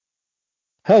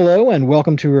Hello and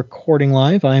welcome to Recording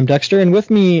Live. I'm Dexter, and with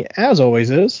me, as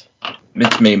always, is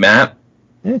It's me, Matt.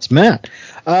 it's Matt.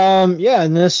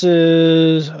 And this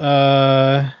is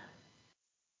I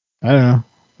don't know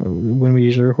when we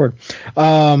usually record.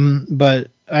 But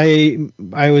I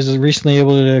was recently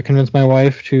able to convince my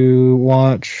wife to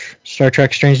watch Star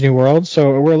Trek: Strange New Worlds,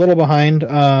 so we're a little behind.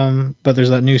 But there's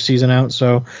that new season out,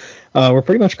 so we're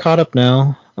pretty much caught up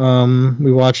now.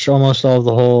 We watched almost all of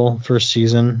the whole first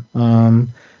season.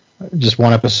 Just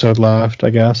one episode left,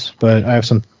 I guess. But I have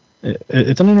some.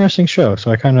 It's an interesting show, so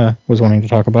I kind of was wanting to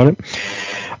talk about it.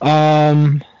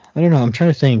 I don't know. I'm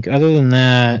trying to think. Other than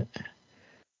that,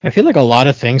 I feel like a lot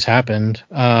of things happened.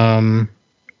 I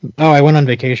went on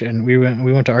vacation. We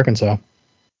went to Arkansas.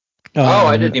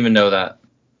 I didn't even know that.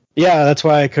 Yeah, that's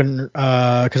why I couldn't.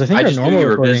 Because I think I our just knew normal you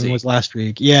were recording busy. was last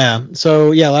week. Yeah.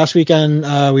 So yeah, last weekend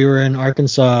we were in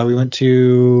Arkansas. We went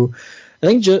to. I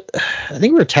think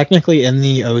we were technically in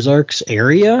the Ozarks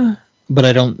area, but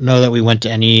I don't know that we went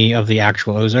to any of the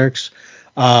actual Ozarks.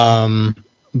 But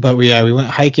we went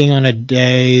hiking on a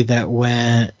day that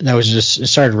it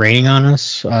started raining on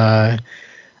us. And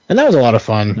that was a lot of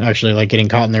fun, actually, like getting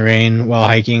caught in the rain while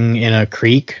hiking in a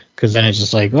creek, because then it's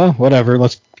just like, well, whatever,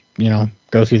 let's,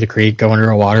 go through the creek, go under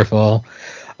a waterfall.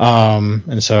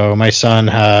 And so my son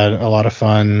had a lot of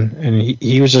fun, and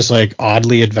he was just like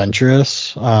oddly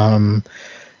adventurous. I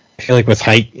feel like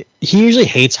he usually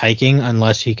hates hiking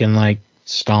unless he can like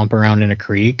stomp around in a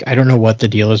creek. I don't know what the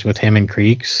deal is with him and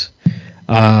creeks.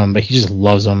 But he just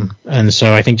loves them. And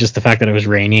so I think just the fact that it was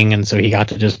raining and so he got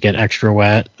to just get extra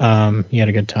wet, he had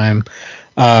a good time.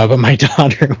 But my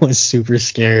daughter was super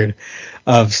scared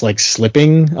of like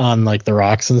slipping on like the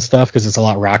rocks and stuff because it's a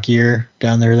lot rockier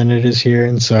down there than it is here.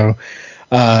 And so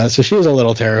she was a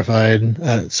little terrified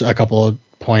at a couple of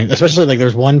points, especially like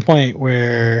there's one point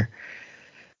where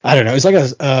I don't know. It's like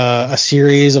a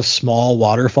series of small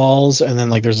waterfalls, and then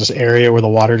like there's this area where the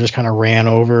water just kind of ran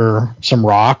over some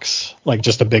rocks, like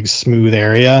just a big smooth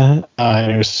area,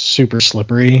 and it was super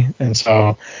slippery. And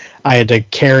so I had to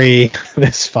carry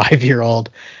this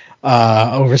 5-year-old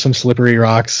over some slippery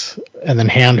rocks, and then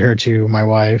hand her to my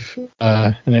wife,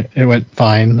 and it went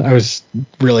fine. I was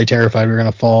really terrified we were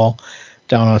gonna fall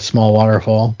down a small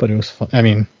waterfall, but it was fun. I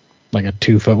mean, like a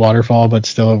 2-foot waterfall, but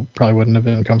still probably wouldn't have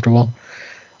been comfortable.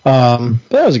 But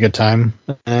that was a good time.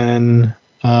 And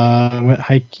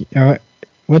went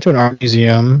to an art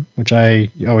museum, which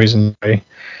I always enjoy.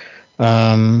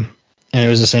 And it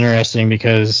was just interesting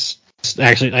because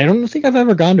actually I don't think I've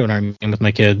ever gone to an art museum with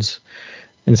my kids,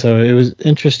 and so it was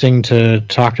interesting to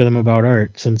talk to them about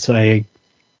art since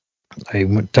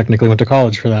technically went to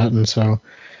college for that, and so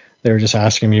they were just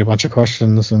asking me a bunch of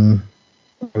questions, and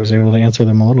I was able to answer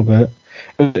them a little bit.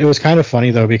 It was kind of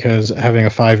funny though because having a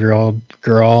 5-year-old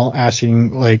girl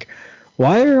asking like,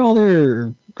 "Why are all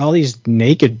these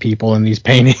naked people in these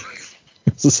paintings?"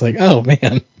 It's just like, oh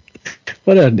man,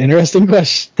 what an interesting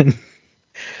question.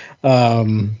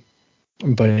 um,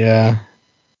 but yeah,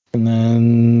 and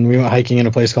then we went hiking in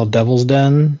a place called Devil's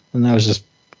Den, and that was just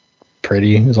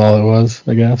pretty. Is all it was,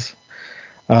 I guess.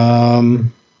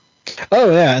 Um,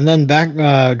 oh yeah, and then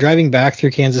driving back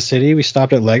through Kansas City, we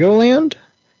stopped at Legoland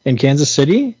in Kansas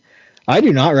City. I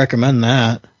do not recommend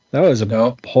that. That was a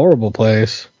No. horrible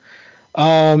place.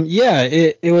 Yeah,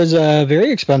 it was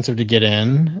very expensive to get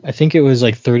in. I think it was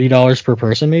like $30 per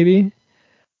person, maybe.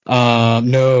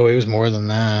 No, it was more than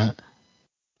that.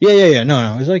 Yeah.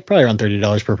 No, it was like probably around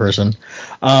 $30 per person.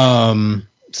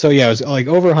 So yeah, it was like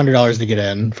over $100 to get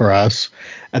in for us,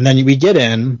 and then we get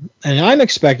in, and I'm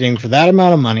expecting for that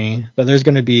amount of money that there's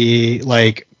going to be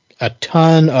like a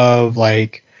ton of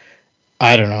like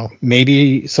I don't know,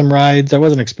 maybe some rides. I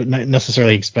wasn't not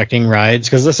necessarily expecting rides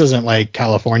because this isn't like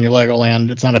California Legoland.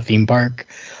 It's not a theme park.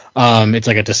 It's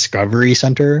like a discovery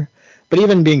center. But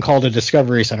even being called a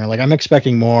discovery center, like I'm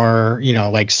expecting more,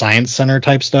 like science center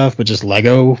type stuff, but just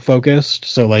Lego focused.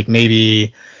 So like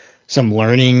maybe some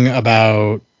learning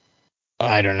about,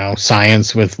 I don't know,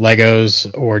 science with Legos,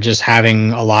 or just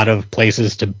having a lot of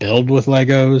places to build with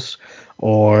Legos,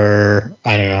 or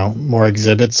I don't know, more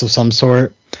exhibits of some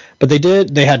sort. But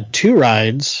they had two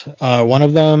rides. One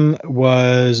of them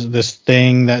was this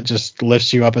thing that just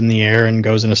lifts you up in the air and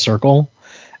goes in a circle.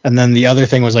 And then the other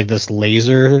thing was like this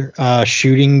laser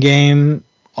shooting game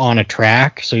on a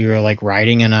track. So you were like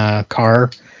riding in a car,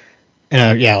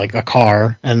 like a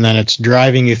car, and then it's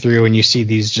driving you through, and you see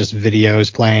these just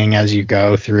videos playing as you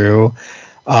go through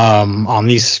on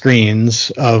these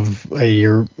screens of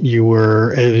you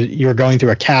were going through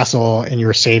a castle and you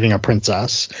were saving a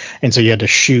princess, and so you had to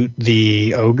shoot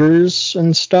the ogres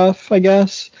and stuff, I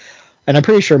guess. And I'm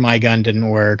pretty sure my gun didn't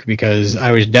work because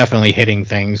I was definitely hitting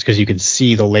things because you could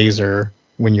see the laser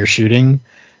when you're shooting,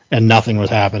 and nothing was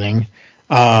happening.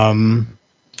 And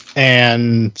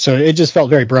so it just felt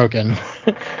very broken.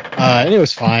 And it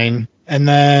was fine. And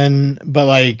then, but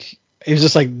like, it was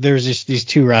just like there's just these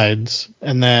two rides,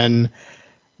 and then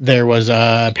there was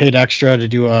paid extra to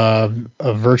do a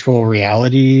virtual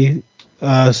reality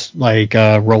like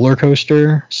roller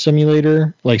coaster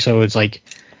simulator. Like, so it's like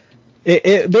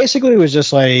it basically was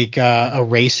just like a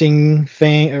racing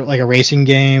thing, or like a racing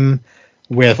game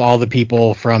with all the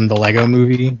people from the Lego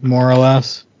movie, more or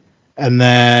less. And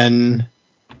then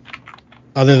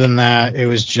other than that, it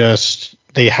was just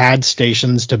they had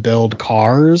stations to build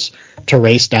cars to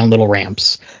race down little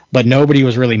ramps, but nobody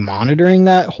was really monitoring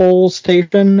that whole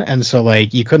station, and so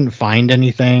like you couldn't find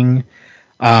anything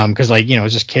because like it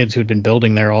was just kids who'd been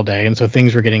building there all day, and so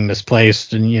things were getting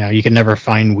misplaced, and you could never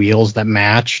find wheels that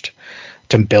matched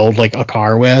to build like a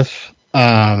car with.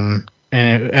 And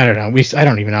I don't know, I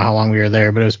don't even know how long we were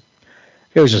there, but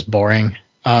it was just boring.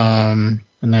 And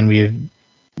then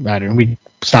we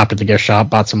stopped at the gift shop,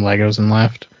 bought some Legos, and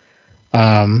left.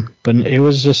 But it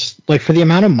was just like for the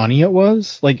amount of money it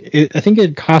was, like I think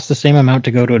it cost the same amount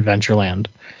to go to Adventureland.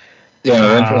 Yeah,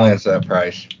 Adventureland's that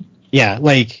price. Yeah,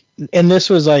 like, and this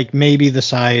was like maybe the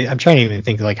size. I'm trying to even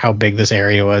think like how big this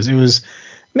area was. It was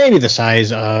maybe the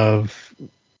size of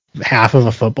half of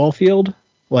a football field.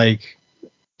 Like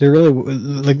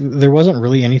there wasn't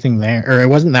really anything there, or it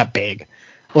wasn't that big.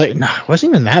 Like, no, it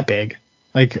wasn't even that big.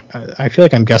 Like, I feel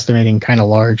like I'm guesstimating kind of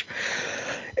large.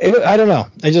 I don't know.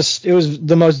 It was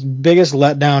the most biggest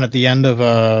letdown at the end of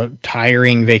a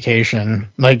tiring vacation.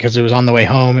 Like, because it was on the way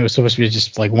home. It was supposed to be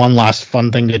just like one last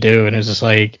fun thing to do, and it was just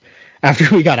like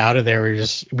after we got out of there,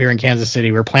 we were in Kansas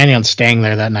City. We were planning on staying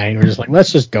there that night. We were just like,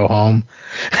 let's just go home,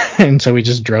 and so we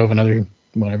just drove another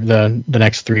whatever the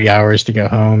next 3 hours to go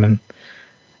home, and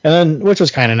then which was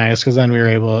kind of nice because then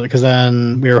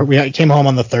we came home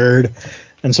on the 3rd,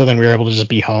 and so then we were able to just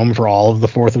be home for all of the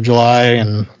 4th of July,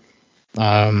 and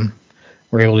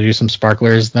we're able to do some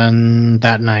sparklers then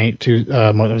that night.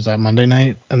 What was that, Monday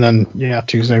night? And then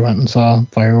Tuesday went and saw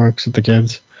fireworks with the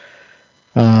kids.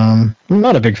 I'm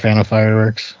not a big fan of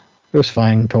fireworks. It was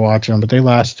fine to watch them, but they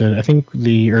lasted. I think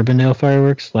the Urbandale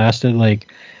fireworks lasted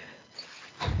like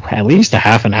at least a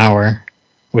half an hour,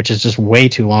 which is just way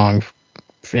too long,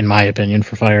 in my opinion,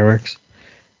 for fireworks.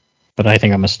 But I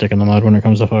think I'm a stick in the mud when it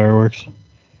comes to fireworks.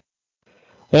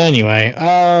 Anyway,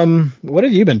 what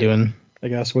have you been doing? I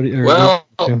guess. Well,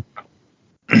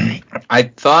 I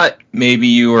thought maybe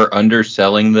you were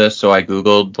underselling this, so I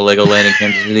googled the Legoland in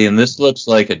Kansas City, and this looks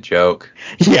like a joke.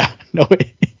 Yeah, no.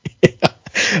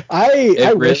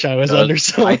 I wish I was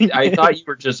underselling it. I thought you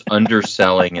were just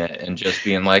underselling it and just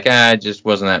being like, it just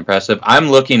wasn't that impressive. I'm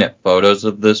looking at photos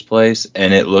of this place,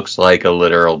 and it looks like a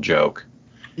literal joke.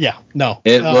 Yeah, no.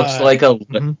 It looks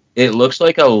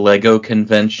like a Lego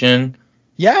convention.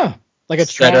 Yeah, like a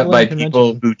set up by convention.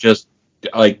 People who just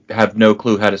like have no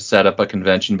clue how to set up a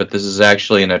convention, but this is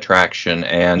actually an attraction.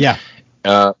 And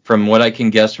from what I can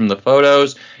guess from the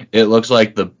photos, it looks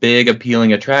like the big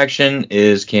appealing attraction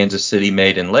is Kansas City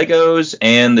made in Legos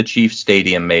and the Chiefs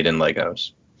Stadium made in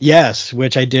Legos. Yes,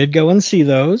 which I did go and see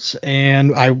those,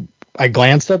 and I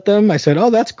glanced at them. I said,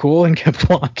 "Oh, that's cool," and kept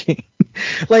walking.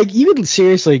 Like, you would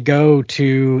seriously go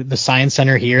to the Science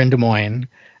Center here in Des Moines,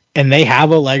 and they have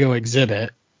a Lego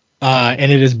exhibit,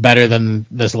 and it is better than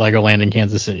this Legoland in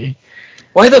Kansas City.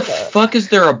 Why the fuck is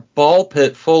there a ball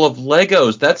pit full of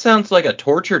Legos? That sounds like a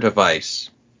torture device.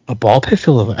 A ball pit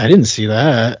full of... I didn't see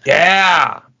that.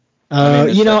 Yeah.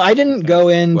 I didn't go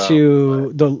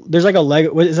into there's like a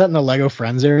Lego... What is that, in the Lego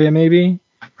Friends area, maybe?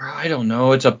 I don't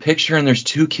know. It's a picture, and there's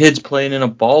 2 kids playing in a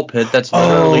ball pit. That's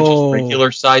literally just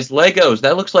regular-sized Legos.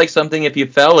 That looks like something if you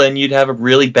fell in, you'd have a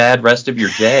really bad rest of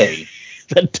your day.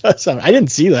 That does sound... I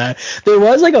didn't see that. There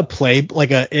was like a play...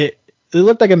 It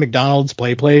looked like a McDonald's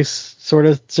play place sort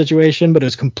of situation, but it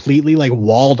was completely like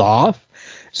walled off.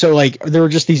 So like there were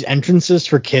just these entrances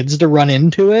for kids to run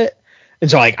into it.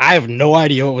 And so like I have no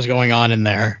idea what was going on in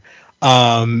there.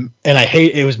 And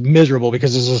it was miserable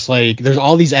because it's just like there's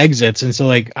all these exits, and so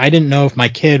like I didn't know if my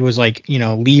kid was like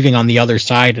leaving on the other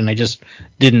side, and I just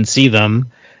didn't see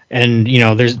them. And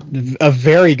there's a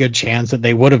very good chance that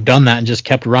they would have done that and just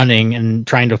kept running and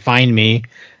trying to find me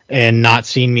and not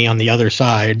seen me on the other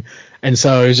side. And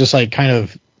so it was just like kind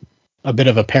of a bit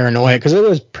of a paranoia because it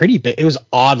was pretty big. It was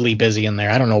oddly busy in there.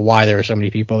 I don't know why there were so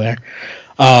many people there.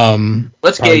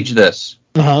 Let's gauge this.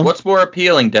 Uh-huh. What's more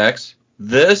appealing, Dex?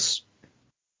 This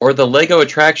or the Lego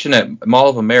attraction at Mall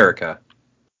of America?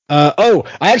 I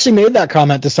actually made that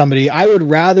comment to somebody. I would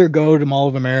rather go to Mall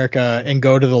of America and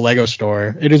go to the Lego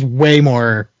store. It is way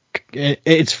more.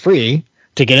 It's free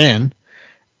to get in,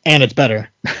 and it's better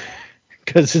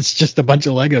because it's just a bunch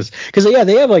of Legos. Because yeah,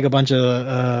 they have like a bunch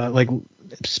of like.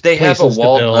 They have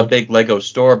a big Lego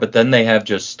store, but then they have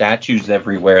just statues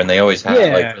everywhere, and they always have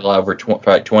like for over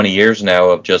 20 years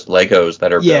now of just Legos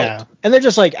that are built. Yeah, and they're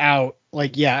just like out.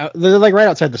 Like, yeah, they're like right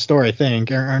outside the store, I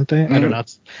think, aren't they? Mm-hmm. I don't know.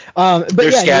 But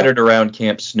they're scattered around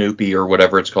Camp Snoopy or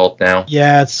whatever it's called now.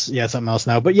 Yeah, it's something else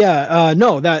now. But yeah,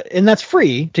 no, that's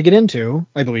free to get into,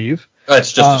 I believe.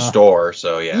 It's just a store,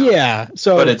 so yeah. Yeah,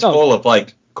 so but it's full of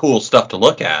like cool stuff to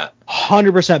look at.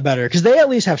 100% better because they at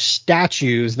least have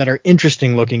statues that are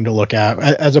interesting looking to look at,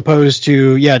 as opposed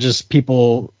to just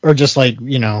people or just like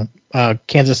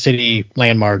Kansas City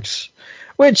landmarks,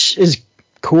 which is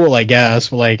cool, I guess.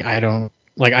 But like I don't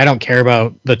care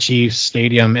about the Chiefs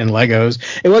stadium in Legos.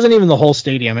 It wasn't even the whole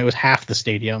stadium; it was half the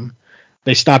stadium.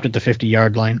 They stopped at the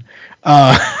 50-yard line.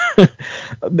 But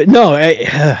no,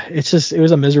 it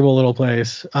was a miserable little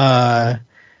place.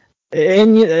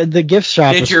 And the gift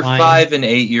shop. Did your 5 and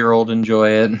 8-year-old enjoy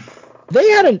it? They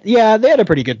had a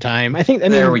pretty good time. I think.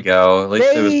 There we go. At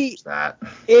least it was that.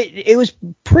 It was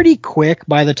pretty quick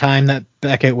by the time that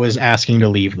Beckett was asking to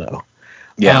leave, though.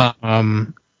 Yeah.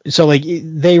 So like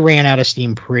they ran out of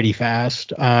steam pretty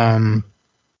fast.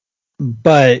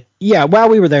 But yeah, while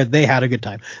we were there, they had a good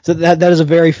time. So that is a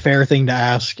very fair thing to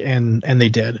ask, and they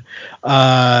did.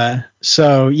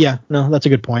 So yeah, no, that's a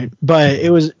good point. But it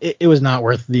was not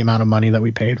worth the amount of money that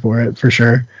we paid for it, for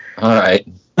sure. All right.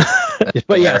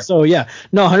 But yeah, so yeah,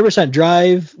 no, 100%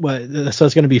 drive. So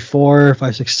it's going to be 4,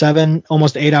 5, 6, 7,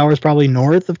 almost 8 hours probably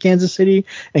north of Kansas City,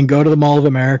 and go to the Mall of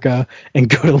America and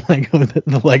go to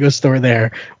the Lego store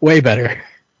there. Way better,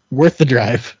 worth the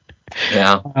drive.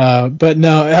 Yeah. But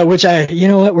no, which we're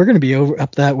going to be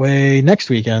up that way next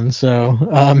weekend, so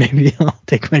maybe I'll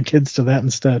take my kids to that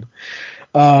instead.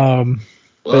 Well,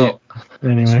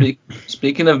 anyway.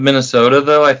 Speaking of Minnesota,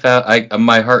 though, I found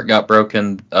my heart got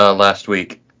broken last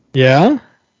week. Yeah?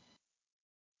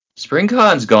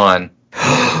 SpringCon's gone.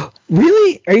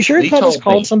 Really? Are you sure it's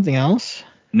called something else?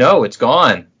 No, it's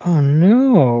gone. Oh,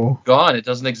 no. Gone. It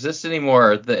doesn't exist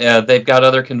anymore. They've got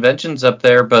other conventions up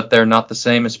there, but they're not the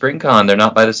same as SpringCon. They're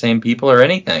not by the same people or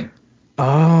anything.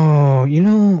 Oh,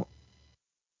 yeah,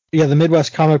 the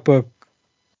Midwest Comic Book.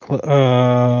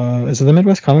 Is it the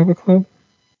Midwest Comic Book Club?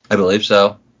 I believe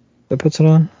so. That puts it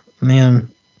on? Man.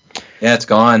 Yeah, it's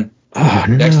gone. Oh,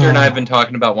 no. Dexter and I have been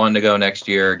talking about wanting to go next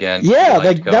year again. Yeah,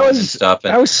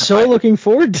 I was so looking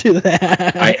forward to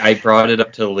that. I brought it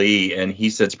up to Lee, and he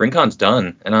said, SpringCon's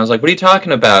done. And I was like, what are you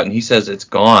talking about? And he says, it's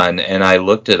gone. And I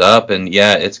looked it up, and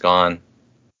yeah, it's gone.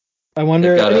 I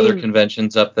wonder. They've got other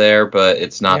conventions up there, but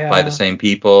it's not by the same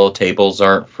people. Tables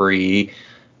aren't free.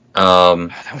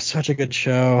 That was such a good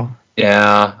show.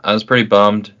 Yeah, I was pretty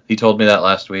bummed. He told me that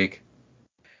last week.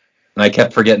 And I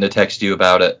kept forgetting to text you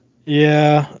about it.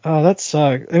 Yeah. Oh, that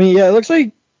sucks. I mean, yeah, it looks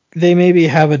like they maybe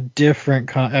have a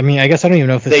different I mean, I guess I don't even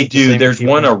know if they do. There's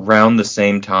one around the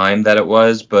same time that it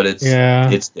was, but it's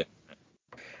different.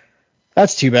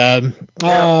 That's too bad.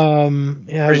 Yeah,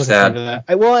 pretty sad. That.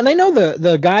 And I know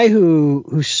the guy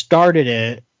who started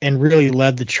it and really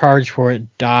led the charge for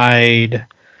it died.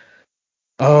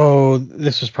 Oh,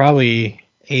 this was probably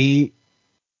 8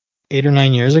 or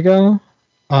 9 years ago.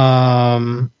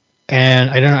 And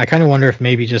I don't know. I kind of wonder if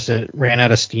maybe just it ran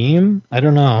out of steam. I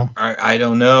don't know. I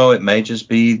don't know. It may just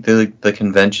be the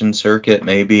convention circuit.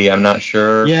 Maybe I'm not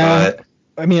sure. Yeah. But,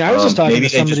 I mean, I was just talking to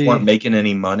somebody. Maybe they just weren't making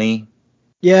any money.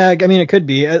 Yeah, I mean, it could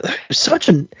be. It was such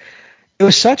a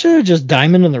just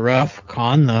diamond in the rough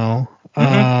con, though.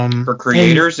 Mm-hmm. For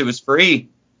creators, it was free.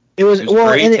 It was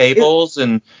free tables,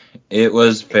 and it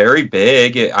was very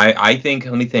big. I think.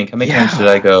 Let me think. How many times did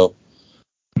I go?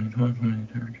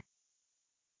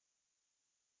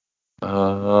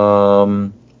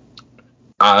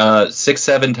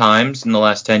 6-7 times in the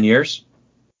last 10 years.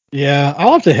 Yeah,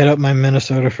 I'll have to hit up my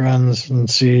Minnesota friends and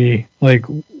see like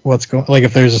what's going. Like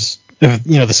if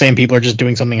the same people are just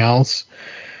doing something else.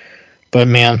 But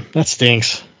man, that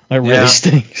stinks. That really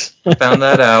stinks. Found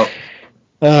that out.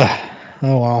 Oh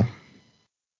well.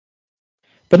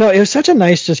 But no, it was such a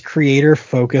nice, just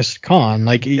creator-focused con.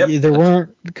 Like there were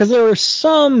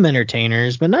some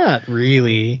entertainers, but not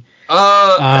really.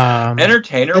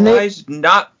 Entertainer-wise,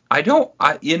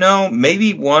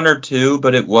 maybe one or two,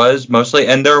 but it was mostly,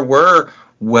 and there were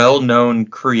well-known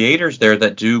creators there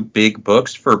that do big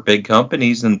books for big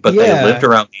companies, but they lived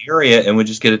around the area and would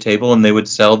just get a table and they would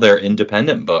sell their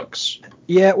independent books.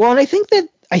 Yeah, well, and I think that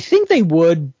I think they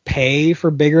would pay for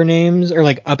bigger names or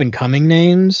like up and coming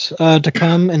names to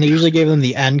come, and they usually gave them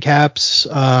the end caps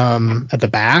at the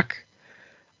back.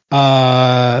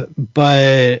 But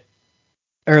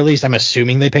or at least I'm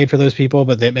assuming they paid for those people,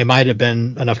 but they might have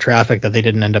been enough traffic that they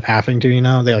didn't end up having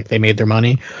to. They made their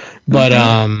money. But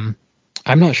I'm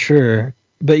not sure.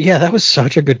 But yeah, that was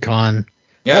such a good con.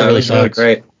 Yeah, it was really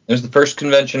great. It was the first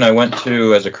convention I went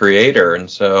to as a creator, and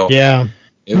so yeah,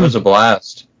 it was a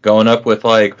blast. Going up with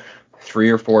like 3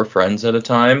 or 4 friends at a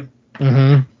time.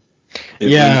 Mm-hmm. It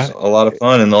was a lot of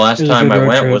fun. And the last time I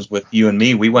went was with you and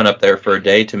me. We went up there for a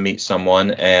day to meet someone,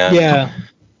 and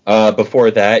before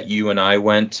that, you and I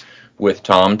went with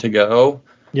Tom to go.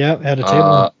 Yeah, at a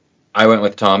table. I went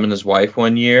with Tom and his wife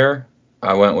one year.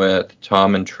 I went with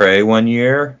Tom and Trey one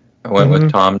year. I went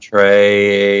with Tom,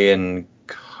 Trey, and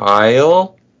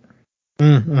Kyle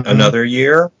another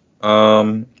year.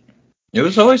 It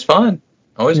was always fun.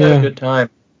 Always had a good time.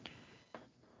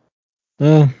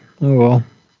 Oh well.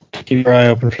 Keep your eye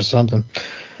open for something.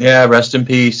 Yeah, rest in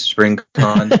peace,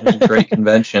 SpringCon. It was a great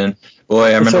convention. Boy,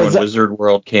 I remember when Wizard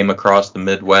World came across the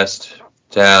Midwest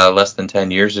less than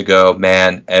 10 years ago.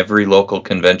 Man, every local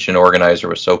convention organizer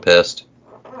was so pissed.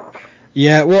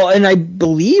 Yeah, well, and I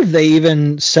believe they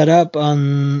even set up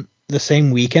on the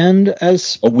same weekend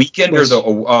as... A weekend or the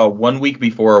 1 week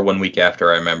before or 1 week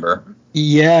after, I remember.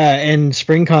 Yeah, and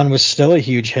SpringCon was still a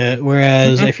huge hit,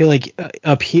 whereas I feel like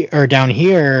up here or down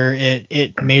here,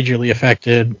 it majorly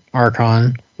affected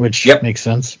Archon, which makes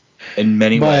sense. In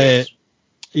many ways.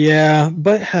 Yeah,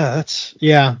 but that's...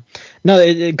 Yeah. No,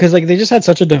 because like they just had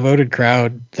such a devoted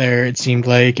crowd there, it seemed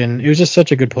like, and it was just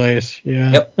such a good place.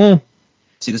 Yeah. Yep.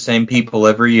 See the same people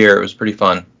every year. It was pretty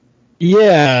fun.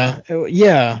 Yeah,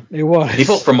 it was.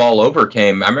 People from all over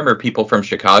came. I remember people from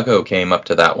Chicago came up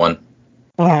to that one.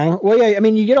 Well, yeah, I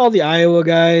mean, you get all the Iowa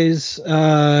guys,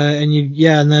 and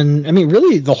and then, I mean,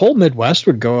 really, the whole Midwest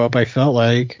would go up, I felt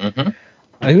like. Man,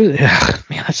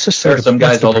 that's just there are some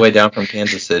guys all the way down from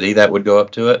Kansas City that would go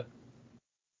up to it.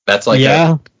 That's like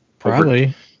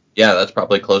probably. That's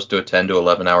probably close to a 10 to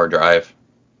 11 hour drive.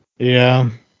 Yeah.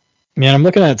 Man, I'm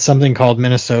looking at something called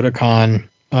Minnesota Con.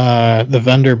 The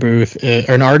vendor booth,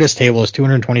 or an artist table, is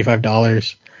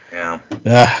 $225. Yeah.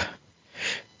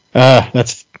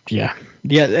 That's, yeah.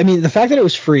 Yeah, I mean, the fact that it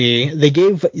was free, they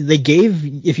gave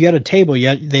if you had a table,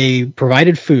 they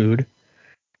provided food,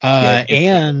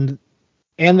 and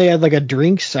they had like a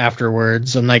drinks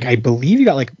afterwards, and like I believe you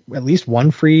got like at least one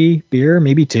free beer,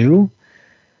 maybe 2.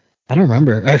 I don't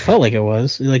remember. I felt like it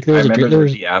was like there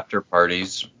was the after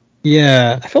parties.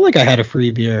 Yeah, I felt like I had a free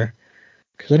beer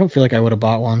because I don't feel like I would have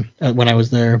bought one when I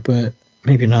was there, but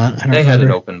maybe not. I don't remember. They had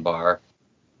an open bar.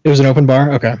 It was an open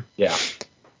bar? Okay. Yeah.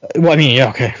 Well, I mean, yeah,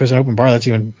 okay. If it was an open bar, that's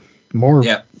even more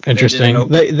interesting.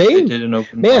 They did an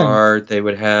open bar. They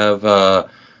would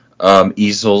have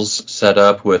easels set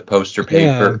up with poster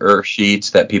paper or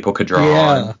sheets that people could draw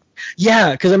on.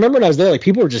 Yeah, because I remember when I was there, like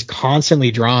people were just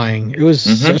constantly drawing. It was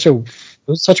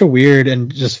such a weird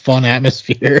and just fun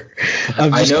atmosphere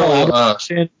of just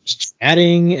collaboration,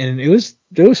 chatting, and it was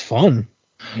fun.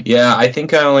 Yeah, I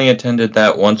think I only attended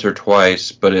that once or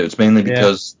twice, but it was mainly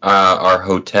because our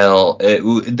hotel, they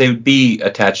would be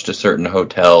attached to certain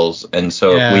hotels, and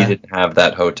so if we didn't have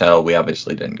that hotel, we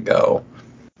obviously didn't go.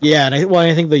 Yeah, and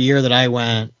I think the year that I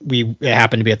went, it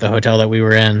happened to be at the hotel that we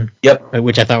were in. Yep.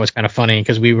 Which I thought was kind of funny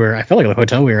because I felt like the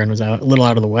hotel we were in was a little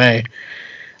out of the way.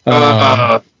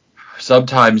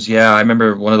 Sometimes, yeah. I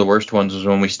remember one of the worst ones was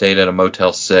when we stayed at a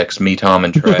Motel 6, me, Tom,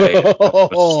 and Trey. It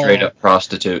was straight up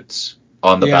prostitutes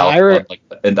on the balcony,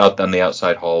 and out on the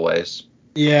outside hallways.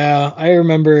 Yeah, I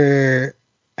remember.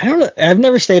 I don't know. I've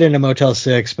never stayed in a Motel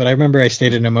 6, but I remember I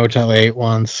stayed in a Motel 8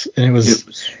 once, and it was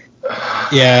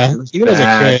even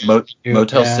bad. As a kid.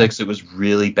 Motel 6, it was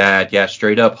really bad. Yeah,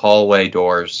 straight up hallway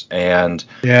doors, and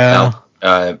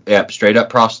straight up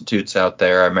prostitutes out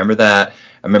there. I remember that.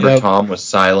 I remember Tom was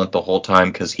silent the whole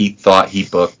time because he thought he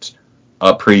booked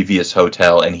a previous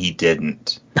hotel and he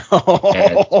didn't.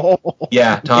 And,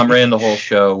 Tom ran the whole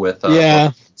show with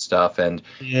stuff, and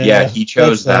he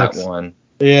chose that one.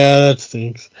 Yeah, that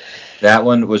stinks. That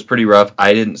one was pretty rough.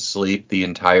 I didn't sleep the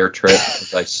entire trip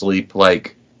because I sleep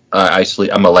like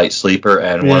I'm a light sleeper,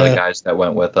 and one of the guys that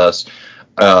went with us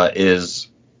is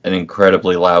an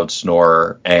incredibly loud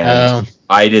snorer, and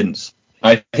I didn't.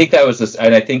 I think that was this,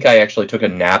 and I think I actually took a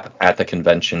nap at the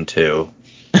convention too.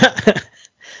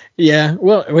 Yeah,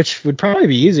 well, which would probably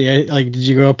be easy. Did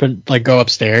you go up and go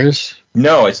upstairs?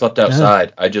 No, I slept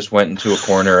outside. I just went into a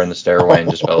corner in the stairway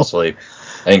and just fell asleep.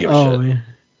 I didn't give a shit.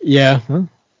 Yeah, well,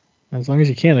 as long as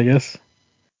you can, I guess.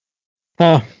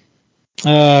 Well,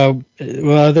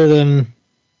 other than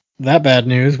that bad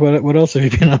news, what else have you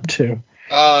been up to?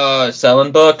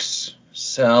 Selling books.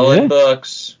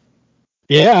 Books.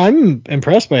 Yeah, I'm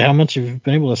impressed by how much you've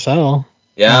been able to sell.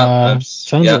 Yeah,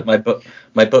 my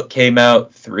book came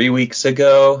out 3 weeks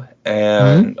ago,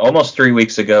 and almost 3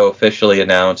 weeks ago officially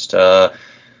announced. I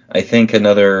think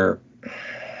another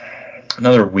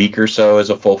week or so is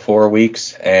a full 4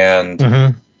 weeks,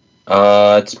 and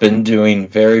it's been doing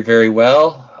very, very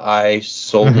well. I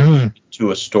sold it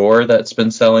to a store that's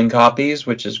been selling copies,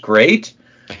 which is great.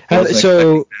 Have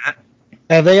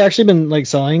they actually been like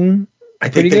selling? I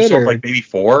think they sold like maybe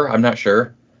 4. I'm not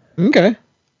sure. Okay,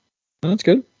 that's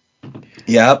good.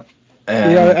 Yep.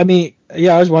 Yeah, I mean,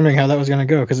 I was wondering how that was going to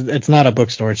go because it's not a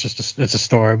bookstore; it's just it's a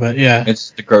store. But yeah,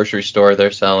 it's the grocery store.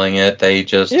 They're selling it. They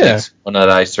just it's one that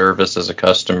I service as a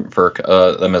customer for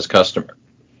them as a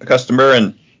customer,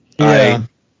 and I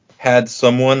had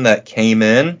someone that came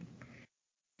in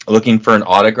looking for an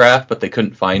autograph, but they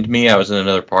couldn't find me. I was in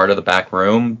another part of the back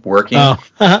room working.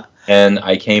 Oh. And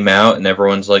I came out, and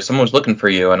everyone's like, someone was looking for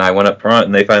you. And I went up front,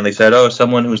 and they finally said, oh,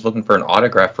 someone who was looking for an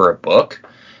autograph for a book.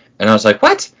 And I was like,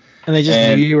 what? And they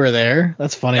just knew you were there?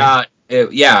 That's funny. And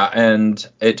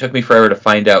it took me forever to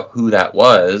find out who that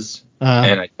was.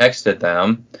 And I texted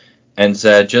them and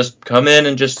said, just come in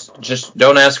and just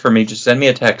don't ask for me. Just send me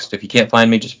a text. If you can't find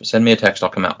me, just send me a text. I'll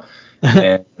come out.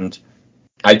 And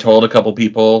I told a couple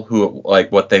people who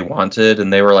like what they wanted,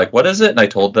 and they were like, what is it? And I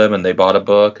told them, and they bought a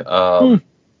book.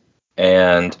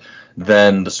 And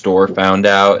then the store found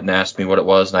out and asked me what it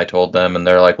was, and I told them, and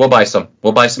they're like, we'll buy some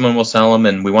and we'll sell them,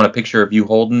 and we want a picture of you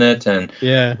holding it, and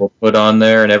we'll put on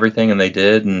there and everything, and they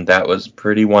did, and that was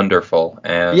pretty wonderful.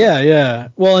 And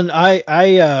well, and I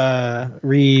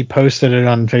reposted it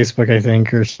on Facebook, I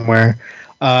think, or somewhere,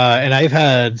 and I've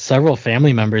had several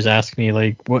family members ask me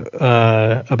like what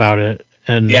about it,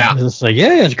 and it's like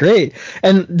it's great,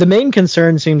 and the main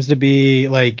concern seems to be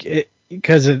like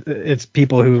because it's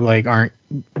people who like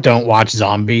don't watch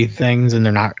zombie things, and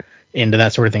they're not into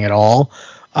that sort of thing at all,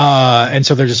 and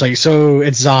so they're just like, so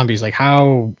it's zombies, like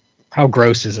how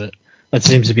gross is it? That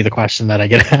seems to be the question that I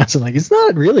get asked. I'm like, it's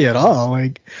not really at all.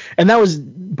 Like, and that was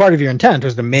part of your intent,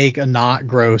 was to make a not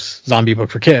gross zombie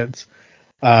book for kids.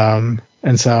 And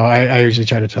so I usually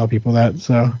try to tell people that.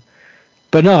 So,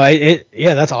 but no,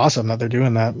 that's awesome that they're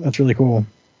doing that. That's really cool.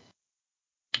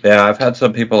 Yeah, I've had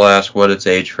some people ask what its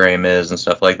age frame is and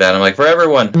stuff like that. I'm like, for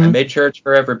everyone. I made sure it's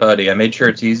for everybody. I made sure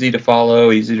it's easy to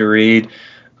follow, easy to read,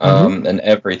 and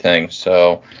everything.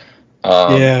 So,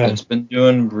 it's been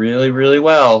doing really, really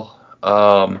well.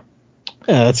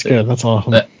 That's good. That's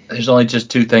awesome. There's only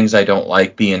just 2 things I don't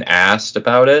like being asked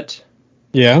about it.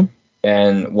 Yeah.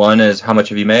 And one is, how much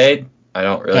have you made? I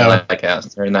don't really like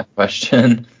answering that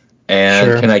question.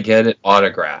 And can I get it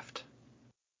autographed?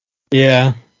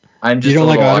 Yeah. I'm just you don't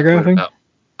like autographing?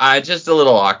 Just a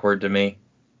little awkward to me.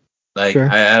 Like,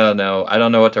 I don't know. I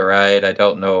don't know what to write. I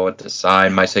don't know what to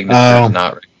sign. My signature is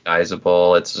not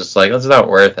recognizable. It's just like, it's not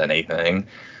worth anything.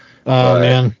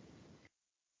 Man.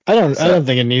 I don't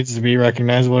think it needs to be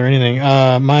recognizable or anything.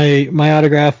 My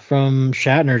autograph from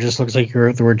Shatner just looks like you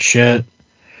wrote the word shit.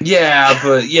 Yeah,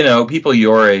 but people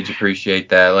your age appreciate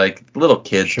that. Like, little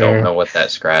kids don't know what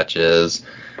that scratch is.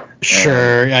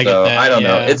 Sure, I get that. I don't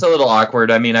know. It's a little awkward.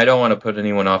 I mean, I don't want to put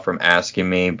anyone off from asking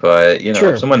me, but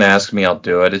if someone asks me, I'll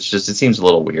do it. It's just, it seems a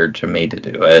little weird to me to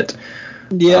do it.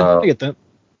 Yeah, I get that.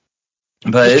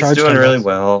 But it's doing really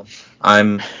well.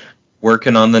 I'm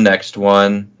working on the next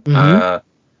one,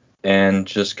 and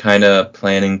just kind of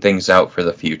planning things out for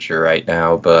the future right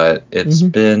now. But it's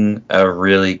been a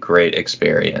really great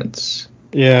experience.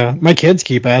 Yeah, my kids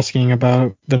keep asking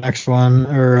about the next one,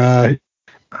 or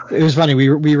it was funny.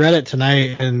 We read it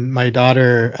tonight, and my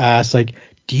daughter asked, like,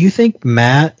 "Do you think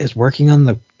Matt is working on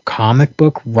the comic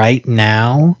book right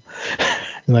now?"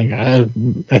 Like, I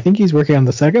think he's working on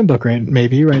the second book right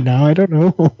now. I don't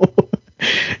know.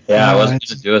 Yeah, I was going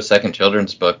to do a second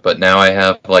children's book, but now I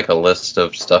have like a list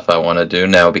of stuff I want to do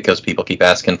now because people keep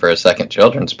asking for a second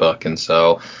children's book, and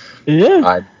so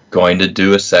I'm going to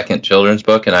do a second children's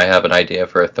book, and I have an idea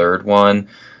for a third one.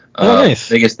 Nice.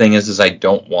 The biggest thing is I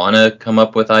don't want to come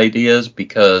up with ideas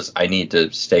because I need to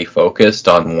stay focused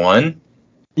on one.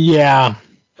 Yeah.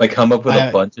 If I come up with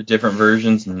a bunch of different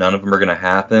versions, none of them are going to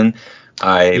happen.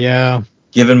 I've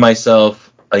given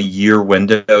myself a year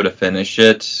window to finish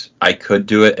it. I could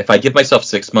do it. If I give myself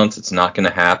 6 months, it's not going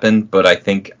to happen, but I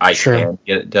think I can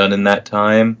get it done in that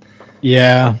time.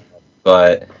 Yeah.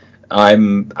 But I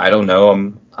don't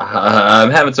know.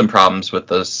 I'm having some problems with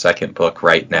the second book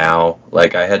right now.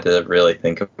 Like, I had to really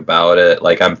think about it.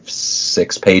 Like, I'm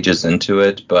 6 pages into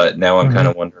it, but now I'm kind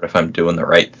of wondering if I'm doing the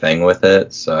right thing with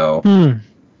it. So,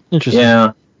 Interesting.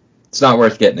 Yeah. it's not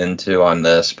worth getting into on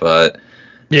this, but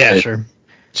yeah, sure.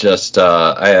 Just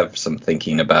I have some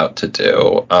thinking about to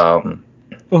do.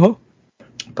 Uh-huh.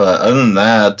 But other than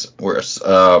that, we're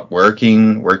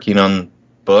working on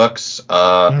books.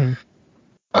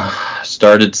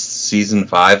 Started season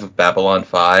 5 of Babylon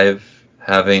 5.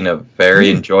 Having a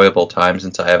very enjoyable time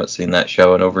since I haven't seen that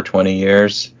show in over 20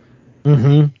 years.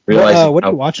 Mm-hmm. Realizing what are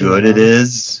how you watching good it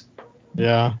is.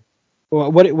 Yeah.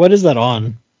 What is that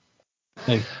on?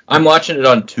 Like, I'm watching it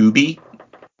on Tubi.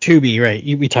 Tubi, right?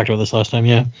 We talked about this last time,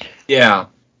 yeah. Yeah.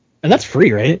 And that's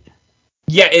free, right?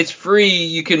 Yeah, it's free.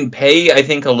 You can pay, I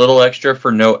think, a little extra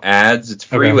for no ads. It's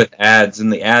free with ads,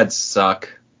 and the ads suck.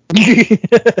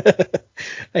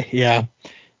 Yeah.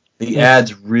 The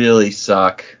ads really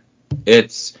suck.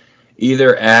 It's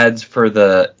either ads for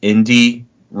the indie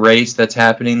race that's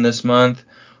happening this month,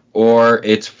 or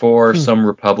it's for some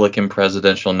Republican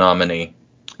presidential nominee.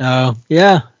 Oh,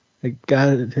 yeah. I got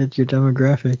it. Hit your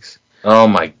demographics. Oh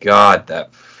my god,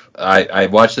 I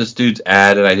watched this dude's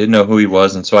ad and I didn't know who he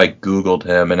was, and so I Googled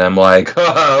him, and I'm like,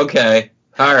 oh, okay,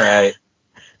 all right.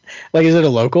 Like, is it a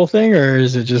local thing or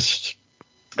is it just?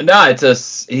 No,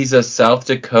 he's a South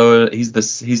Dakota. He's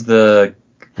the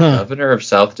governor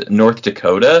of North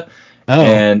Dakota. Oh.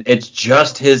 And it's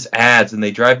just his ads, and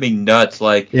they drive me nuts.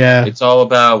 Like, it's all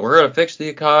about, we're gonna fix the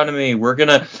economy. We're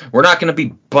not gonna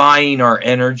be buying our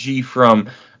energy from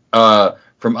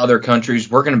other countries.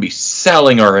 We're gonna be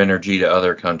selling our energy to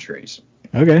other countries.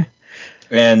 Okay.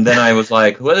 And then I was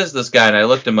like, what is this guy? And I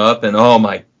looked him up, and oh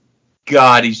my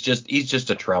god, he's just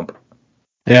a Trump.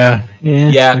 Yeah.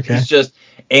 Yeah. Okay. He's just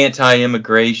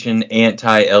anti-immigration,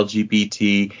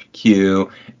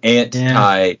 anti-LGBTQ,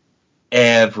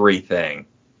 anti-everything.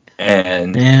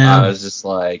 And I was just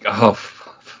like, oh,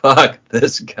 fuck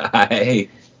this guy.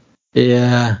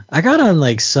 Yeah. I got on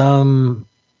like some,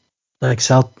 like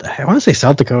South, I want to say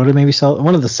South Dakota, maybe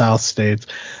one of the South states.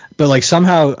 But like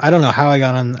somehow, I don't know how I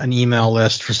got on an email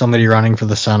list for somebody running for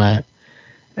the Senate.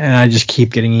 And I just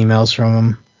keep getting emails from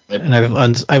him. And I've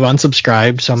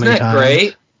unsubscribed so many times. Isn't that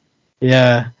great?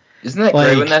 Yeah. Isn't that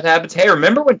great when that happens? Hey,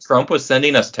 remember when Trump was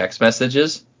sending us text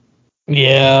messages?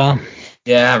 Yeah.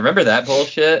 Yeah, remember that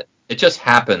bullshit? It just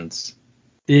happens.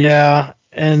 Yeah.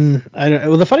 And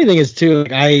the funny thing is too,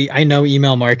 like I know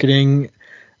email marketing,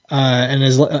 and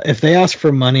if they ask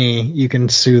for money, you can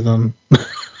sue them.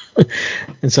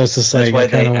 And so it's just that's like why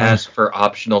they ask for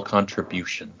optional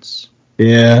contributions.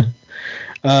 Yeah.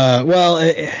 Well,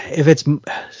 if it's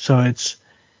because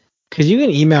you can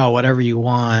email whatever you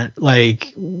want,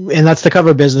 like, and that's to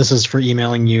cover businesses for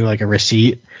emailing you like a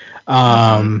receipt.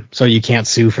 So you can't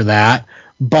sue for that.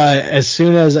 But as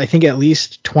soon as I think at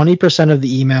least 20% of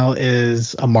the email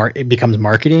is it becomes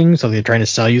marketing, so they're trying to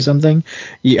sell you something,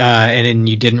 and then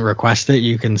you didn't request it,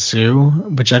 you can sue.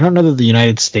 Which I don't know that the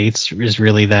United States is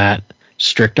really that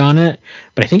strict on it,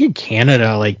 but I think in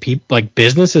Canada, like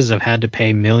businesses have had to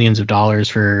pay millions of dollars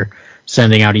for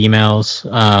sending out emails,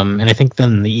 and I think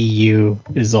then the EU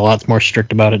is a lot more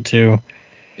strict about it too.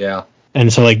 Yeah.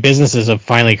 And so like businesses have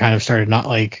finally kind of started not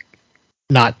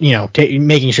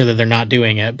making sure that they're not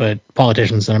doing it, but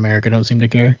politicians in America don't seem to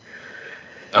care.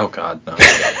 Oh God, no.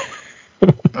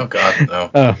 Oh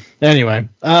God, no. Anyway,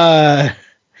 so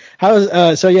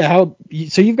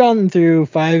you've gone through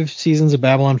 5 seasons of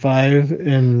Babylon 5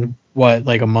 in what,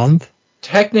 like a month?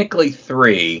 Technically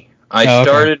 3. I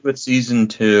started with season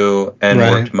 2 and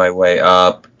worked my way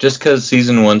up, just because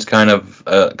season 1's kind of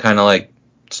like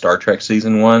Star Trek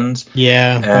season 1's.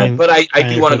 Yeah. But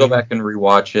I do want to go back and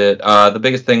rewatch it. The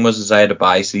biggest thing was I had to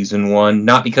buy season 1,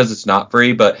 not because it's not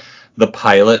free, but the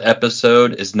pilot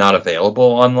episode is not available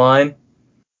online.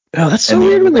 Oh, that's so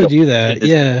weird when they do that.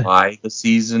 Yeah. Buy the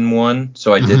season 1,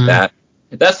 so I did that.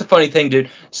 That's the funny thing, dude.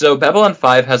 So Babylon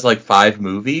 5 has like 5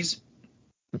 movies.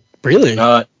 Really?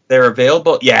 They're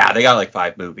available. Yeah, they got like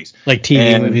 5 movies. Like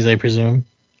TV movies, I presume.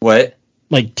 What?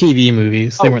 Like TV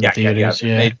movies. They weren't the theaters.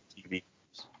 Yeah. TV.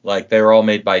 Like they were all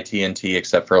made by TNT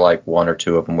except for like 1 or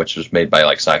 2 of them, which was made by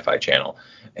like Sci-Fi Channel.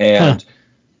 And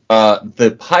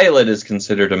the pilot is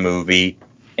considered a movie,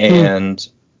 and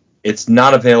it's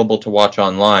not available to watch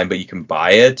online, but you can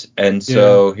buy it. And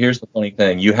so here's the funny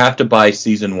thing: you have to buy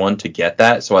season 1 to get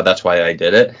that. So that's why I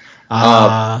did it.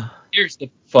 Here's the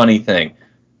funny thing: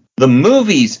 the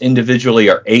movies individually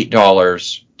are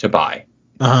 $8 to buy.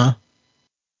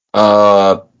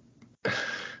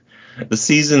 The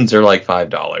seasons are like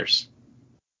 $5.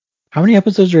 How many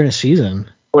episodes are in a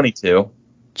season? 22.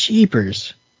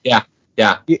 Jeepers. Yeah.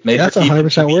 That's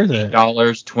 100% worth it.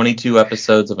 $8, 22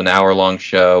 episodes of an hour-long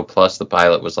show, plus the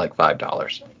pilot was like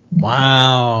 $5.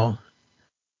 Wow.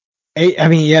 I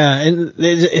mean, yeah, and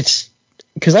it's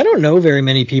because I don't know very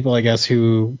many people, I guess,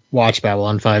 who watch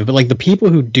Babylon 5, but like the people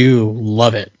who do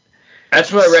love it.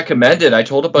 That's what I recommended. I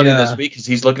told a buddy this week because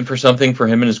he's looking for something for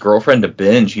him and his girlfriend to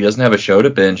binge. He doesn't have a show to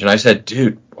binge, and I said,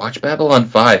 dude, watch Babylon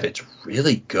 5. It's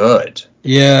really good.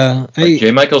 Yeah.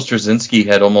 J. Michael Straczynski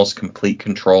had almost complete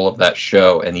control of that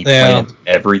show, and he planned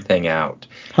everything out.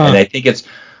 Huh. And I think it's,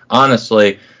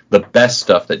 honestly, the best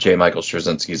stuff that J. Michael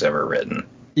Straczynski's ever written.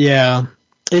 Yeah.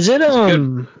 Is it,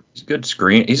 He's a good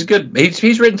screen.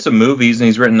 He's written some movies and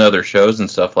he's written other shows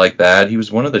and stuff like that. He was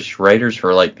one of the writers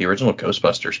for like the original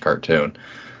Ghostbusters cartoon.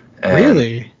 And,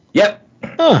 really? Yep.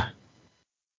 Huh.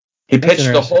 He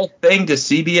pitched the whole thing to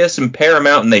CBS and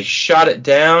Paramount, and they shot it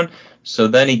down. So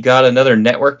then he got another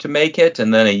network to make it,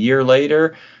 and then a year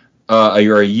later, or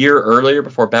a year earlier,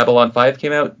 before Babylon 5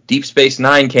 came out, Deep Space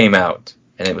Nine came out,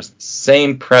 and it was the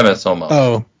same premise almost.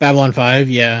 Oh, Babylon 5,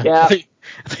 yeah. Yeah. I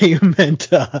think you meant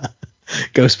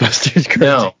Ghostbusters.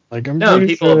 No,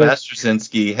 people have asked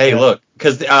Straczynski, hey, look,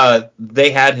 because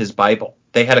they had his Bible.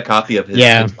 They had a copy of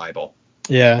his Bible.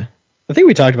 Yeah. I think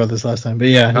we talked about this last time, but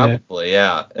yeah. Probably,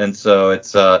 yeah. And so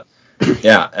it's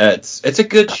it's a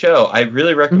good show. I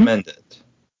really recommend it.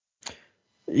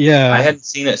 Yeah. I hadn't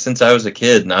seen it since I was a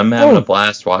kid, and I'm having a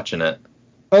blast watching it.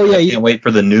 Oh, yeah. I can't wait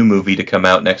for the new movie to come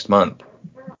out next month.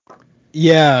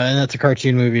 Yeah, and that's a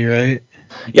cartoon movie, right?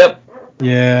 Yep.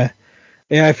 Yeah.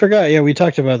 Yeah, I forgot. Yeah, we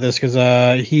talked about this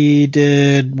because he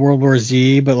did World War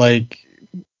Z, but like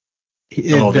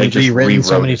it's been rewritten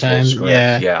so many times.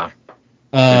 Yeah.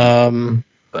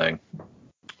 Thing.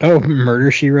 Oh,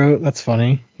 Murder, She Wrote. That's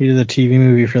funny. He did a TV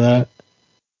movie for that.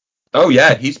 Oh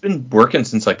yeah, he's been working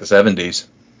since like the 70s.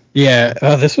 Yeah,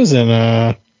 this was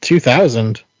in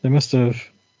 2000. They must have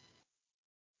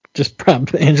just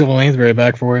brought Angela Lansbury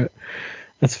back for it.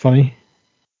 That's funny.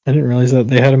 I didn't realize that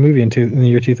they had a movie in the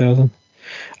year 2000.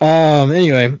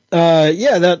 Anyway,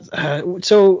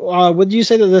 so would you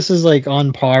say that this is like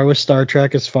on par with Star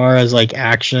Trek as far as like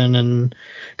action and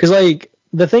because like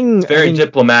the thing it's very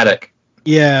diplomatic.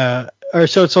 Yeah, or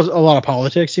so it's a lot of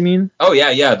politics, you mean? Oh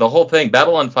yeah, the whole thing.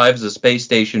 Babylon 5 is a space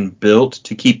station built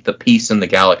to keep the peace in the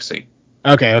galaxy.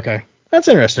 Okay, that's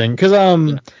interesting because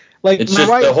like it's just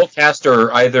the whole cast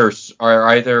are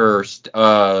either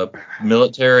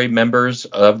military members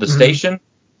of the station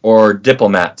or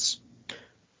diplomats.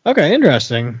 Okay,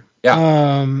 interesting.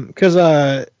 Yeah.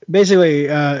 Because basically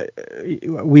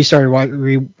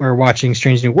we were watching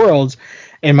Strange New Worlds,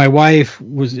 and my wife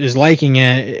is liking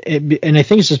it, and I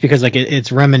think it's just because like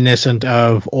it's reminiscent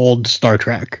of old Star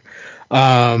Trek,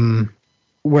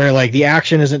 where like the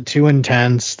action isn't too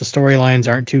intense, the storylines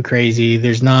aren't too crazy.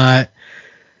 There's not,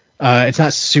 it's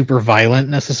not super violent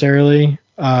necessarily,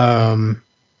 and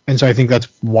so I think that's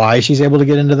why she's able to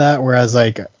get into that. Whereas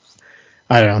like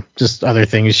I don't know, just other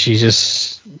things she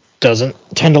just doesn't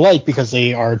tend to like because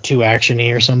they are too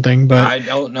actiony or something. But I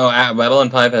don't know. Babylon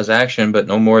 5 has action, but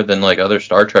no more than like other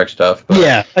Star Trek stuff. But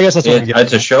yeah, I guess that's what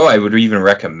it's a show I would even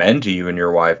recommend to you and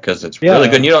your wife because it's really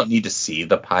good. And you don't need to see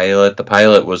the pilot. The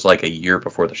pilot was like a year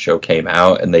before the show came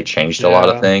out, and they changed a lot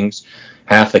of things.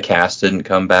 Half the cast didn't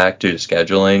come back due to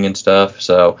scheduling and stuff,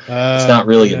 so it's not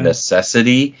really a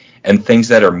necessity. And things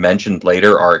that are mentioned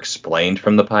later are explained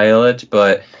from the pilot,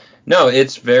 but. No,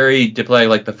 it's very diplomatic.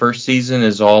 Like the first season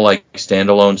is all like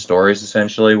standalone stories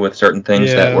essentially with certain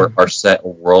things that are set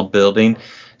world building.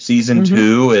 Season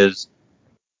 2 is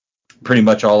pretty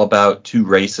much all about two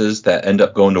races that end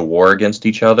up going to war against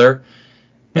each other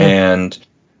and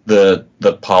the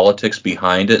politics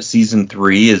behind it. Season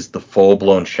 3 is the full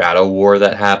blown shadow war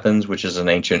that happens, which is an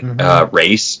ancient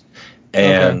race.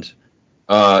 And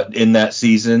in that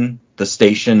season, the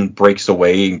station breaks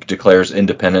away and declares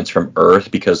independence from Earth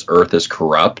because Earth is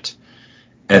corrupt.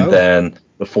 And then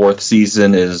the fourth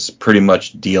season is pretty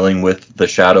much dealing with the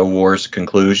Shadow War's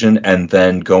conclusion and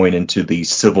then going into the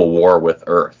Civil War with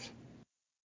Earth.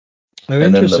 Oh,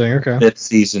 and then the fifth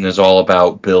season is all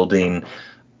about building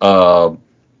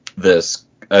this,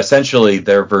 essentially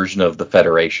their version of the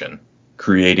Federation,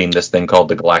 creating this thing called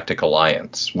the Galactic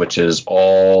Alliance, which is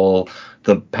all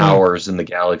the powers in the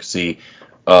galaxy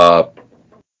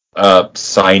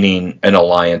signing an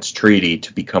alliance treaty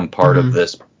to become part of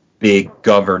this big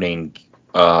governing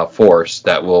force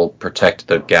that will protect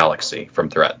the galaxy from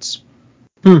threats.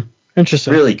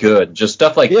 Interesting. Really good. Just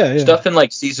stuff like stuff in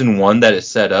like season 1 that is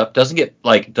set up doesn't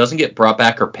get brought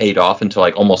back or paid off until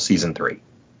like almost season 3.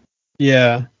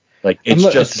 Yeah. Like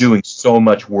it's doing so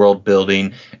much world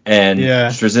building, and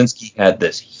Straczynski had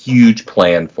this huge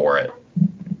plan for it.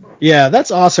 Yeah, that's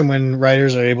awesome when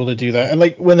writers are able to do that, and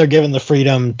like when they're given the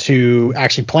freedom to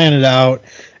actually plan it out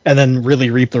and then really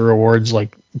reap the rewards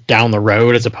like down the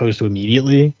road as opposed to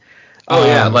immediately. Oh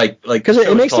yeah, like because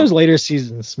it makes those later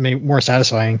seasons more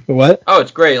satisfying. But what? Oh,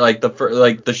 it's great. Like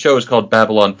the show is called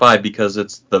Babylon 5 because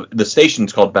it's the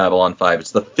station's called Babylon 5.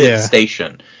 It's the fifth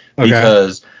station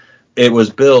because it was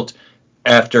built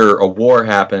after a war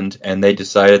happened and they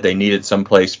decided they needed some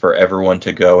place for everyone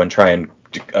to go and try and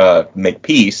make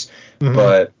peace. Mm-hmm.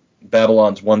 But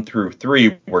Babylons 1 through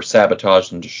 3 were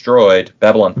sabotaged and destroyed.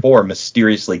 Babylon 4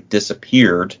 mysteriously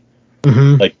disappeared,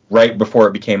 like right before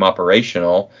it became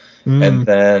operational. And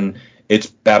then it's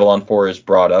Babylon 4 is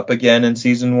brought up again in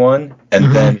season 1,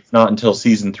 and then it's not until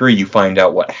season 3 you find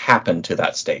out what happened to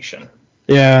that station.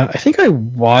 Yeah, I think I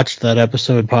watched that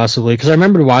episode possibly because I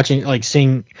remember watching, like,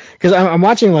 seeing, because I'm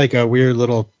watching like a weird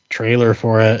little trailer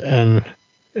for it, and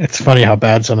it's funny how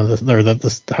bad how bad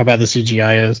the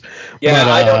CGI is. Yeah,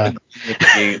 but, I don't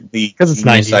agree with the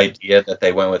genius idea that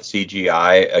they went with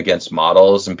CGI against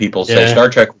models, and people say Star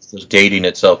Trek was just dating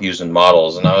itself using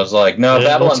models, and I was like, no,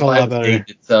 Babylon 5 dated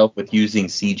itself with using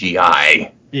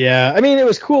CGI. Yeah, I mean, it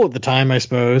was cool at the time, I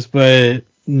suppose, but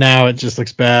now it just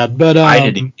looks bad. But I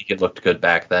didn't think it looked good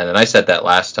back then, and I said that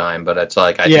last time, but it's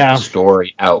like I think the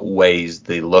story outweighs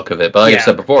the look of it. But like I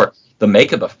said before, the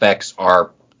makeup effects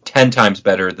are 10 times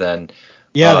better than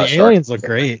the aliens look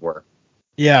great.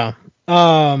 Yeah.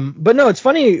 But no, it's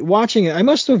funny watching it. I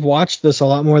must have watched this a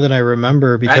lot more than I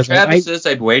remember because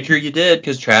I'd wager you did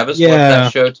because Travis loves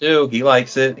that show too. He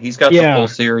likes it. He's got the full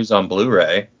series on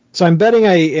Blu-ray. So I'm betting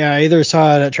I either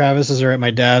saw it at Travis's or at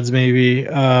my dad's maybe.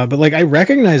 But like I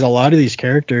recognize a lot of these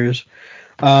characters.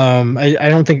 I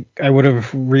don't think I would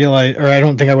have realized, or I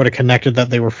don't think I would have connected that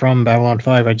they were from Babylon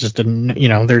 5. I just didn't,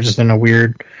 they're just in a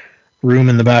weird room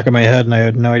in the back of my head and I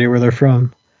had no idea where they're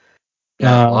from.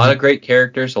 Yeah, a lot of great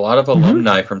characters, a lot of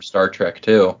alumni from Star Trek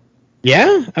too.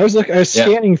 Yeah, I was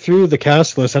scanning through the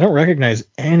cast list. I don't recognize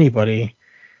anybody.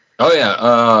 Oh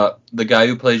yeah, the guy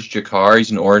who plays Jakar,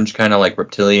 he's an orange kind of like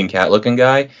reptilian cat looking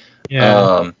guy.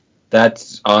 Yeah.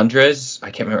 That's Andres. I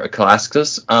can't remember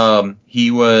Kalaskis. He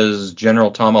was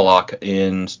General Tomalak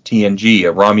in TNG,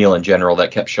 a Romulan general that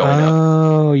kept showing up.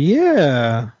 Oh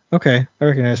yeah. Okay, I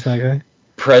recognize that guy.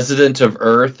 President of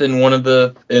Earth in one of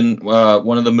the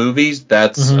movies.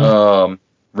 That's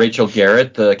Rachel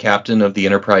Garrett, the captain of the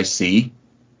Enterprise C.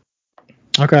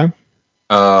 Okay.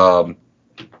 What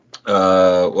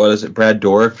is it? Brad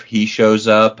Dourif. He shows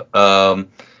up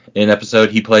in an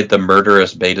episode. He played the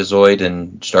murderous Betazoid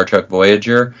in Star Trek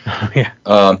Voyager. Oh yeah.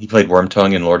 He played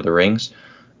Wormtongue in Lord of the Rings.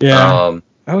 Yeah.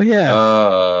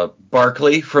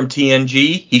 Barclay from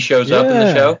TNG. He shows up in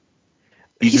the show.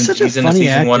 He's in a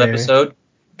season 1 episode.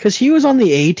 Because he was on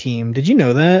the A Team. Did you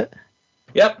know that?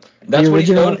 Yep, that's what he's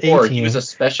known for. He was a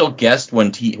special guest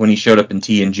when he showed up in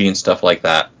TNG and stuff like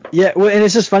that. Yeah, well, and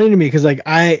it's just funny to me because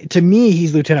to me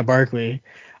he's Lieutenant Barclay.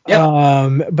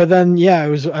 Yep. But then I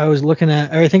was looking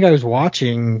at, or I think I was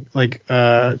watching like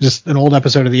just an old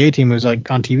episode of the A Team. It was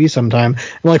like on TV sometime.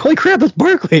 I'm like, holy crap, that's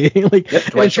Barclay! Like,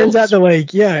 and it turns out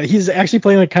that he's actually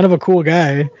playing like kind of a cool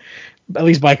guy, at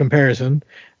least by comparison.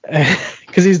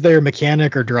 Because he's their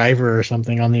mechanic or driver or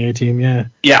something on the A Team,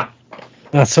 Yeah.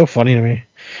 That's so funny to me.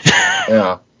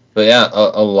 Yeah. But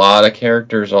a lot of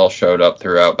characters all showed up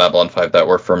throughout Babylon 5 that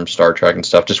were from Star Trek and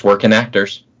stuff, just working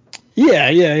actors. Yeah.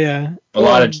 A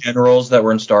lot of generals that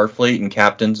were in Starfleet and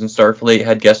captains in Starfleet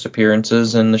had guest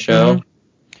appearances in the show.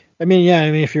 I mean,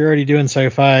 if you're already doing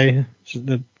sci-fi,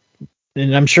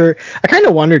 and I'm sure, I kind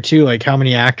of wonder too, like how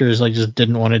many actors like just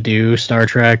didn't want to do Star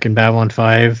Trek and Babylon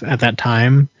 5 at that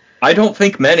time. I don't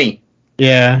think many.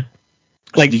 Yeah.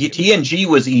 Like TNG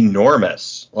was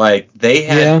enormous. Like they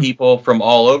had people from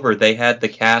all over. They had the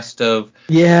cast of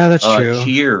that's true.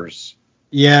 Cheers.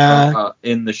 Yeah.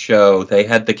 In the show, they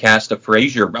had the cast of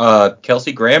Frasier.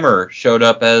 Kelsey Grammer showed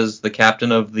up as the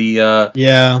captain of the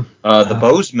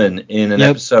Bozeman in an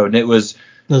episode, and it was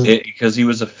because he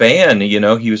was a fan.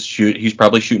 He's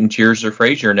probably shooting Cheers or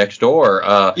Frasier next door.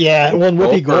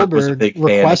 Whoopi Goldberg was a big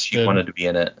fan. And she wanted to be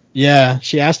in it. Yeah,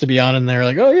 she asked to be on, and they're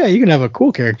like, "Oh yeah, you can have a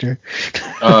cool character."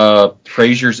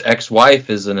 Frasier's ex-wife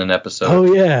is in an episode.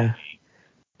 Oh yeah.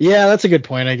 Yeah, that's a good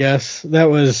point, I guess. That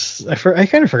was... I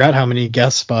kind of forgot how many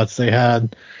guest spots they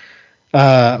had.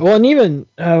 And even...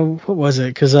 what was it?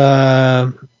 Because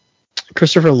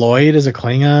Christopher Lloyd is a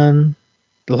Klingon.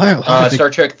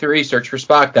 Star Trek 3, Search for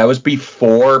Spock. That was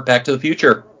before Back to the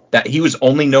Future. That he was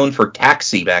only known for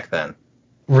Taxi back then.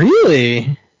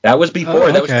 Really? That was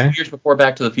before. That was 2 years before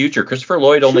Back to the Future. Christopher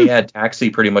Lloyd only had Taxi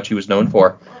pretty much he was known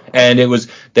for. And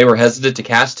they were hesitant to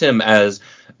cast him as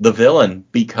the villain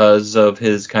because of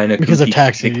his kind of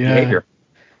Taxi behavior.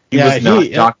 He was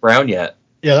not Doc Brown yet.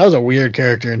 Yeah, that was a weird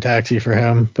character in Taxi for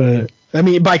him. But I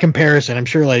mean, by comparison, I'm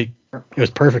sure like it was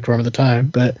perfect for him at the time.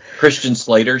 But Christian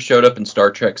Slater showed up in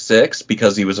Star Trek 6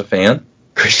 because he was a fan.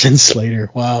 Christian Slater,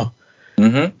 wow.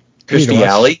 Mm-hmm. Kirstie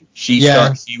Alley, she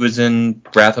was in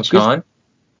Wrath of Khan.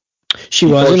 She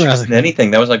was in Wrath of Khan.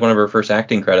 Anything. That was like one of her first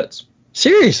acting credits.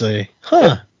 Seriously?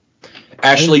 Huh.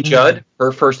 Ashley Judd,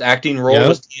 her first acting role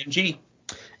was TNG.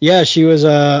 Yeah, she was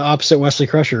opposite Wesley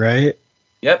Crusher, right?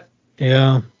 Yep.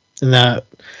 Yeah. And that,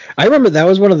 I remember that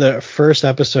was one of the first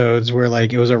episodes where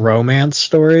like it was a romance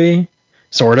story,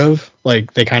 sort of.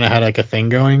 Like they kind of had like a thing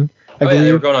going. Yeah,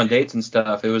 they were going on dates and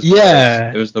stuff. It was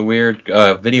it was the weird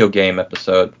video game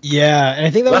episode. Yeah, and I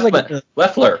think that was like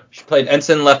Leffler. She played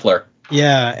Ensign Leffler.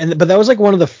 Yeah, but that was like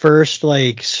one of the first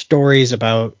like stories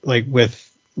about like with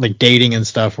like dating and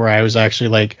stuff where I was actually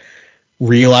like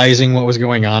realizing what was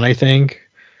going on, I think.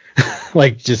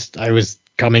 Like just I was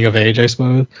coming of age, I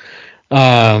suppose.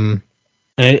 And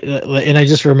I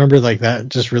just remember like that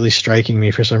just really striking me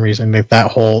for some reason, like the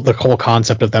whole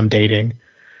concept of them dating.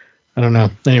 I don't know.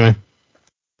 Anyway.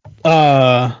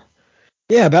 Yeah,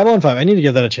 Babylon 5. I need to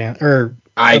give that a chance. Or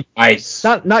I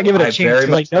not give it a chance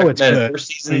because I know it's good. First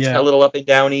season's a little up and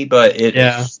downy, but it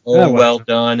is so well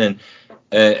done, and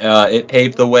it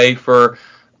paved the way for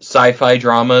sci-fi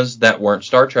dramas that weren't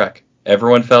Star Trek.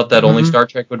 Everyone felt that only Star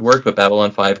Trek would work, but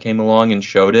Babylon 5 came along and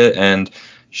showed it, and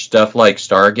stuff like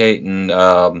Stargate and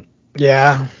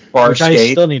Farscape. Which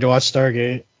I still need to watch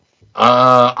Stargate.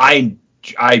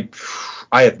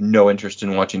 I have no interest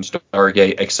in watching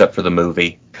Stargate except for the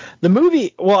movie. The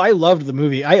movie, well, I loved the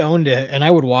movie. I owned it, and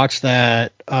I would watch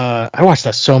that. I watched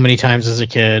that so many times as a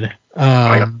kid.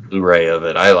 I got a Blu-ray of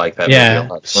it. I like that movie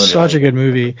a lot. Such a good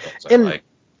movie.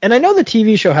 And I know the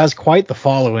TV show has quite the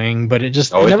following, but it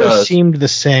never seemed the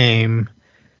same.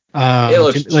 It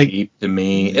looks cheap to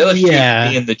me. It looks cheap to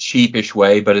me in the cheapish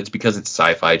way, but it's because it's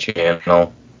Sci-Fi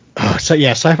Channel. Oh, so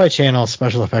yeah, Sci-Fi Channel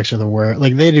special effects are the worst.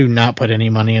 Like they do not put any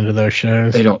money into those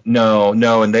shows. They don't. No,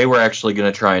 and they were actually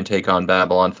going to try and take on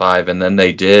Babylon 5, and then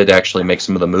they did actually make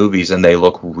some of the movies, and they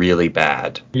look really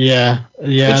bad. Yeah.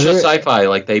 It's just sci-fi.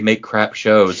 Like they make crap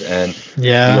shows, and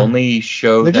the only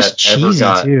show they're that just ever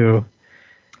got too.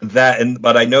 that,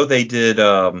 but I know they did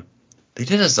a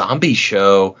zombie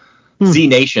show. Z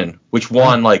Nation, which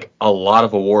won like a lot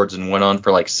of awards and went on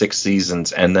for like 6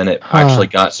 seasons, and then it actually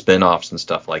got spin-offs and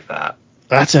stuff like that.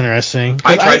 That's interesting.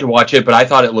 I tried to watch it, but I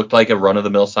thought it looked like a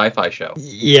run-of-the-mill sci-fi show.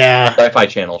 Yeah. Sci-Fi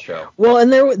Channel show. Well,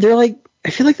 and they're like,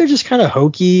 I feel like they're just kind of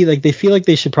hokey. Like they feel like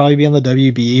they should probably be on the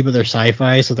WB, but they're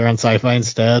sci-fi, so they're on sci-fi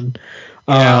instead.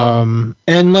 Yeah.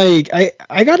 And like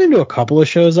I got into a couple of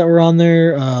shows that were on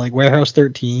there, like Warehouse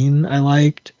 13. I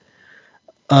liked.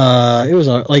 It was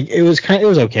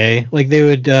okay. Like they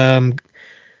would, I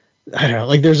don't know,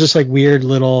 like there's just like weird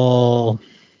little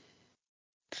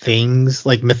things,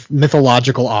 like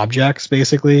mythological objects,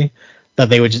 basically that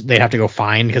they'd have to go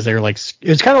find because they're like, it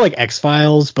was kind of like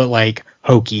X-Files, but like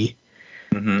hokey.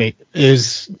 Mm-hmm.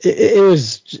 It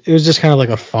was just kind of like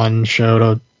a fun show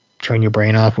to train your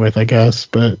brain off with, I guess.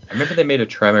 But I remember they made a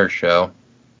Tremor show.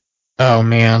 Oh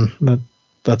man,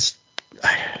 that's.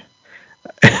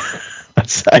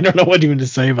 I don't know what even to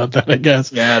say about that, I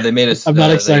guess. Yeah, they made a... I'm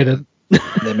not excited.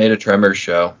 They made a Tremors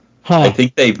show. Huh. I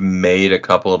think they've made a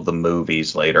couple of the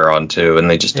movies later on, too, and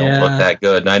they just don't look that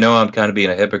good. And I know I'm kind of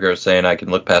being a hypocrite saying I can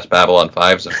look past Babylon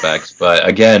 5's effects, but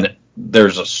again,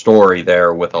 there's a story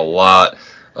there with a lot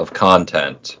of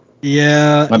content.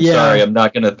 Yeah. I'm sorry, I'm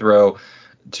not going to throw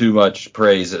too much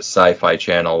praise at Sci-Fi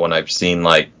Channel when I've seen,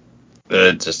 like,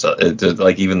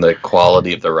 like even the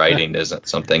quality of the writing isn't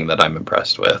something that I'm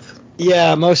impressed with.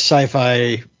 Yeah, most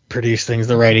sci-fi produced things,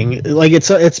 the writing, like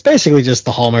it's basically just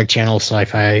the Hallmark Channel of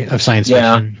sci-fi, of science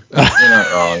fiction. You're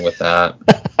not wrong with that.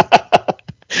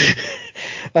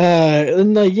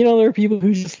 And like, there are people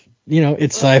who just,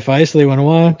 it's sci-fi, so they want to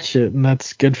watch it, and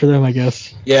that's good for them, I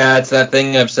guess. Yeah, it's that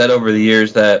thing I've said over the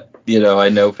years that, I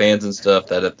know fans and stuff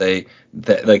that if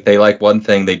they like one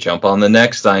thing, they jump on the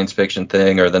next science fiction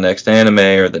thing or the next anime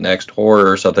or the next horror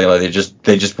or something. Like they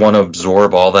just want to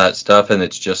absorb all that stuff, and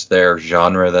it's just their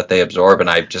genre that they absorb. And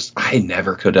I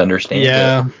never could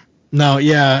understand it. No,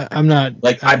 yeah, I'm not.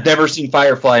 Like I've never seen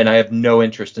Firefly, and I have no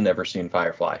interest in ever seeing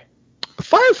Firefly.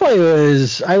 Firefly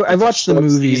was... I watched the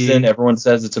movie. Season, everyone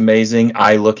says it's amazing.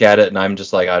 I look at it and I'm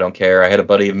just like, I don't care. I had a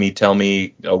buddy of me tell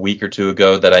me a week or two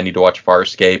ago that I need to watch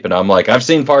Farscape, and I'm like, I've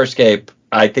seen Farscape.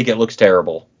 I think it looks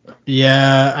terrible.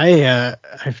 Yeah,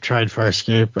 I've tried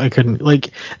Farscape. I couldn't, like...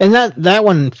 And that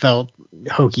one felt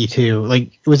hokey, too.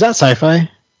 Like, was that sci-fi?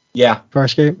 Yeah.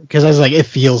 Farscape? Because I was like, it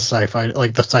feels sci-fi,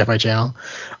 like the Sci-Fi Channel.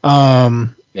 Yeah,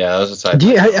 that was a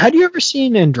sci-fi. Had you ever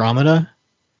seen Andromeda?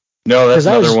 No, that's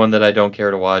another one that I don't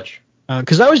care to watch.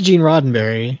 Because that was Gene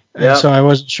Roddenberry, and so I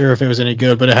wasn't sure if it was any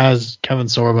good, but it has Kevin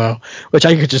Sorbo, which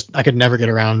I could never get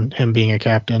around him being a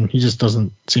captain. He just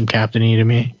doesn't seem captain-y to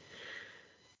me.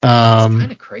 It's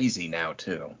kind of crazy now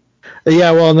too.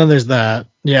 Yeah, well, and then there's that.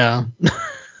 Yeah.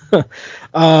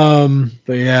 But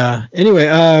yeah. Anyway,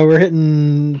 we're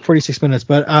hitting 46 minutes,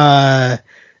 but I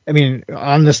mean,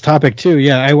 on this topic too,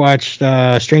 yeah, I watched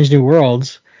Strange New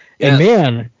Worlds, and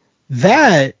man,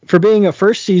 that, for being a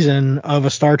first season of a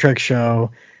Star Trek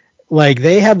show, like,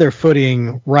 they had their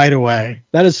footing right away.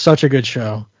 That is such a good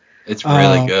show. It's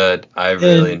really good. I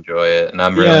really enjoy it, and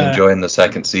I'm really enjoying the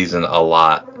second season a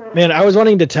lot. Man, I was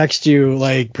wanting to text you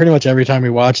like pretty much every time we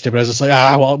watched it, but I was just like,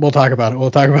 well, we'll talk about it. We'll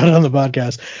talk about it on the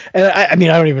podcast. And I mean,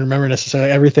 I don't even remember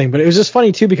necessarily everything, but it was just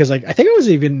funny too, because like, I think I was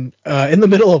even in the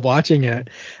middle of watching it,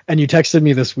 and you texted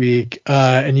me this week,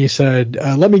 and you said,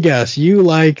 let me guess, you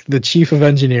like the chief of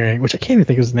engineering, which I can't even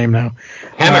think of his name now.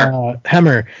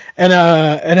 Hemmer. And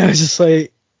I was just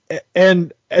like,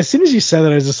 and as soon as you said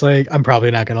that, I was just like, I'm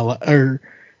probably not going to,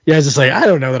 I was just like, I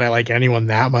don't know that I like anyone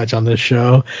that much on this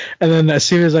show. And then as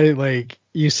soon as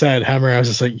you said Hemmer, I was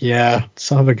just like, yeah,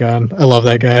 son of a gun. I love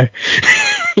that guy.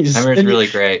 Hemmer's really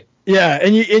great. Yeah,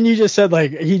 and you just said,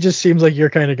 like, he just seems like your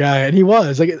kind of guy, and he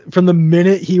was. Like, from the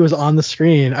minute he was on the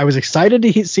screen, I was excited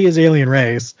to see his alien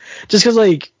race, just because,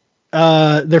 like,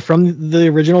 they're from the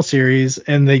original series,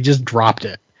 and they just dropped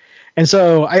it. And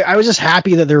so I was just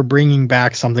happy that they're bringing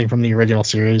back something from the original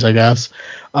series, I guess.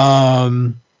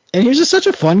 And he was just such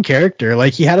a fun character.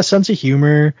 Like, he had a sense of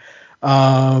humor,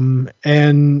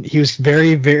 and he was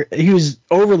he was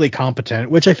overly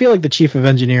competent, which I feel like the chief of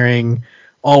engineering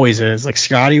always is. Like,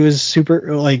 Scotty was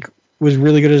was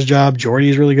really good at his job.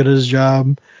 Geordi's really good at his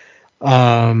job.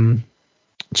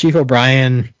 Chief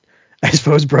O'Brien, I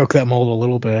suppose, broke that mold a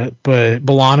little bit, but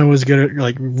B'Elanna was good at,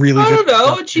 like, really good. I don't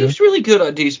know. Chief's really good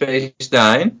on Deep Space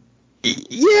Nine.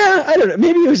 Yeah, I don't know.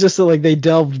 Maybe it was just that, like, they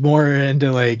delved more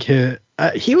into, like, he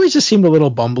always just seemed a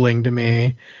little bumbling to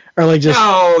me, or like just.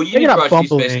 No, you need to watch Deep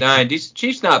Space Nine.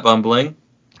 Chief's not bumbling.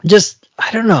 Just,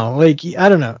 I don't know. Like, I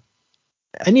don't know.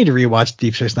 I need to rewatch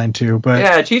Deep Space Nine too, but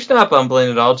yeah, Chief's not bumbling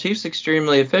at all. Chief's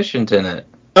extremely efficient in it.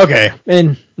 Okay,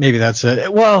 and maybe that's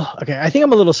it. Well, okay, I think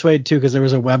I'm a little swayed too, because there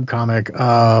was a webcomic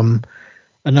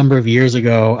a number of years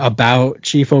ago about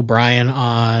Chief O'Brien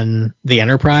on the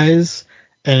Enterprise,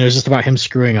 and it was just about him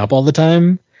screwing up all the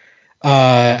time.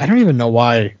 I don't even know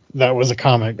why that was a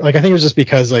comic. Like, I think it was just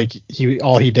because, like,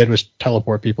 all he did was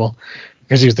teleport people,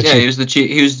 because he was the chief. He was the chief.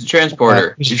 He was the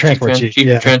transporter. He was the chief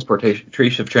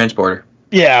of transporter.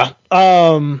 Yeah.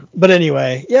 But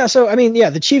anyway, yeah. So I mean,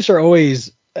 yeah, the Chiefs are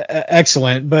always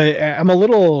excellent, but I'm a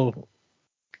little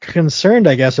concerned,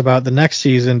 I guess, about the next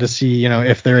season to see,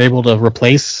 if they're able to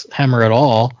replace Hemmer at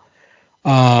all.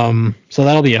 So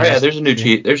that'll be interesting. Yeah, there's a new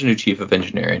chief. There's a new chief of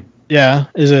engineering. Yeah.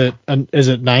 Is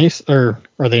it nice, or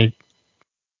are they?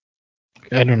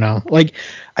 I don't know. Like,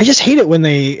 I just hate it when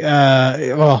they.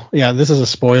 Well, yeah, this is a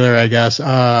spoiler, I guess.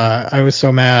 I was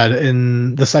so mad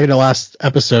in the second to last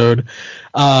episode,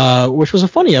 which was a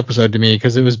funny episode to me,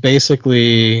 because it was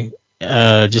basically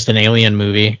just an alien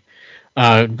movie,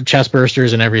 chest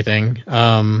bursters and everything.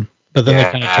 But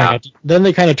then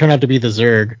they kind of turn out to be the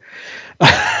Zerg.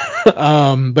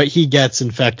 But he gets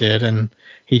infected, and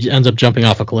he ends up jumping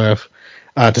off a cliff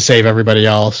to save everybody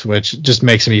else, which just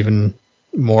makes him even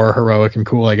more heroic and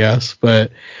cool, I guess.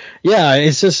 But yeah,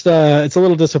 it's just it's a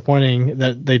little disappointing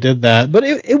that they did that. But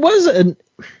it was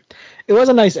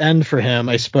a nice end for him,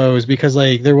 I suppose, because,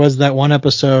 like, there was that one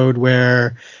episode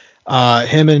where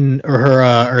him and her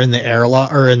are in the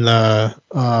airlock, or in the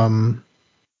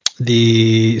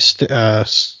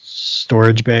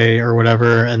storage bay or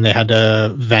whatever, and they had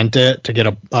to vent it to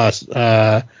get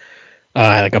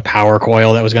like a power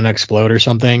coil that was going to explode or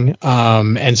something.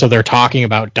 And so they're talking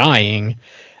about dying,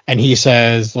 and he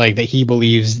says, like, that he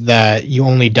believes that you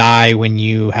only die when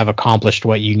you have accomplished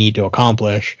what you need to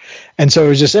accomplish. And so it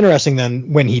was just interesting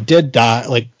then, when he did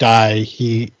die,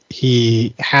 he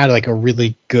had, like, a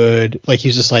really good, like,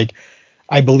 he's just like,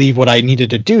 I believe what I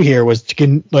needed to do here was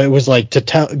get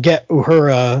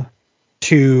Uhura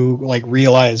to, like,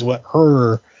 realize what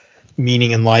her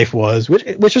meaning in life was,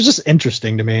 which was just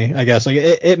interesting to me, I guess. Like,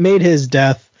 it made his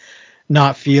death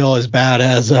not feel as bad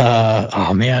as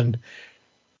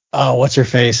what's her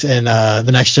face in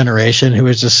The Next Generation, who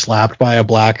was just slapped by a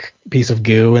black piece of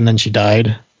goo and then she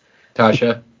died.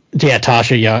 Tasha. Yeah,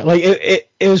 Tasha. Yeah, like,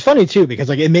 it was funny too, because,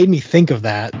 like, it made me think of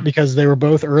that, because they were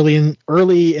both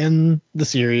early in the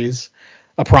series,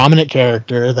 a prominent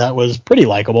character that was pretty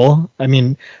likable. I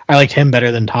mean, I liked him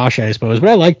better than Tasha, I suppose, but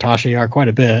I liked Tasha Yar quite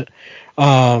a bit.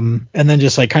 And then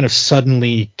just, like, kind of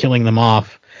suddenly killing them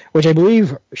off, which I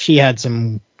believe she had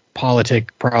some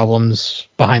politic problems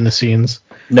behind the scenes.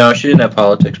 No, she didn't have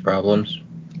politics problems.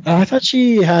 I thought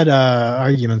she had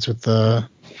arguments with the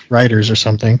writers or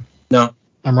something. No.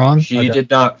 I'm wrong? She did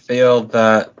not feel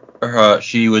that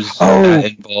she was Oh,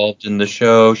 involved in the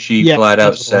show. She flat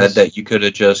out said that you could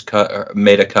have just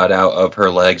made a cutout of her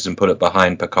legs and put it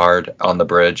behind Picard on the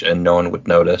bridge and no one would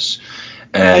notice.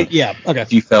 And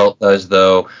she felt as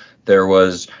though there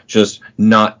was just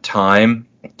not time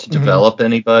to develop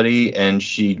anybody, and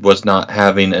she was not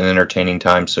having an entertaining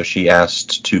time, so she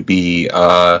asked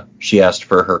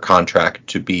for her contract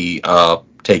to be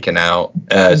taken out,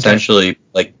 essentially,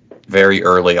 like, very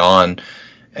early on.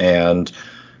 And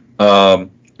it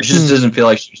just doesn't feel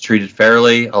like she was treated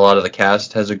fairly. A lot of the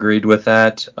cast has agreed with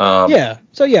that. Okay.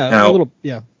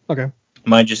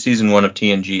 Mind you, season 1 of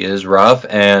TNG is rough,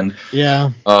 and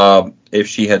if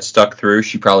she had stuck through,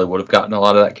 she probably would have gotten a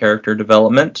lot of that character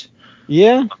development.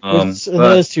 Yeah,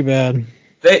 that is too bad.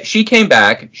 She came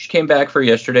back. She came back for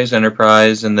yesterday's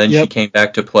Enterprise, and then she came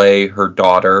back to play her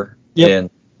daughter in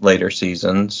later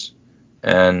seasons.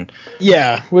 And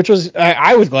which was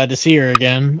I was glad to see her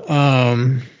again.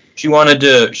 She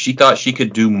thought she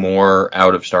could do more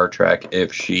out of Star Trek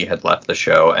if she had left the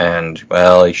show, and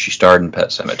well, she starred in Pet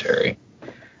Sematary.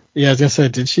 Yeah, I was gonna say,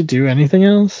 did she do anything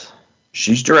else?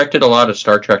 She's directed a lot of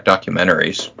Star Trek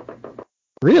documentaries.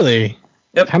 Really?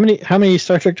 Yep. How many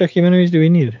Star Trek documentaries do we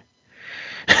need?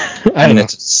 I mean,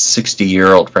 it's a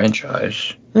 60-year-old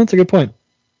franchise. That's a good point.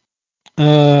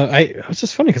 It's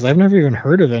just funny because I've never even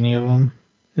heard of any of them.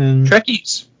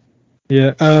 Trekkies.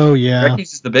 Yeah. Oh, yeah.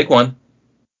 Trekkies is the big one.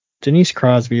 Denise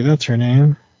Crosby, that's her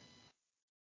name.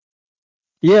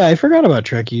 Yeah, I forgot about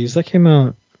Trekkies. That came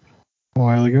out a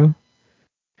while ago.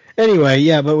 Anyway,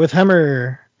 yeah, but with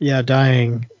Hemmer,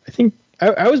 dying, I think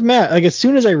I was mad. Like, as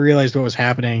soon as I realized what was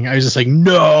happening, I was just like,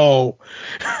 no!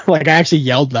 Like, I actually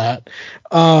yelled that.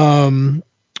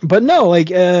 But no, like,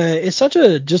 it's such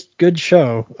a just good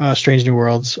show, Strange New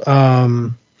Worlds.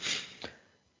 I'm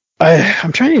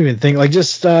trying to even think, like,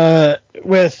 just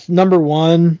with number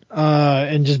one,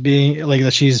 and just being like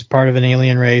that she's part of an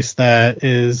alien race that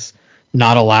is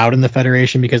not allowed in the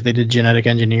Federation because they did genetic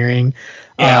engineering.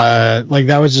 Yeah. Like,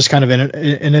 that was just kind of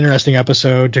an interesting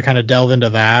episode to kind of delve into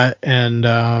that. And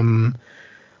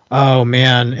oh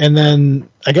man, and then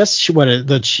I guess she's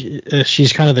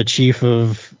kind of the chief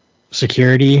of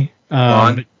security.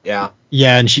 Yeah.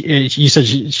 Yeah, and you said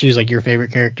she was like your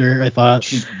favorite character. I thought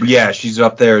she's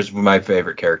up there as my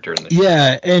favorite character in the show.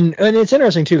 Yeah, and it's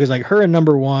interesting too because like her and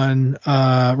number one,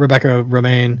 Rebecca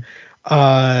Romaine,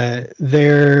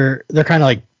 they're kind of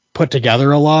like put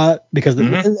together a lot because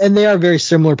and they are very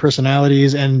similar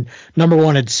personalities. And number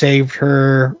one had saved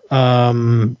her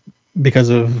because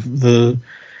of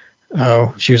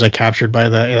she was like captured by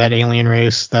that alien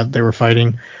race that they were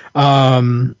fighting.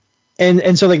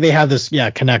 And so like they have this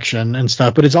connection and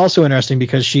stuff, but it's also interesting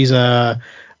because she's a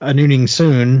Nooning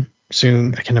Soon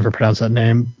I can never pronounce that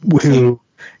name.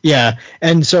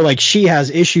 And so like she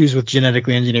has issues with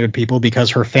genetically engineered people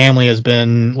because her family has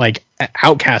been like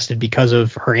outcasted because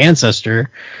of her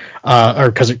ancestor, or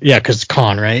because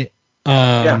Khan, right?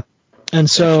 And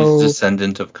so she's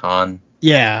descendant of Khan.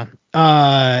 Yeah,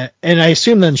 and I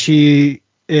assume then she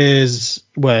is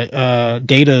what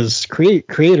Data's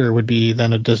creator would be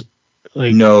then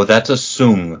no, that's a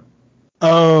Sung.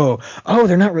 Oh,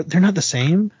 they're not the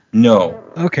same? No.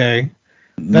 Okay.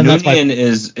 Then Noonien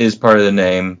is part of the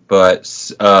name, but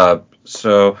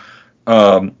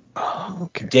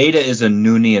Data is a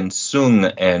Noonien Sung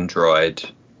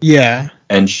android. Yeah.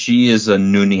 And she is a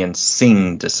Noonien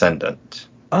Singh descendant.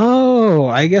 Oh,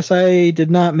 I guess I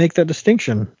did not make that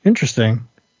distinction. Interesting.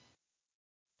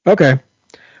 Okay.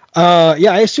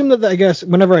 I assumed that I guess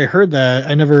whenever I heard that,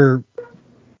 I never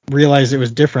realized it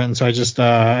was different, so I just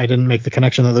I didn't make the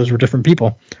connection that those were different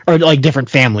people or like different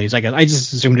families. I guess I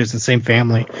just assumed it was the same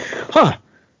family. Huh?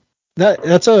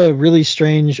 That's a really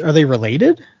strange. Are they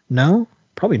related? No,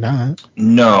 probably not.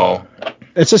 No.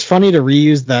 It's just funny to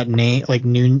reuse that name, like the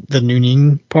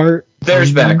Nooning part.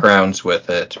 There's backgrounds with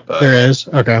it, but there is.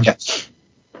 Okay. Yes.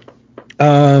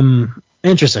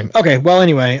 Interesting. Okay. Well,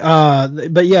 anyway,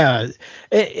 but yeah,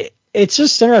 it's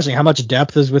just interesting how much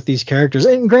depth is with these characters.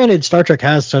 And granted, Star Trek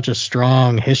has such a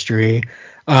strong history,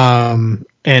 and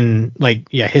like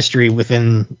history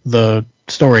within the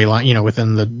storyline,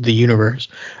 within the universe.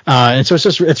 And so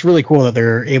it's really cool that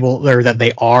they're able, or that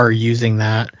they are using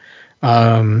that.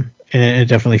 And it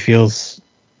definitely feels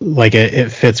like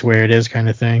it fits where it is, kind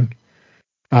of thing.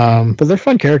 But they're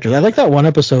fun characters. I like that one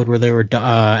episode where they were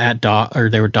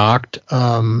they were docked,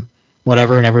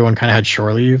 whatever, and everyone kind of had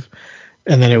shore leave.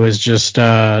 and then it was just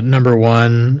number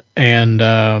one and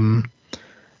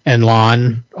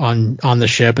Lon on the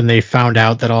ship, and they found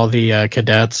out that all the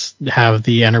cadets have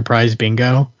the Enterprise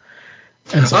bingo.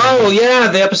 And so,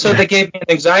 the episode that gave me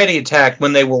an anxiety attack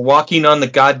when they were walking on the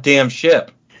goddamn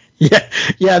ship. Yeah,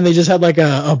 and they just had like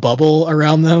a bubble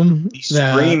around them.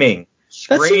 Screaming.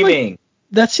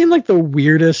 That seemed like the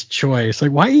weirdest choice.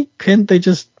 Like, why couldn't they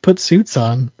just put suits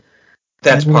on?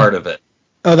 That's part of it.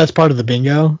 Oh, that's part of the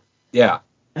bingo? Yeah.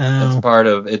 That's part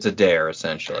of it's a dare,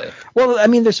 essentially. Well, I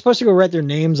mean, they're supposed to go write their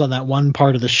names on that one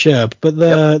part of the ship, but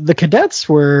the cadets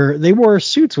they wore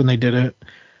suits when they did it,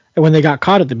 and when they got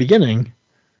caught at the beginning.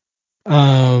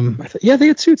 They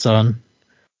had suits on.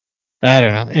 I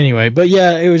don't know. Anyway, but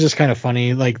yeah, it was just kind of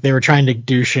funny. Like, they were trying to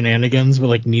do shenanigans, but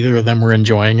like neither of them were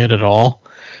enjoying it at all.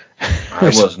 I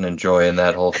wasn't enjoying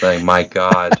that whole thing. My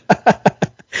God.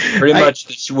 Pretty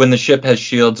much when the ship has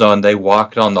shields on, they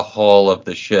walked on the hull of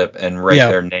the ship and write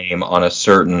their name on a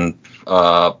certain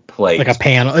plate. Like a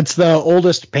panel. It's the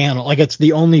oldest panel. Like, it's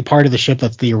the only part of the ship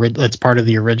that's part of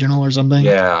the original or something.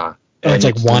 Yeah. And it's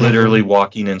like literally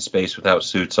walking in space without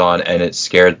suits on, and it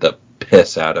scared the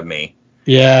piss out of me.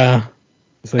 Yeah.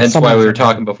 Like hence why we were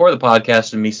talking before the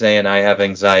podcast and me saying I have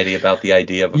anxiety about the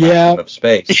idea of a vacuum of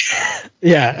space.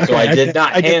 Yeah. Okay, so I did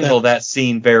not handle that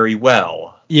scene very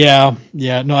well. Yeah.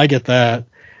 No, I get that.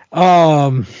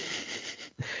 But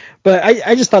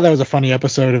I just thought that was a funny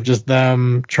episode of just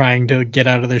them trying to get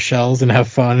out of their shells and have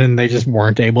fun, and they just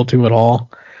weren't able to at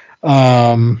all. How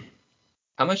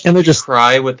much did you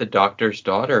cry with the doctor's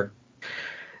daughter?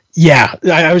 Yeah,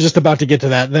 I was just about to get to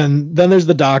that. Then there's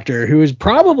the doctor, who is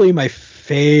probably my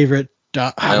favorite.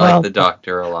 I like the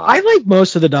doctor a lot. I like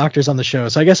most of the doctors on the show,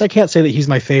 so I guess I can't say that he's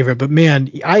my favorite. But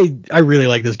man, I really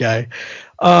like this guy.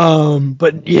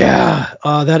 But yeah,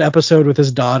 that episode with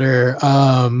his daughter,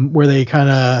 where they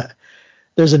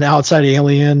there's an outside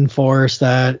alien force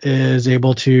that is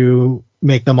able to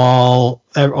make them all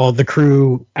the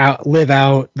crew live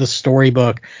out the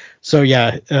storybook. So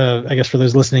yeah, I guess for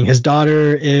those listening, his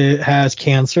daughter has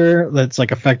cancer that's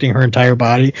like affecting her entire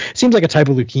body. Seems like a type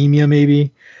of leukemia,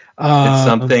 maybe. It's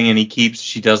something, and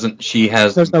she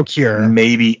has there's no cure.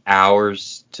 Maybe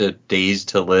hours to days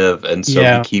to live, and so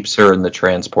he keeps her in the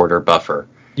transporter buffer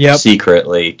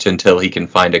secretly until he can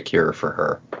find a cure for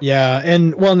her. Yeah,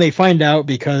 and they find out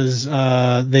because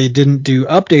they didn't do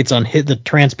updates on the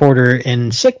transporter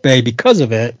in sickbay because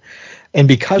of it. And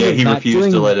because he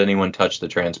refused to let anyone touch the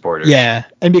transporter. Yeah,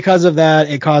 and because of that,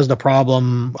 it caused a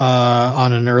problem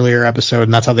on an earlier episode,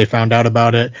 and that's how they found out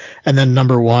about it. And then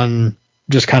number one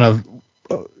just kind of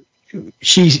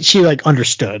she like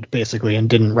understood basically and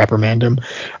didn't reprimand him.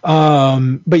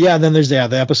 But yeah, then there's the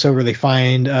episode where they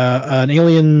find an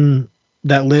alien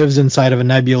that lives inside of a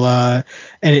nebula,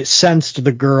 and it sensed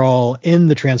the girl in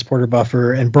the transporter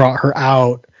buffer and brought her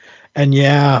out. And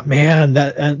yeah, man,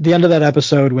 that at the end of that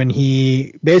episode, when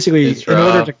he basically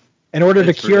in order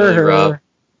to cure really her, rough.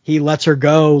 He lets her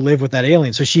go live with that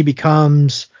alien, so she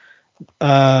becomes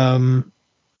an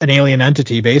alien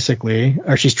entity basically,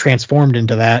 or she's transformed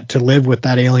into that to live with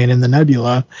that alien in the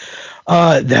nebula.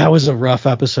 That was a rough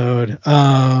episode.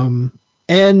 And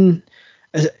then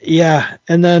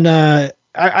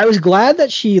I was glad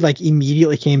that she like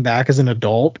immediately came back as an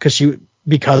adult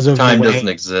because of time doesn't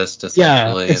exist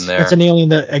essentially in there. It's an alien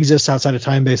that exists outside of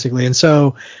time basically, and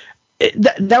so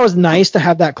that was nice to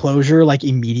have that closure like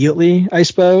immediately, I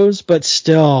suppose. But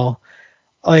still,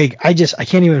 like I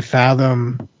can't even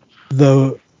fathom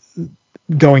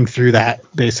going through that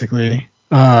basically.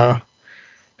 It was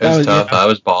tough. Yeah. I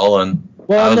was bawling.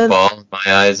 Bawling my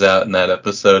eyes out in that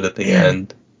episode at the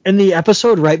end. And the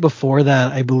episode right before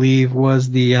that, I believe,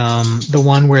 was the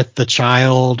one with the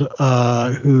child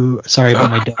who. Sorry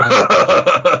about my dog.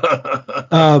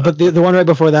 But the one right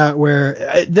before that, where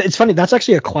it's funny. That's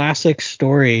actually a classic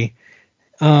story.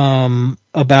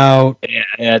 About. Yeah,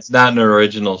 it's not an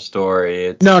original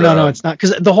story. No, it's not.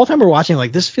 Because the whole time we're watching,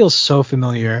 like, this feels so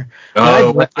familiar.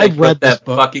 I've read that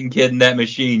fucking kid in that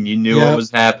machine. You knew what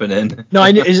was happening. No,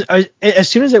 I knew. As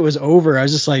soon as it was over, I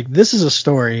was just like, this is a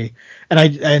story.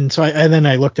 And then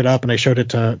I looked it up and I showed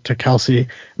it to Kelsey,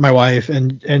 my wife,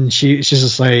 and she's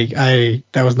just like,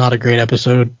 that was not a great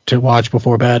episode to watch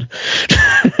before bed.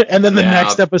 And then the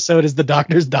next episode is the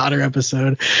doctor's daughter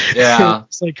episode. Yeah.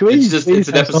 It's like, it's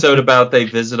an episode about they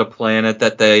visit a planet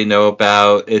that they know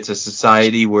about. It's a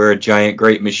society where a giant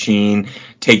great machine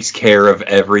takes care of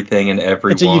everything and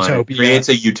everyone. It's a utopia. Creates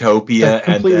a utopia. It's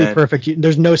completely perfect.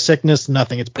 There's no sickness,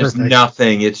 nothing. It's perfect. There's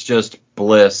nothing. It's just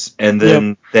bliss. And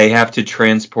then they have to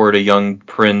transport a young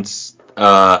prince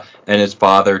and his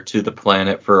father to the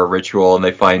planet for a ritual, and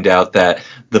they find out that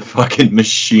the fucking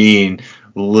machine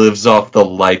lives off the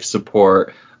life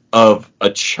support of a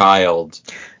child.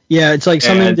 Yeah, it's like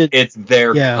something that it's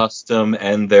their custom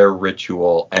and their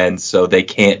ritual, and so they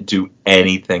can't do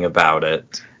anything about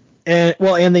it.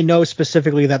 And they know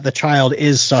specifically that the child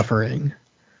is suffering.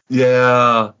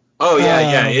 Yeah. Oh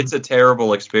yeah. It's a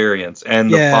terrible experience,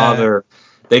 and the father.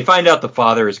 They find out the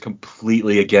father is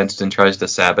completely against and tries to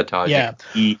sabotage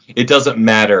it. It doesn't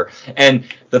matter. And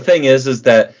the thing is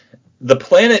that the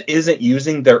planet isn't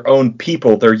using their own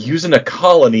people. They're using a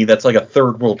colony that's like a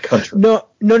third world country. No.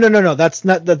 That's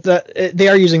not that. They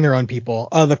are using their own people.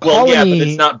 The colony. Well, yeah, but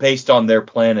it's not based on their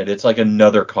planet. It's like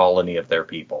another colony of their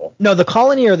people. No, the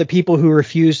colony are the people who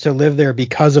refuse to live there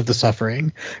because of the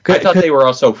suffering. I thought they were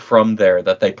also from there.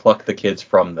 That they plucked the kids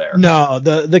from there. No,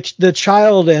 the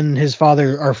child and his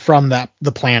father are from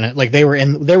the planet. Like they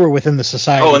were within the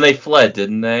society. Oh, and they fled,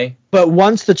 didn't they? But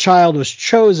once the child was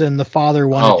chosen, the father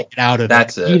wanted to get out of it.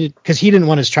 That's it. Because he didn't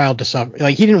want his child to suffer.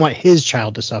 Like he didn't want his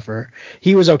child to suffer.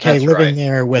 He was okay living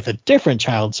there with a different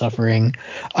child suffering.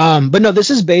 But no, this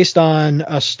is based on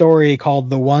a story called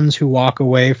 "The Ones Who Walk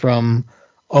Away from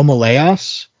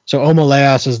Omoleos." So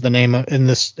Omoleos is the name in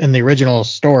the original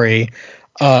story.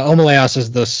 Omoleos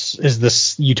is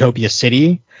this utopia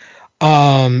city.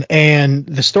 And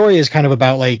the story is kind of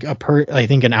about like I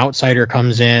think an outsider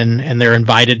comes in and they're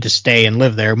invited to stay and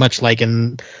live there, much like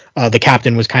in the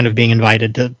captain was kind of being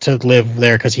invited to live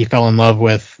there because he fell in love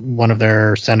with one of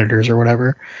their senators or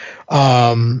whatever.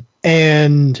 And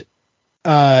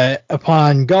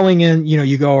upon going in,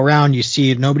 you go around, you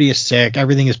see nobody is sick,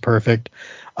 everything is perfect.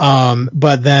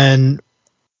 But then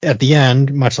at the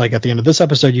end, much like at the end of this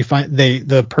episode, you find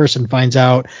the person finds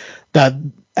out that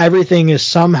everything is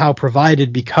somehow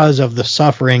provided because of the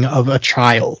suffering of a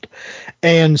child.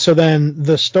 And so then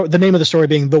the name of the story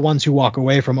being "The Ones Who Walk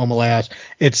Away from Omoleos,"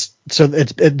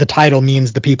 the title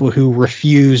means the people who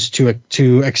refuse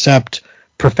to accept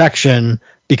perfection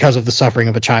because of the suffering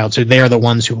of a child. So they are the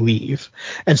ones who leave.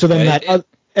 And so then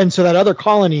that other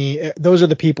colony, those are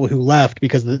the people who left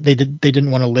because they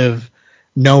didn't want to live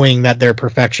knowing that their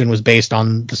perfection was based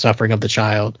on the suffering of the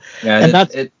child. Yeah, and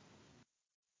that's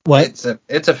what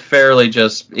it's a fairly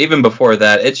just even before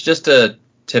that. It's just a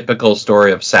typical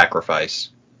story of sacrifice.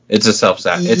 It's a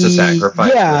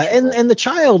sacrifice. Yeah, and the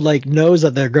child like knows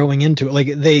that they're going into it. Like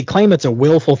they claim it's a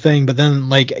willful thing, but then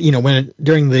like when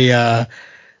during the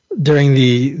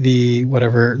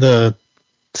whatever the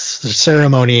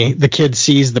ceremony, the kid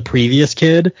sees the previous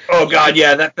kid. Oh God,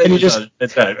 yeah, that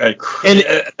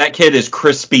kid is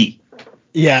crispy.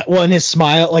 Yeah, well, and his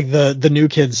smile, like the new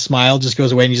kid's smile, just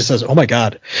goes away, and he just says, "Oh my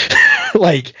God!"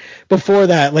 Like before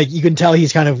that, like you can tell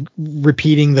he's kind of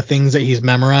repeating the things that he's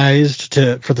memorized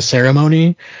for the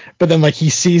ceremony, but then like he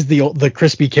sees the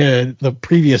crispy kid, the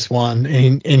previous one,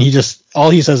 and he just all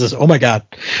he says is, "Oh my God."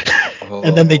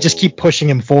 And then they just keep pushing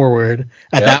him forward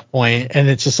at that point, and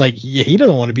it's just like he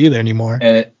doesn't want to be there anymore.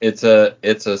 And it's a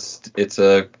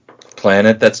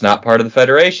planet that's not part of the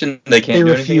Federation. They can't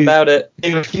do anything about it.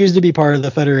 They refuse to be part of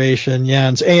the Federation. Yeah,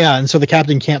 and so the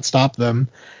captain can't stop them.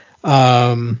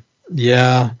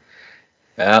 Yeah.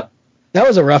 That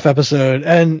was a rough episode,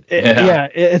 and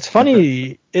it's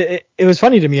funny. It was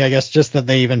funny to me, I guess, just that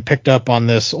they even picked up on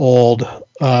this old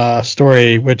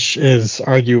story, which is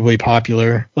arguably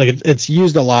popular. Like it's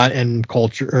used a lot in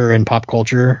culture or in pop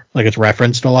culture. Like it's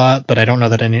referenced a lot, but I don't know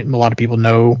that a lot of people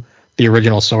know the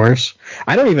original source.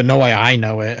 I don't even know why I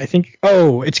know it. I think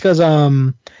it's because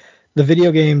the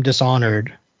video game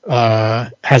Dishonored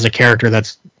has a character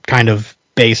that's kind of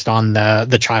based on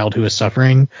the child who is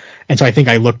suffering, and so I think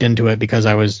I looked into it because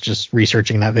I was just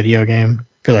researching that video game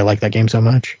because I like that game so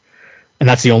much, and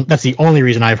that's the only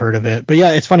reason I've heard of it. But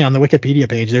yeah, it's funny, on the Wikipedia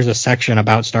page there's a section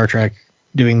about Star Trek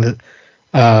doing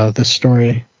the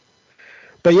story.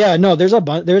 But yeah, no, there's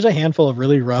a handful of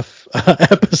really rough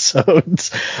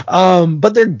episodes,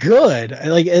 but they're good.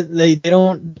 Like they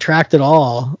don't detract at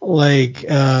all. Like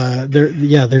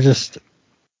they're just.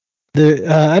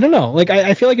 I don't know. Like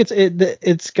I feel like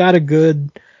it's got a good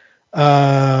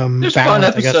there's fun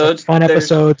episodes. Fun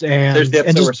episodes and there's the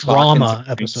episode just where drama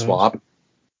episodes. Swap.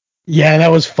 Yeah,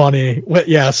 that was funny.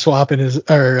 Spock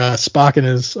and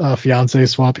his fiance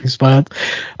swapping spots.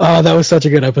 That was such a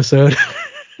good episode.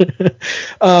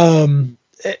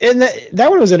 And that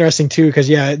one was interesting too because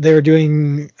they're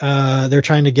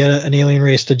trying to get an alien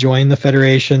race to join the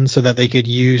Federation so that they could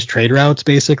use trade routes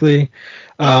basically.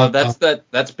 That's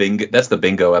bingo. That's the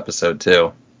bingo episode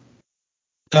too.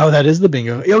 Oh, that is the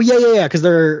bingo. Oh yeah, because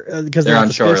they're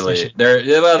on Chorley.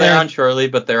 They're on Chorley,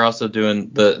 but they're also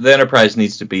doing the Enterprise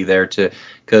needs to be there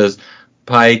because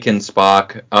Pike and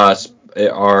Spock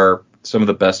are some of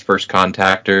the best first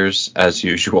contactors, as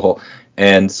usual.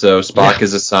 And so Spock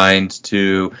is assigned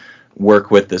to work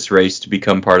with this race to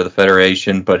become part of the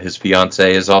Federation, but his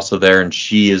fiancée is also there, and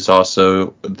she is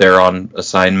also there on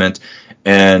assignment,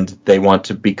 and they want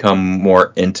to become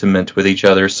more intimate with each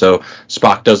other. So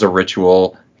Spock does a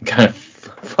ritual, kind of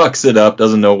fucks it up,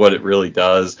 doesn't know what it really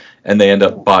does, and they end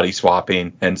up body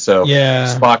swapping. And so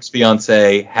Spock's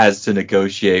fiancée has to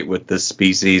negotiate with this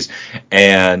species,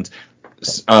 and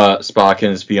Spock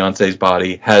in his fiance's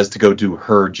body has to go do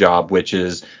her job, which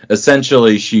is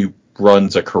essentially she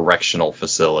runs a correctional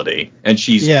facility. And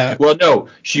she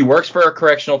works for a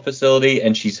correctional facility,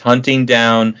 and she's hunting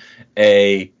down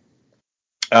a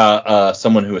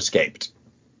someone who escaped.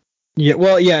 Yeah,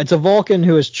 well, yeah, it's a Vulcan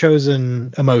who has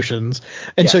chosen emotions,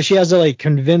 and so she has to like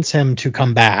convince him to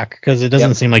come back because it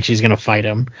doesn't seem like she's gonna fight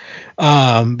him.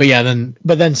 But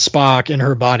then Spock in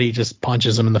her body just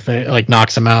punches him in the face, like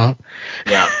knocks him out.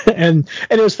 Yeah, and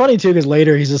it was funny too because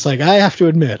later he's just like, I have to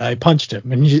admit, I punched him,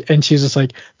 and she's just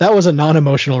like, that was a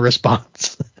non-emotional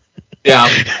response. Yeah.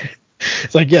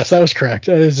 It's like, yes, that was correct.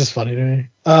 It was just funny to me.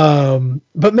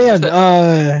 But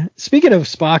man, speaking of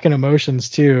Spock and emotions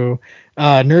too,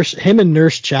 him and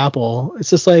Nurse Chapel, it's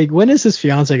just like, when is his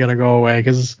fiance gonna go away?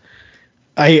 Because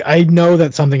I know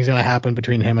that something's gonna happen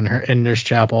between him and her and Nurse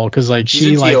Chapel, because like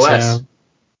she likes him.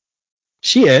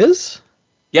 She is.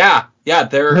 Yeah.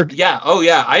 Oh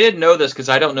yeah, I didn't know this because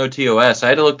I don't know TOS. I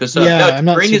had to look this up. Yeah,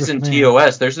 no, T'Pring is in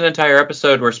TOS. There's an entire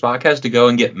episode where Spock has to go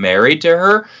and get married to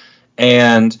her,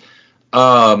 and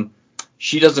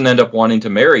she doesn't end up wanting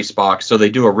to marry Spock, so they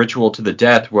do a ritual to the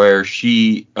death where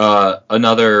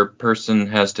another person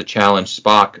has to challenge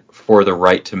Spock for the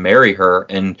right to marry her,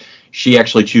 and she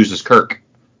actually chooses Kirk.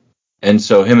 And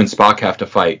so him and Spock have to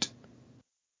fight.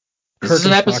 This is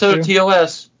an episode of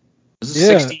TOS. This is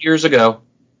 60 years ago.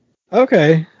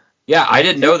 Okay. Yeah, I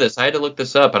didn't know this. I had to look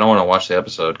this up. I don't want to watch the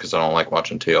episode because I don't like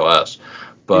watching TOS.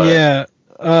 But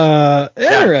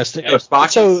interesting.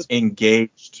 Spock is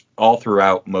engaged all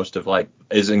throughout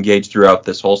throughout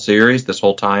this whole series, this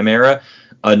whole time era,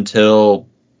 until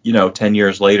 10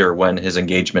 years later when his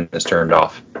engagement is turned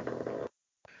off.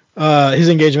 His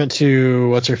engagement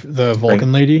to the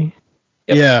Vulcan lady?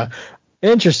 Yep. Yeah.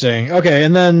 Interesting. Okay,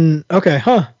 and then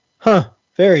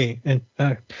very.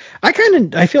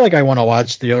 I feel like I want to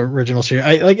watch the original series.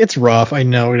 It's rough. I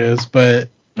know it is, but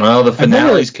well, the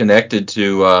finale's connected to.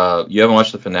 You haven't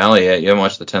watched the finale yet. You haven't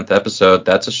watched the 10th episode.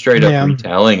 That's a straight up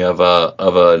retelling of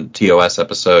a TOS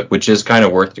episode, which is kind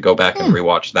of worth to go back and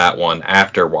rewatch that one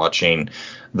after watching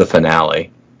the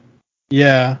finale.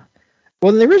 Yeah.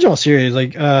 Well, in the original series,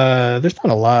 there's not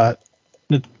a lot.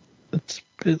 It's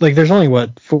there's only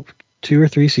 2 or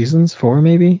 3 seasons, 4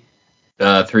 maybe.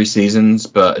 3 seasons,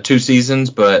 but 2 seasons,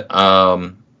 but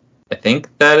I think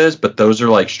that is. But those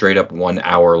are straight up 1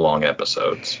 hour long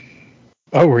episodes.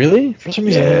 Oh, really? For some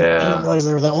reason, I didn't realize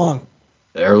they were that long.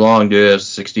 They're long, dude.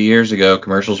 60 years ago,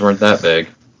 commercials weren't that big.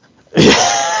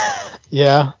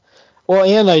 Yeah. Well,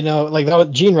 and I know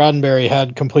Gene Roddenberry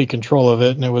had complete control of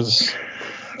it, and it was.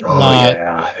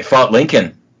 Yeah, they fought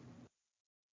Lincoln.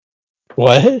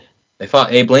 What? They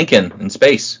fought Abe Lincoln in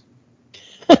space.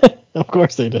 Of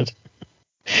course they did.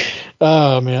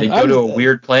 Oh man! They go to a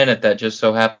weird planet that just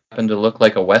so happened to look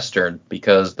like a Western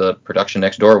because the production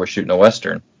next door was shooting a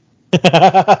Western.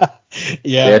 Yeah.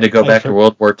 They had to go back to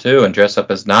World War II and dress up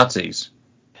as Nazis.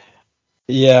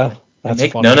 Yeah. That's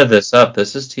Make funny. None of this up.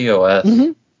 This is TOS.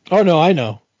 Mm-hmm. Oh no, I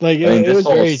know. It was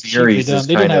very cheaply done.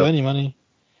 They didn't have any money.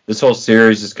 This whole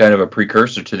series is kind of a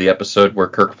precursor to the episode where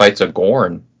Kirk fights a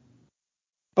Gorn.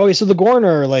 Oh, so the Gorn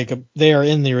are they are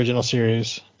in the original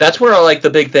series. That's where the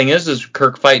big thing is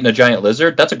Kirk fighting a giant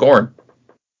lizard. That's a Gorn.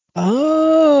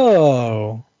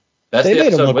 Oh. That's the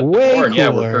episode with the Gorn. Yeah,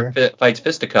 where Kirk fights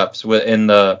fisticuffs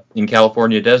in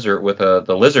California desert with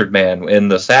the lizard man in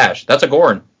the sash. That's a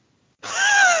Gorn.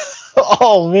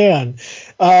 Oh man,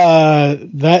 that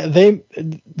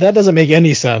doesn't make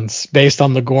any sense based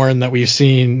on the Gorn that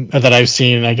I've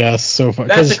seen, I guess, so far.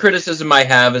 That's the criticism I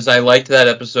have. Is I liked that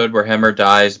episode where Hemmer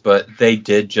dies, but they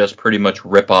did just pretty much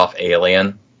rip off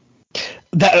Alien.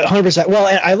 That 100%.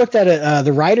 Well, I looked at it.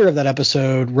 The writer of that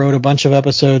episode wrote a bunch of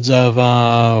episodes of.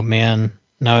 Oh man,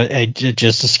 no, it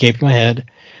just escaped my head.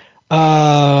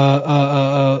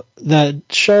 That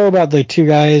show about the 2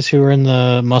 guys who are in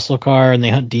the muscle car and they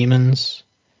hunt demons.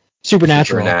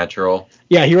 Supernatural.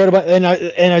 Yeah, he wrote about, and I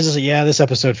was just like, yeah, this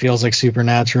episode feels like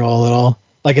Supernatural a little.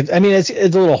 It's a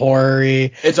little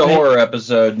horror-y. It's a horror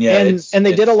episode, yeah. And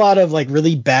they did a lot of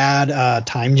really bad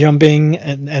time jumping,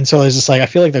 and so it's just I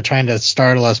feel like they're trying to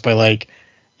startle us by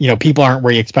people aren't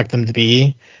where you expect them to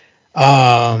be.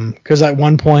 Because at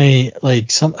one point,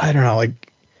 like I don't know,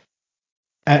 like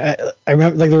I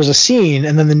remember like there was a scene,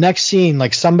 and then the next scene,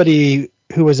 like somebody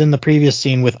who was in the previous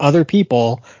scene with other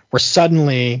people were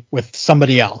suddenly with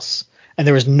somebody else, and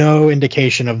there was no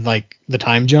indication of like the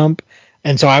time jump.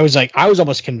 And so I was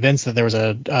almost convinced that there was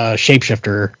a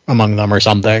shapeshifter among them or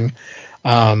something.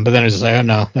 But then it was like, oh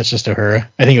no, that's just Uhura.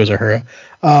 I think it was Uhura.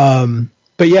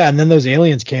 But yeah, and then those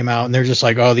aliens came out, and they're just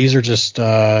like, oh, these are just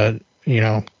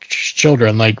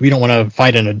children. Like, we don't want to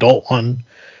fight an adult one.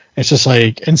 It's just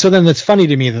like, and so then it's funny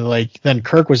to me that like then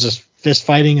Kirk was just fist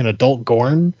fighting an adult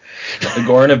Gorn. The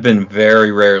Gorn have been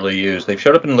very rarely used. They've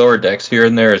showed up in Lower Decks here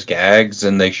and there as gags,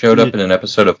 and they showed up in an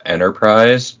episode of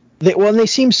Enterprise. And they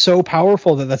seem so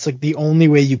powerful that that's like the only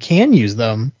way you can use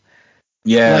them.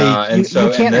 Yeah, like, and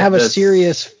you can't have a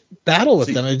serious battle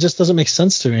with them. It just doesn't make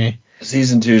sense to me.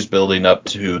 Season 2 is building up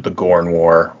to the Gorn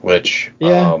War, which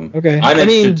okay. I'm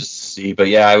interested to see. But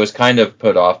yeah, I was kind of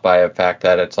put off by the fact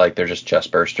that it's like they're just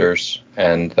chest bursters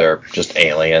and they're just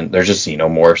alien. They're just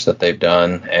xenomorphs that they've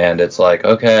done, and it's like,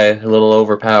 okay, a little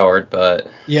overpowered, but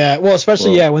yeah. Well,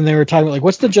 especially when they were talking about like,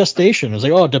 what's the gestation? It was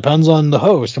like, oh, it depends on the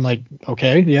host. I'm like,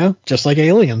 okay, yeah, just like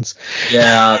aliens.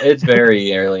 Yeah, it's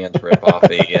very aliens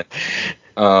ripoffy,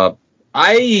 and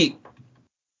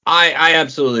I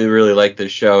absolutely really like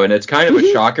this show, and it's kind of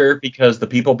a shocker because the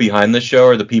people behind the show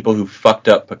are the people who fucked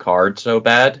up Picard so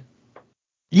bad.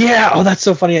 Yeah, oh, that's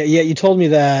so funny. Yeah, you told me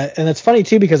that, and it's funny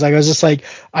too because I was just like,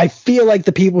 I feel like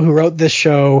the people who wrote this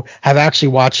show have actually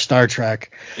watched Star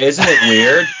Trek. Isn't it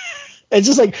weird? It's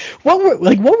just like, what were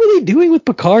they doing with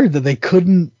Picard that they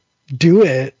couldn't do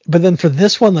it? But then for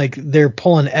this one, like they're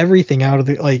pulling everything out of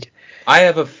the like. I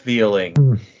have a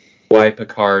feeling why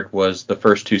Picard was the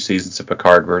first 2 seasons of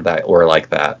Picard were like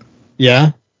that.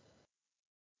 Yeah.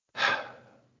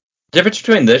 Difference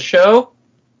between this show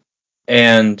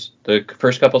and the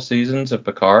first couple seasons of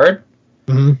Picard,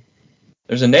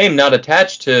 there's a name not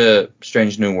attached to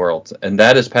Strange New Worlds, and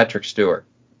that is Patrick Stewart.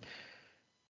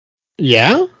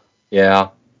 Yeah? Yeah.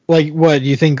 Like, what,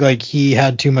 you think, like, he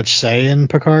had too much say in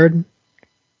Picard?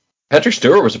 Patrick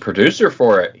Stewart was a producer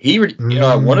for it. He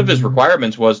one of his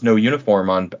requirements was no uniform.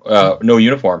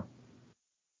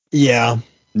 Yeah.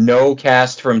 No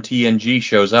cast from TNG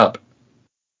shows up.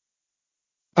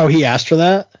 Oh, he asked for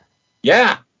that?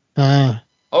 Yeah.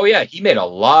 Oh, yeah. He made a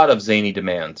lot of zany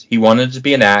demands. He wanted it to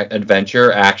be an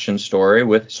adventure action story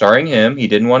starring him. He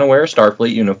didn't want to wear a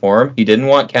Starfleet uniform. He didn't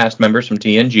want cast members from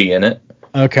TNG in it.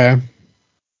 Okay.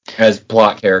 As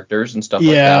plot characters and stuff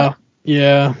like that.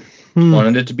 Yeah.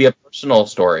 Wanted it to be a personal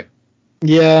story.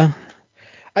 Yeah.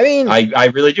 I mean, I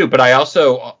really do, but I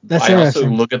also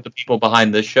look at the people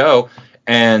behind this show,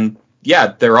 and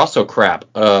yeah, they're also crap.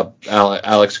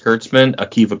 Alex Kurtzman,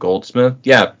 Akiva Goldsmith,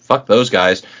 yeah, fuck those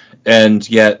guys. And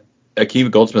yet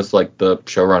Akiva Goldsmith's like the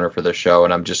showrunner for this show,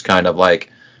 and I'm just kind of like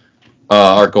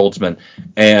Art Goldsman.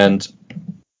 And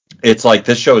it's like,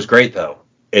 this show is great though.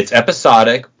 It's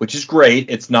episodic, which is great.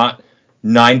 It's not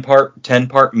 9-part,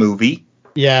 10-part movie.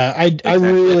 Yeah, I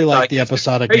really like the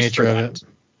episodic nature of it.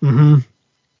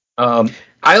 I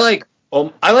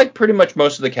like pretty much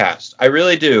most of the cast. I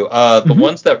really do. The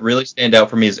ones that really stand out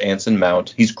for me is Anson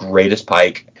Mount. He's great as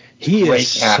Pike. He is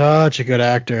such a good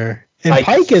actor. And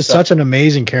Pike is such an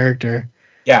amazing character.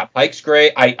 Yeah, Pike's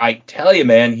great. I tell you,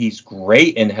 man, he's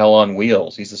great in Hell on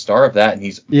Wheels. He's the star of that, and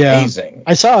he's amazing.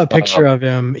 I saw a picture of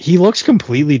him. He looks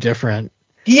completely different.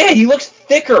 Yeah, he looks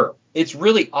thicker. It's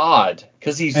really odd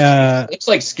because he looks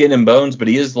like skin and bones, but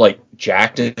he is like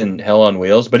jacked in Hell on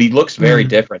Wheels. But he looks very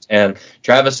different. And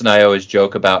Travis and I always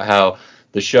joke about how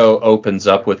the show opens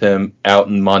up with him out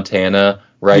in Montana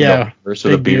riding a horse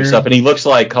with a beer up, and he looks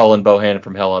like Colin Bohannon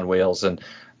from Hell on Wheels. And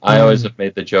I always have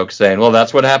made the joke saying, well,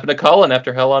 that's what happened to Colin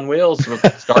after Hell on Wheels.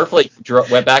 Starfleet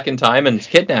went back in time and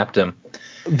kidnapped him.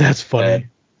 That's funny.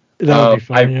 That would be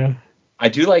funny, I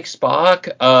do like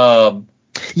Spock.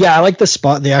 Yeah, I like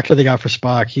the actor they got for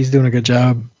Spock. He's doing a good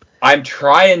job. I'm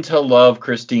trying to love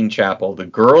Christine Chappell. The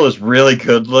girl is really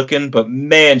good looking, but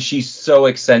man, she's so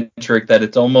eccentric that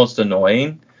it's almost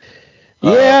annoying.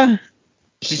 Yeah.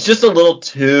 She's just a little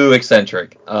too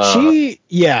eccentric. I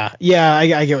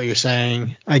get what you're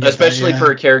saying. Especially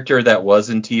for a character that was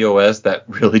in TOS that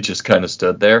really just kind of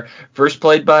stood there. First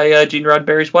played by Gene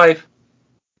Roddenberry's wife.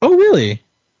 Oh, really?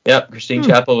 Yep, Christine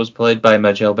Chappell was played by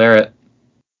Majel Barrett.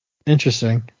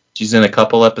 Interesting. She's in a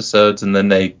couple episodes, and then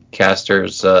they cast her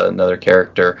as another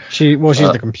character. She's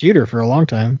the computer for a long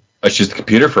time. She's the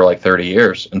computer for like 30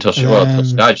 years until she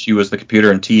died. She was the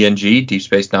computer in TNG, Deep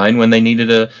Space Nine, when they needed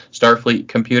a Starfleet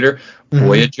computer.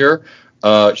 Voyager.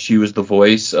 She was the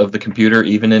voice of the computer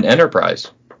even in Enterprise.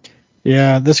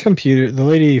 Yeah, this computer, the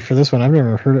lady for this one, I've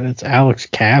never heard of it. It's Alex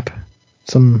Cap.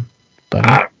 I don't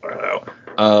know.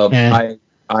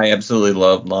 I absolutely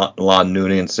love Lon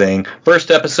Noonien sing.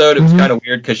 First episode, it was kind of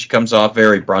weird because she comes off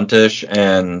very bruntish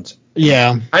and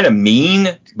kind of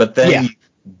mean, but then you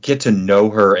get to know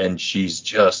her and she's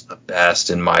just the best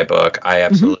in my book. I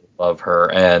absolutely love her,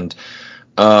 and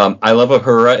I love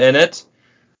Uhura in it.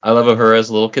 I love Uhura as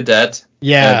a little cadet.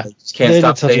 Yeah, and just can't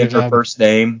stop saying her first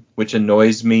name, which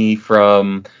annoys me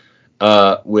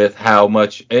with how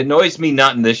much it annoys me,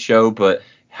 not in this show, but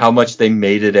how much they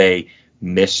made it a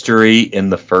mystery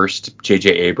in the first J.J.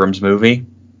 Abrams movie.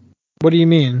 What do you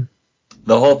mean?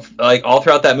 The whole, like, all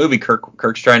throughout that movie,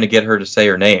 Kirk's trying to get her to say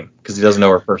her name because he doesn't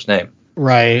know her first name.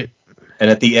 Right.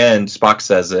 And at the end, Spock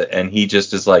says it, and he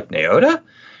just is like, Naota?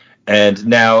 And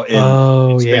now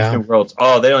in Strange New Worlds,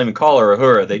 they don't even call her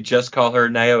Uhura. They just call her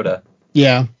Naota.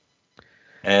 Yeah.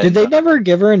 And, did they never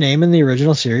give her a name in the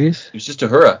original series? It was just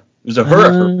Uhura. It was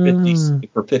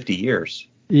Uhura for 50 years.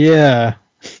 Yeah.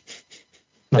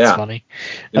 That's funny.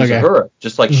 It was Uhura,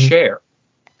 just like Cher.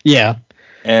 Yeah.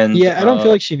 And I don't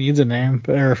feel like she needs a name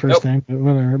or a first name, but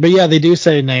whatever. But yeah, they do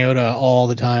say Naota all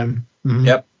the time. Mm-hmm.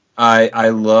 Yep. I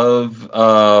love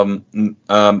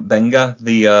Benga,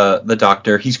 the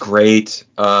doctor. He's great.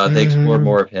 They explored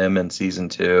more of him in season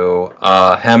 2.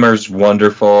 Hammer's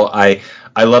wonderful. I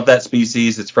love that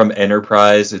species. It's from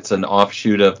Enterprise. It's an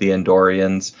offshoot of the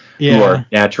Andorians who are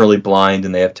naturally blind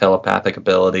and they have telepathic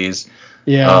abilities.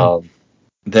 Yeah.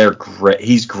 They're great.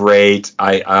 He's great.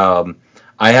 I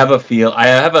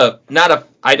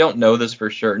don't know this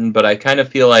for certain, but I kind of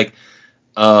feel like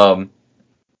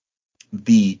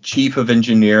the chief of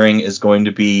engineering is going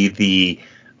to be the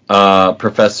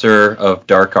professor of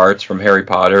dark arts from Harry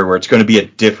Potter, where it's going to be a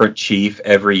different chief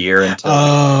every year until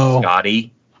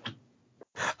Scotty.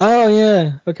 Oh,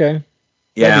 yeah. Okay.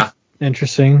 Yeah.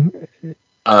 Interesting.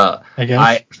 I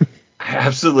guess. I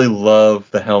absolutely love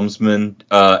the helmsman,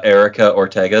 Erica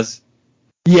Ortega's.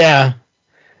 Yeah.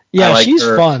 Yeah, she's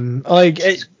fun.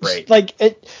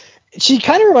 She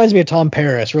kind of reminds me of Tom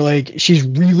Paris, where she's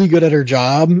really good at her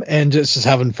job and just is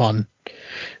having fun.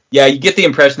 Yeah, you get the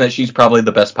impression that she's probably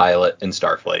the best pilot in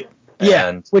Starfleet.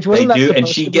 And which wasn't and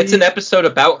she gets an episode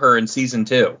about her in season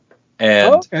 2.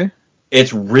 And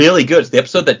it's really good. It's the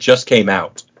episode that just came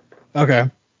out.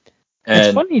 Okay. And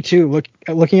it's funny too,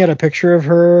 looking at a picture of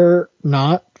her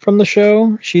not from the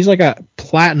show, she's like a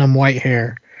platinum white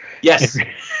hair. Yes.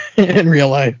 In real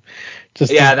life.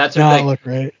 That's her thing. Look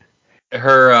right.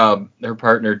 Her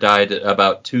partner died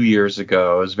about 2 years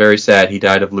ago. It was very sad. He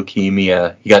died of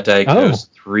leukemia. He got diagnosed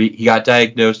He got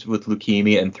diagnosed with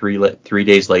leukemia, and 3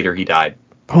 days later he died.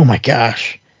 Oh my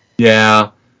gosh. Yeah.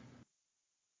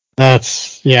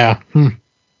 That's Yeah,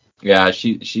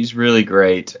 she's really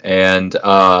great, and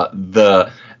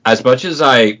as much as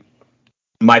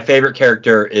my favorite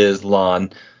character is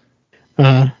Lon.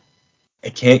 I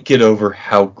can't get over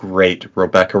how great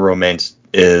Rebecca Romijn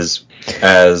is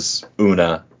as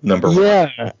Una, number 1.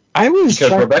 Yeah,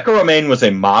 because Rebecca Romijn was a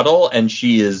model, and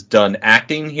she has done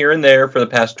acting here and there for the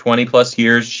past 20 plus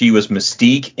years. She was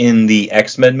Mystique in the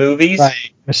X-Men movies.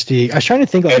 Right, Mystique. I was trying to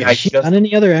think, has she done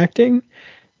any other acting?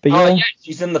 But yeah,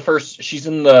 she's in the first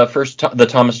the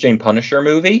Thomas Jane Punisher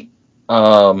movie.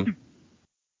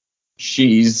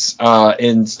 She's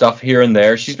in stuff here and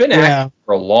there. She's been acting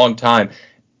for a long time.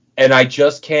 And I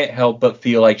just can't help but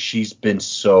feel like she's been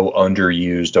so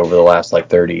underused over the last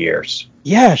 30 years.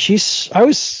 Yeah, I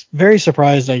was very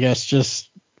surprised, I guess. She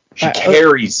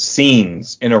carries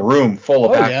scenes in a room full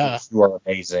of actors who are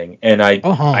amazing, and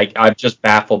I'm just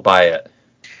baffled by it.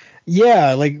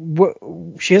 Yeah,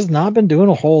 she has not been doing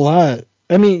a whole lot.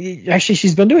 I mean, actually,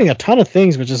 she's been doing a ton of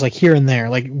things, but just here and there,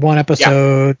 one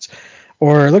episode,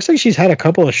 or it looks like she's had a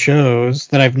couple of shows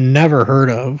that I've never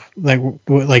heard of,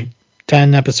 like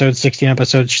 10 episodes, 16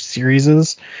 episode series.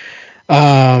 This is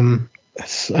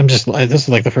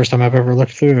the first time I've ever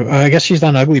looked through. I guess she's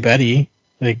done Ugly Betty.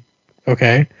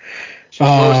 Okay. She's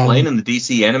Lois Lane in the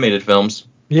DC animated films.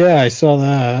 Yeah, I saw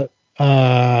that.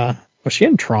 Was she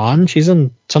in Tron? She's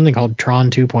in something called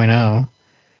Tron 2.0.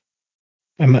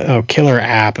 Killer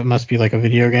App. It must be a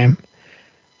video game.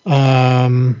 But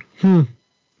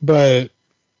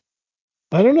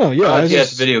I don't know. Yeah,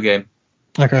 it's a video game.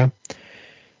 Okay.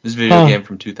 This video game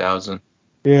from 2000.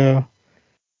 Yeah.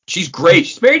 She's great.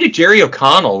 She's married to Jerry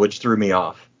O'Connell, which threw me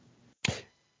off.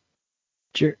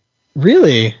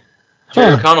 Really?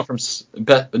 Jerry O'Connell,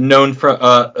 known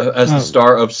as the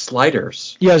star of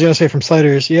Sliders. Yeah, I was gonna say from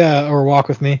Sliders. Yeah, or Walk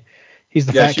with Me. He's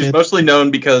the fat she's kid. mostly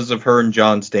known because of her and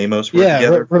John Stamos were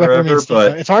together forever.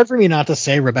 But it's hard for me not to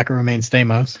say Rebecca Romaine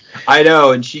Stamos. I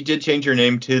know, and she did change her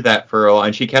name to that for a while,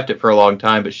 and she kept it for a long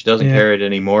time, but she doesn't carry it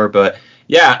anymore. But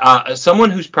yeah,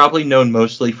 someone who's probably known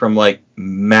mostly from like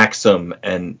Maxim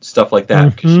and stuff like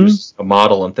that, because she was a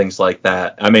model and things like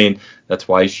that. I mean, that's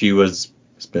why she was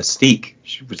Mystique.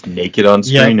 She was naked on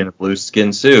screen in a blue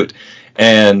skin suit,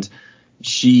 and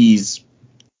she's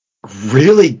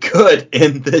really good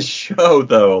in this show,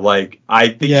 though. Like, I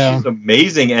think she's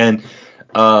amazing, and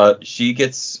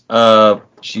she's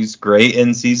great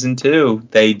in season 2.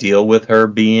 They deal with her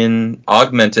being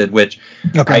augmented, which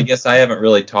I guess I haven't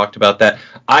really talked about that.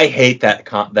 I hate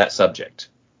that subject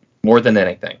more than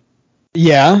anything.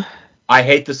 Yeah. I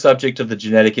hate the subject of the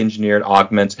genetic engineered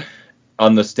augments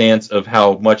on the stance of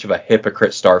how much of a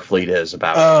hypocrite Starfleet is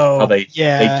about it. How they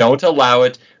don't allow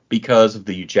it because of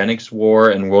the eugenics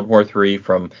war in World War III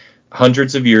from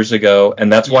hundreds of years ago, and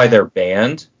that's why they're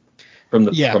banned from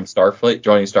Starfleet,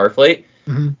 joining Starfleet,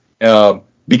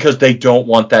 because they don't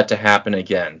want that to happen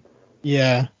again.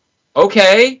 Yeah.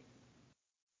 Okay.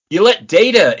 You let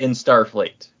Data in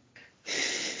Starfleet.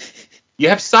 You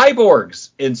have cyborgs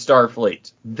in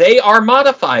Starfleet. They are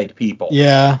modified people.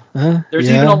 Yeah. There's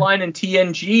even a line in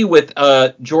TNG with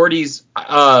Geordi's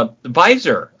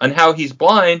visor on how he's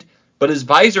blind, but his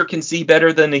visor can see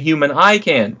better than the human eye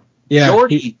can. Yeah,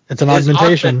 Geordi it's an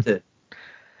augmentation. Augmented.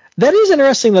 That is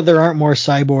interesting that there aren't more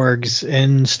cyborgs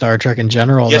in Star Trek in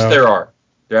general. Yes, there are.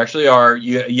 There actually are.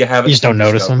 You have. You just don't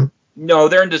notice them. No,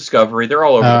 they're in Discovery. They're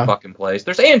all over the fucking place.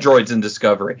 There's androids in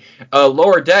Discovery.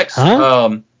 Lower Decks.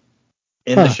 In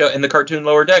the show, in the cartoon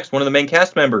Lower Decks, one of the main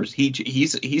cast members,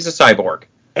 he's a cyborg.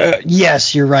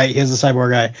 Yes, you're right. He's a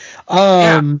cyborg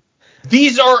guy.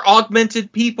 These are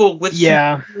augmented people with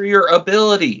superior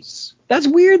abilities. That's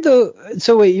weird, though.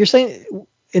 So wait, you're saying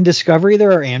in Discovery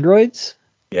there are androids?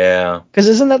 Yeah. Because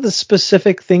isn't that the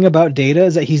specific thing about Data,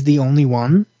 is that he's the only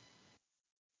one?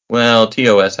 Well,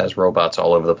 TOS has robots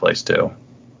all over the place, too.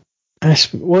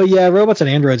 Well, yeah, robots and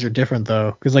androids are different,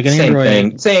 though. Because like an same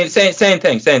android... Same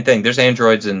thing. There's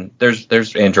androids in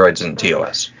there's androids in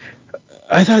TOS.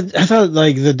 I thought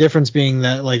like the difference being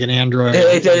that like an android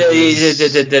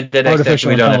artificial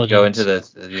we don't have to go into this.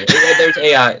 There's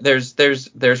AI.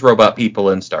 There's robot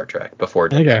people in Star Trek before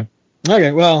Data.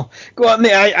 Okay. Well, I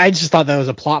mean, I just thought that was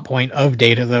a plot point of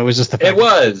Data, though. It was just the fact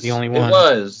that he was the only one. It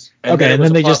was. And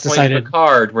then they just decided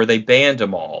Picard where they banned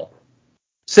them all.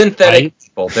 Synthetic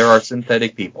people. There are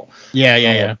synthetic people.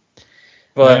 Yeah.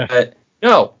 But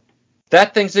no,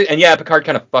 that thing's and Picard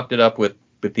kind of fucked it up with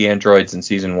the androids in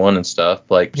season 1 and stuff,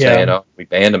 like saying, "Oh, we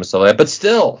banned them," and stuff like that. But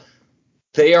still,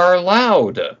 they are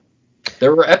allowed.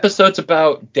 There were episodes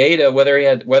about Data,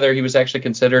 whether he was actually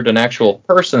considered an actual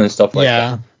person and stuff like that.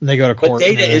 Yeah, they go to court. But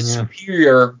Data is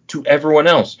superior to everyone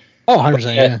else. Oh,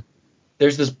 100%.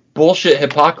 There's this bullshit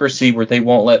hypocrisy where they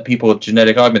won't let people with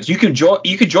genetic augments. You can join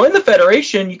the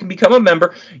Federation. You can become a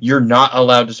member. You're not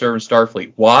allowed to serve in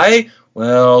Starfleet. Why?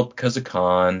 Well, because of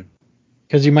Khan.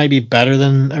 Because you might be better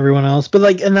than everyone else, but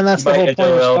like, and then that's the whole point of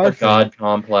Starfleet. The God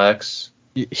complex.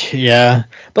 Yeah,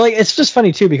 but like, it's just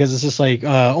funny too because it's just like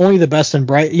only the best and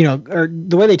bright, or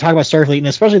the way they talk about Starfleet, and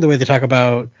especially the way they talk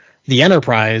about the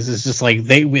Enterprise is just like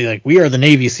we are the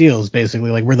Navy SEALs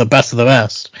basically, like we're the best of the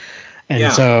best,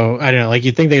 and so I don't know, like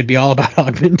you'd think they'd be all about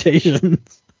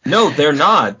augmentations. No, they're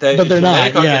not. But they're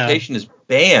not. Augmentation is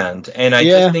banned, and I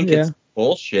just think it's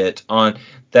bullshit on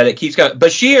that. It keeps going.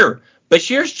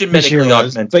 Bashir's genetically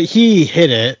augmented. But he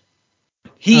hit it.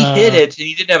 He hit it, and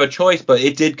he didn't have a choice, but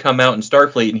it did come out in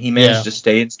Starfleet, and he managed to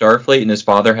stay in Starfleet, and his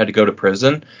father had to go to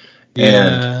prison.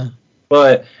 Yeah.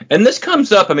 And this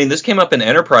comes up, I mean, this came up in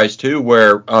Enterprise, too,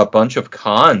 where a bunch of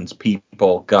Khan's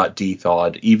people got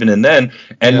de-thawed, even in then,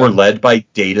 and were led by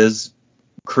Data's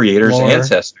creator's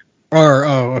ancestor.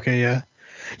 Yeah,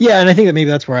 and I think that maybe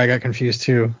that's where I got confused,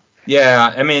 too.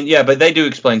 Yeah, I mean, but they do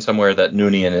explain somewhere that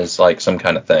Noonian is like some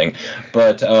kind of thing.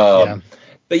 But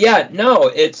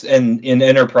it's in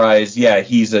Enterprise,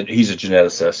 he's a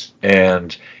geneticist,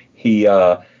 and he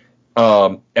and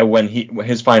when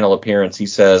his final appearance, he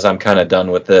says, "I'm kind of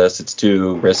done with this. It's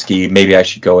too risky. Maybe I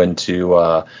should go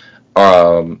into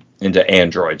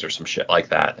androids or some shit like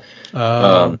that."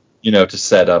 To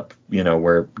set up,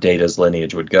 where Data's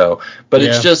lineage would go. But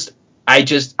it's just I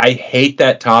hate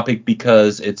that topic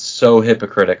because it's so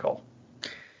hypocritical.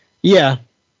 Yeah.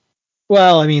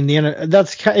 Well, I mean,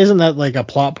 isn't that like a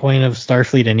plot point of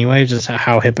Starfleet anyway? Just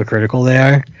how hypocritical they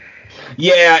are.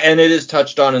 Yeah, and it is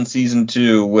touched on in season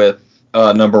 2 with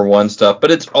number 1 stuff, but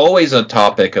it's always a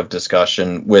topic of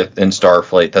discussion in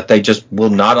Starfleet that they just will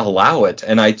not allow it,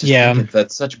 and I just think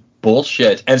that's such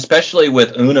bullshit, and especially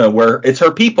with Una, where it's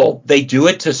her people. They do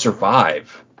it to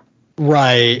survive.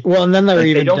 Right. Well, and then they're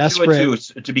even desperate. They don't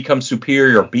do it to become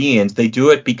superior beings. They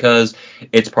do it because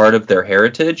it's part of their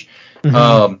heritage.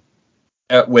 Mm-hmm.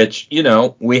 At which,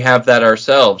 we have that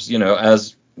ourselves,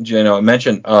 as, I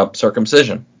mentioned,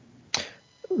 circumcision.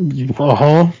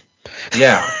 Uh-huh.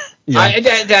 Yeah.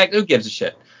 Who gives a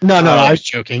shit? No, I was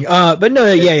joking. But no,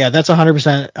 that's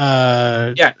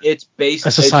 100%. It's based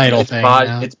a societal thing.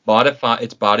 It's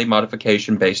body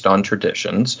modification based on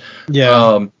traditions.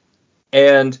 Yeah.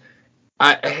 And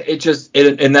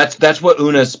that's what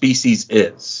Una's species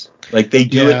is. Like, they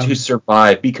do it to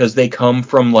survive because they come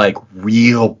from like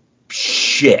real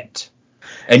shit.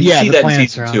 And you see that in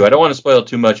season 2. I don't want to spoil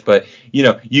too much, but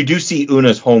you do see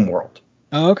Una's homeworld.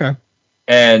 Oh, okay.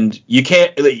 And you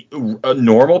can't,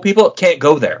 normal people can't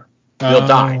go there. They'll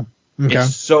die. Okay.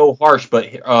 It's so harsh,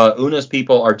 but Una's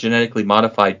people are genetically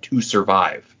modified to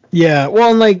survive. Yeah,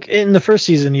 well, and like in the first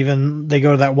season, even they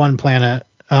go to that one planet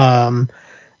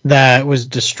that was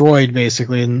destroyed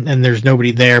basically, and there's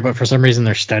nobody there, but for some reason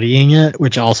they're studying it,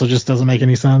 which also just doesn't make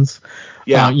any sense.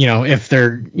 Yeah. If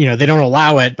they're, they don't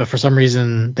allow it, but for some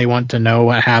reason they want to know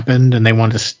what happened and they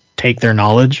want to take their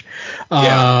knowledge.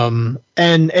 And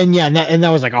that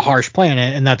was like a harsh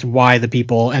planet, and that's why the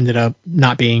people ended up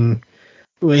not being.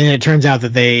 And it turns out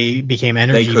that they became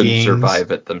energy beings. They couldn't survive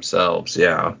it themselves,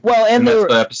 yeah. Well, and that's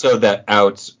the episode that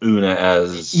outs Una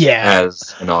as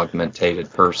an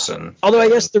augmentated person. Although I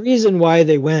guess the reason why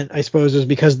they went, I suppose, was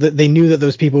because they knew that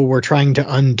those people were trying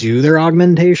to undo their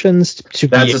augmentations to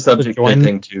that's a subject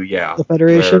thing too, yeah. The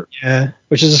Federation,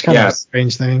 which is just kind of a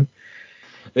strange thing.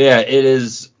 Yeah, it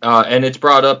is, and it's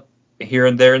brought up here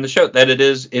and there in the show that it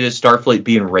is Starfleet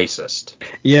being racist.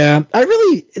 Yeah,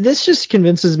 this just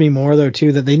convinces me more though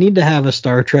too that they need to have a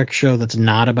Star Trek show that's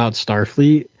not about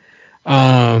Starfleet,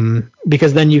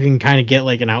 because then you can kind of get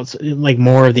like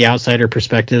more of the outsider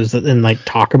perspectives and like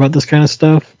talk about this kind of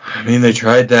stuff. I mean, they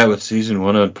tried that with season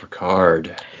 1 on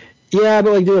Picard. Yeah,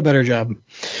 but like do a better job.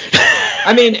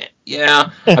 I mean,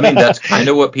 that's kind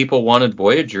of what people wanted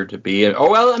Voyager to be. And,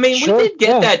 we did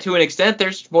get that to an extent.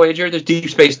 There's Voyager, there's Deep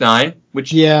Space Nine,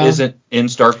 which isn't in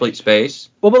Starfleet space.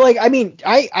 Well, but like, I mean,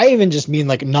 I even just mean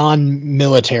like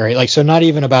non-military, like, so not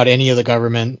even about any of the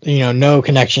government, no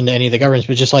connection to any of the governments,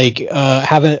 but just like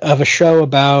have a show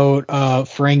about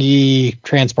Ferengi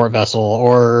transport vessel,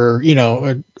 or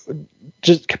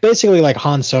just basically like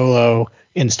Han Solo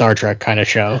in Star Trek kind of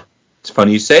show. It's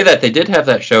funny you say that. They did have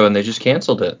that show, and they just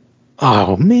canceled it.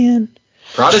 Oh, man.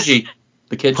 Prodigy.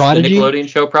 The Nickelodeon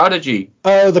show Prodigy.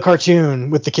 Oh, the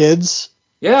cartoon with the kids?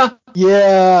 Yeah.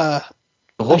 Yeah.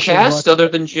 The whole cast, other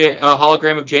than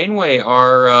Hologram of Janeway,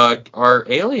 are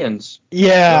aliens.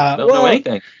 Yeah. Don't know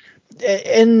anything.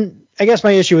 And I guess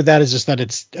my issue with that is just that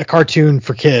it's a cartoon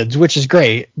for kids, which is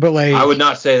great, but like... I would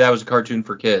not say that was a cartoon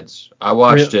for kids. I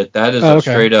watched it. That is a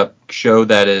straight-up show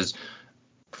that is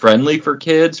friendly for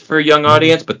kids, for a young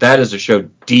audience, but that is a show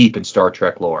deep in Star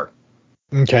Trek lore.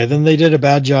 Okay, then they did a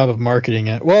bad job of marketing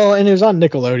it. Well, and it was on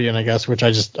Nickelodeon, I guess, which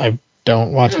I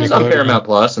don't watch Nickelodeon. It was on Paramount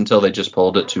Plus until they just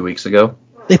pulled it 2 weeks ago.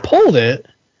 They pulled it?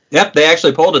 Yep, they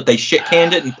actually pulled it. They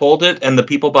shit-canned it and pulled it, and the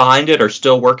people behind it are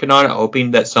still working on it,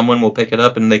 hoping that someone will pick it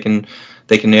up and they can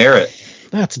air it.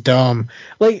 That's dumb.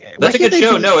 Like, that's a good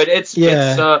show. No, it's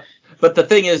but the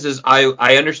thing is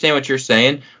I understand what you're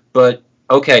saying, but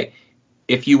okay.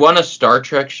 If you want a Star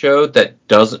Trek show that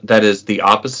is the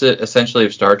opposite essentially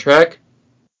of Star Trek,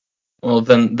 well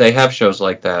then they have shows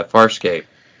like that, Farscape,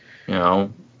 Yeah.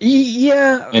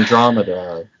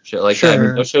 Andromeda, shit like that. I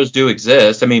mean, those shows do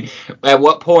exist. I mean, at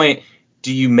what point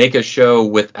do you make a show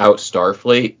without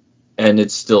Starfleet and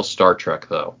it's still Star Trek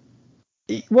though?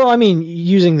 Well, I mean,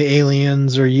 using the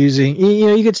aliens or using,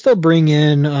 you could still bring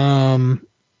in, I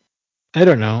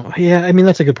don't know. Yeah, I mean,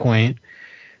 that's a good point.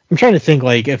 I'm trying to think,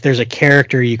 like, if there's a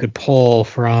character you could pull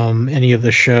from any of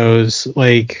the shows,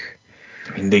 like...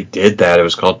 I mean, they did that. It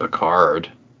was called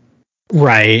Picard.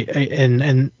 Right.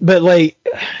 But, like,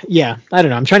 yeah, I don't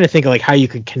know. I'm trying to think of, like, how you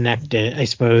could connect it, I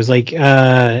suppose. Like,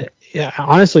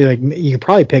 honestly, like, you could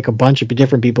probably pick a bunch of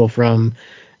different people from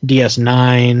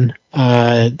DS9,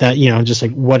 that, just,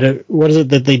 like, what is it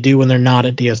that they do when they're not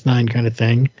at DS9 kind of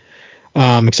thing.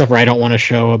 Except for I don't want a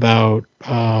show about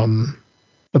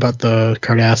the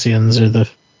Cardassians or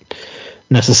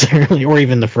necessarily, or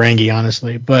even the Ferengi,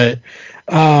 honestly. But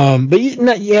I don't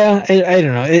know.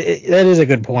 That is a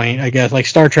good point, I guess. Like,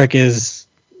 Star Trek is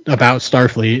about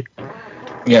Starfleet.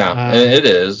 Yeah, it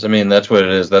is. I mean, that's what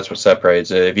it is. That's what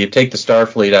separates it. If you take the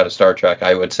Starfleet out of Star Trek,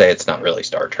 I would say it's not really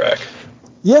Star Trek.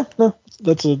 Yeah, no,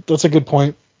 that's a good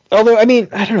point. Although, I mean,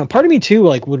 I don't know. Part of me too,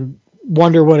 like, would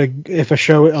wonder if a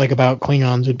show like about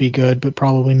Klingons would be good, but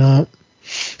probably not.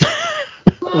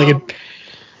 I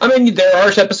mean, there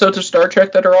are episodes of Star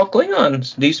Trek that are all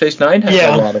Klingons. Deep Space Nine has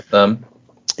a lot of them.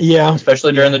 Yeah.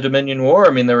 Especially during the Dominion War.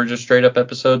 I mean, there were just straight up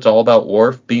episodes all about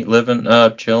Worf chilling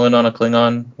on a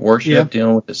Klingon warship,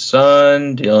 dealing with his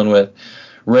son, dealing with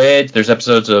Ridge. There's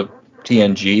episodes of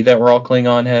TNG that were all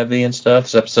Klingon heavy and stuff.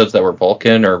 There's episodes that were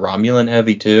Vulcan or Romulan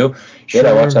heavy too. Sure.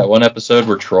 I watched that one episode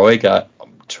where Troy got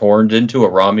turned into a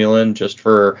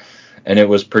Romulan and it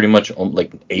was pretty much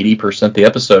like 80% of the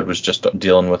episode was just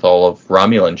dealing with all of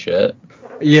Romulan shit.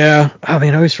 Yeah, I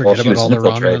mean, I always forget about all the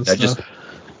Romulan stuff.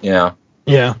 Yeah.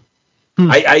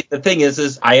 The thing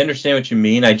is I understand what you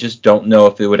mean. I just don't know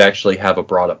if it would actually have a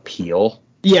broad appeal.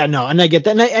 Yeah, no, and I get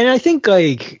that, and I think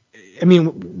the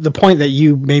point that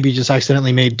you maybe just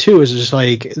accidentally made too is just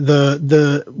like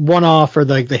the one-off or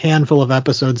the handful of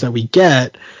episodes that we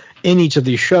get in each of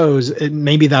these shows.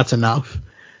 Maybe that's enough.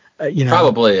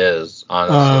 Probably is,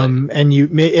 honestly.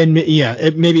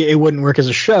 Maybe it wouldn't work as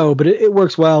a show, but it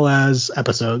works well as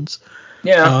episodes.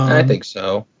 Yeah, I think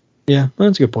so. Yeah,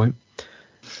 that's a good point.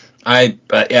 I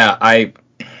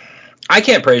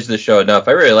can't praise this show enough.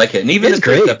 I really like it, and even if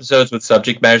there's episodes with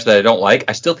subject matters that I don't like,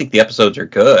 I still think the episodes are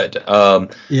good. The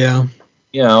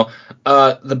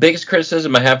biggest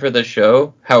criticism I have for this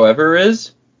show, however,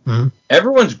 is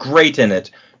everyone's great in it.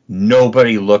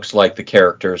 Nobody looks like the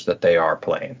characters that they are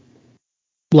playing.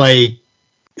 Like,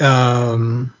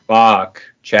 Bach,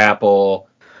 Chapel,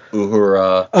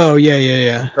 Uhura. Oh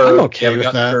yeah. Kirk, I'm okay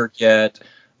with that. Kirk yet?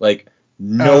 Like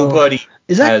nobody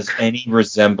has any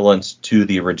resemblance to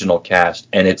the original cast,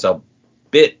 and it's a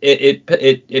bit.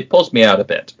 It pulls me out a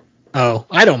bit. Oh,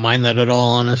 I don't mind that at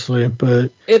all, honestly,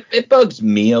 but it bugs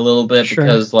me a little bit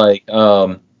because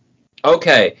the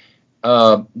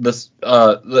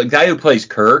guy who plays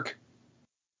Kirk.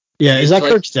 Yeah, is that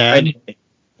Kirk's dad?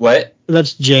 What?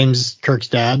 That's James Kirk's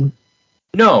dad.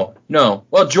 No.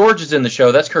 Well, George is in the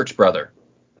show. That's Kirk's brother.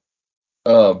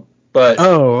 But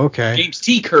okay. James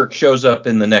T. Kirk shows up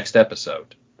in the next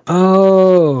episode.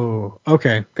 Oh,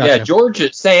 okay, gotcha. Yeah, George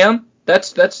is Sam.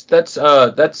 That's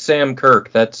Sam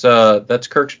Kirk. That's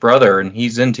Kirk's brother, and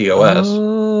he's in TOS.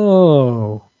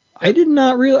 Oh, I did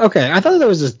not really. Okay, I thought that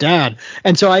was his dad,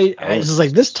 and so I was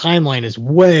like, this timeline is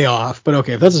way off. But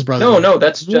okay, if that's his brother. No,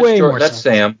 that's just way George. That's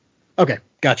Sam. Okay,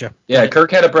 gotcha. Yeah,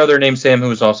 Kirk had a brother named Sam who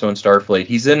was also in Starfleet.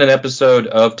 He's in an episode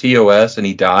of TOS, and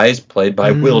he dies, played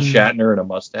by Will Shatner in a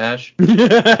mustache.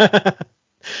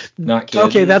 Not kidding.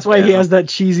 Okay, that's why he has that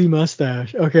cheesy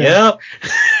mustache. Okay. Yep.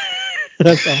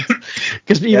 That's awesome.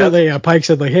 Because even Pike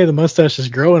said, like, hey, the mustache is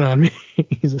growing on me.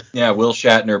 Yeah, Will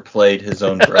Shatner played his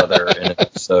own brother in an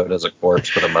episode as a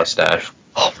corpse with a mustache.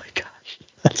 Oh my gosh.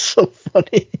 That's so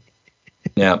funny.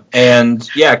 Yeah, and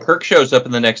Kirk shows up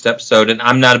in the next episode, and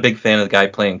I'm not a big fan of the guy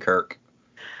playing Kirk.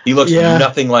 He looks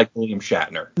nothing like William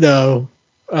Shatner. No.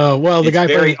 Well, the guy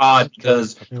it's very odd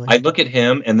because I look at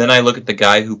him, and then I look at the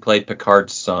guy who played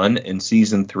Picard's son in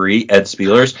season 3, Ed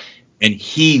Spielers, and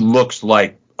he looks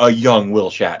like a young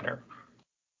Will Shatner.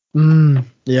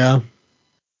 Yeah.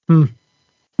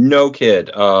 No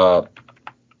kid. Hold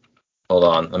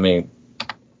on, let me.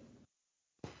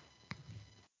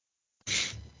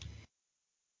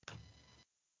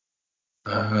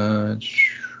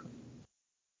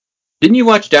 Didn't you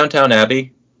watch Downton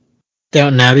Abbey?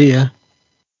 Downton Abbey, yeah.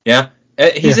 Yeah?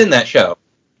 He's in that show.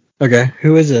 Okay,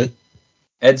 who is it?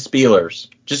 Ed Spielers.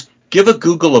 Just give a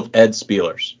Google of Ed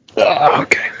Spielers.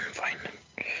 Okay, fine.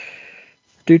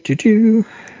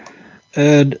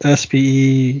 Ed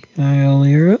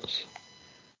Spielers.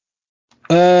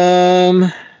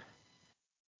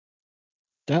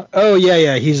 Oh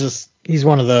yeah. He's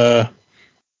one of the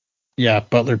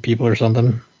butler people or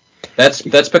something.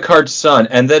 That's Picard's son.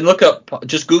 And then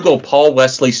just Google Paul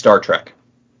Wesley Star Trek.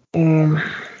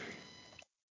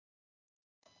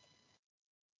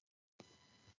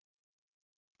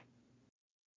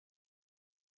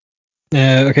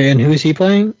 Okay, and who is he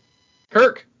playing?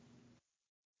 Kirk.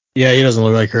 Yeah, he doesn't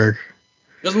look like Kirk.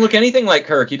 Doesn't look anything like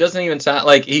Kirk. He doesn't even sound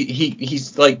like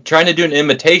he's like trying to do an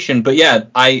imitation. But yeah,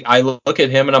 I look at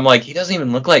him and I'm like, he doesn't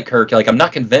even look like Kirk. Like, I'm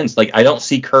not convinced. Like, I don't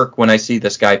see Kirk when I see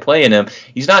this guy playing him.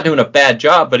 He's not doing a bad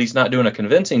job, but he's not doing a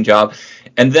convincing job.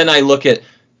 And then I look at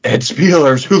Ed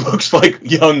Spielers, who looks like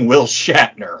young Will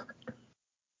Shatner.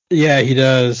 Yeah, he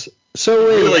does. So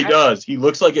he really does. He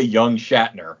looks like a young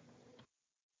Shatner.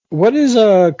 What is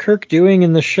Kirk doing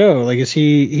in the show? Like,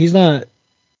 he's not?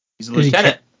 He's a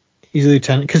lieutenant. He's a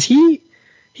lieutenant because he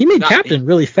made captain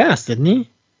really fast, didn't he?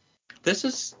 This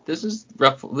is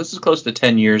rough. This is close to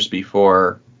 10 years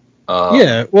before.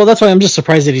 Yeah, well, that's why I'm just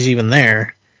surprised that he's even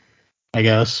there. I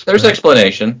guess there's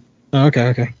explanation. Oh,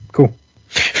 okay, cool.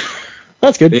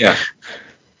 That's good. Yeah.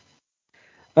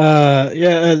 That's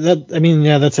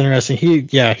interesting. He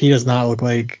does not look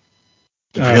like.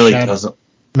 He really doesn't.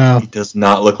 No, he does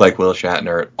not look like Will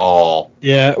Shatner at all.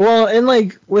 Yeah, well, and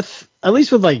like with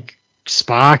like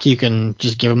Spock, you can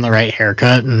just give him the right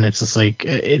haircut, and it's just like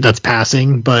that's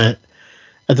passing. But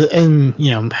give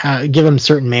him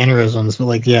certain mannerisms. But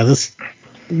like, yeah, this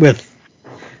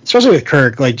especially with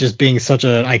Kirk, like just being such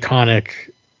an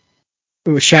iconic,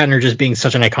 Shatner just being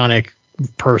such an iconic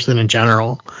person in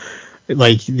general.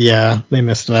 Like, yeah, they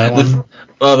missed that one.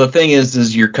 Well, the thing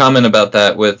is your comment about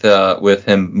that with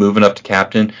him moving up to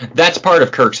captain. That's part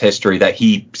of Kirk's history that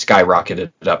he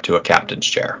skyrocketed up to a captain's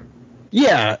chair.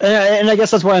 Yeah, and I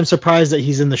guess that's why I'm surprised that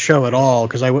he's in the show at all,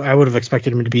 because I would have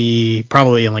expected him to be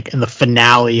probably in the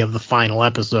finale of the final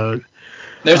episode.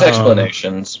 There's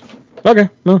explanations. Okay,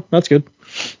 well, that's good.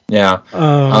 Yeah.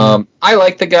 I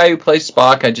like the guy who plays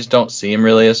Spock. I just don't see him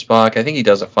really as Spock. I think he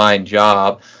does a fine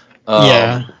job.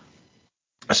 Yeah.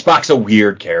 Spock's a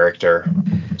weird character.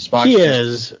 He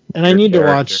is, and I need to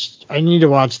watch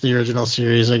the original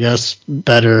series, I guess,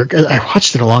 better. I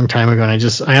watched it a long time ago, and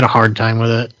I had a hard time with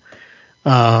it.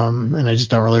 And I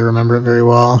just don't really remember it very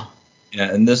well.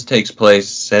 Yeah, and this takes place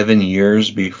 7 years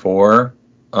before.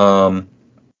 This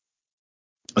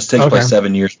takes place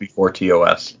 7 years before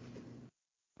TOS.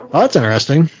 Oh, that's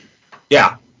interesting.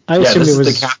 Yeah. This is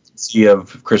the captaincy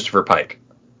of Christopher Pike.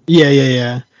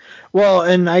 Yeah. Well,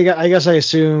 and I guess I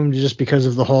assumed just because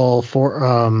of the whole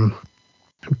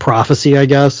prophecy, I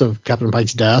guess, of Captain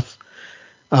Pike's death.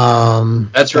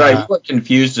 That's right. You weren't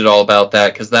confused at all about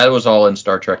that because that was all in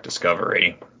Star Trek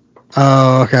Discovery.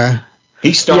 Oh, okay.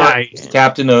 He started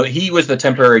he was the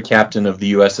temporary captain of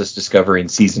the USS Discovery in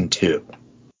season 2.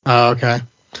 Oh, okay.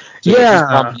 So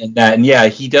in that, and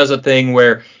he does a thing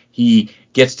where he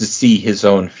gets to see his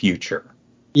own future.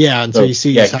 Yeah, and so he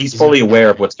sees. Yeah, he's fully aware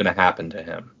of what's going to happen to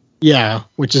him. Yeah,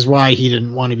 which is why he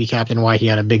didn't want to be captain. Why he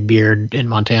had a big beard in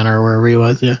Montana or wherever he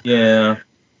was. Yeah. Yeah.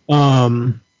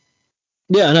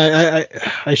 Yeah, and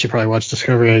I should probably watch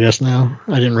Discovery, I guess, now.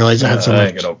 I didn't realize I had so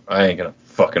much. I ain't gonna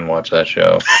fucking watch that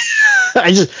show.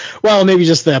 Maybe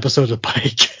just the episodes with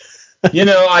Pike.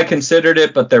 I considered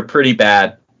it, but they're pretty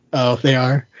bad. Oh, they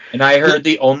are? And I heard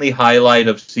the only highlight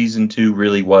of season 2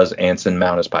 really was Anson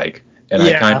Mount as Pike. And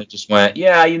I kind of just went,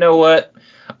 you know what?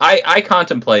 I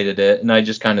contemplated it, and I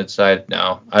just kind of decided,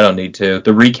 no, I don't need to.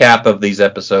 The recap of these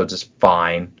episodes is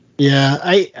fine. Yeah,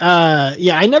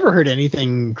 I never heard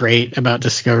anything great about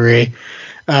Discovery,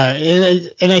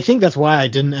 and I think that's why I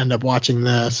didn't end up watching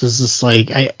this. Is just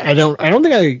like I don't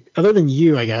think other than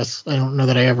you, I guess, I don't know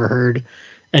that I ever heard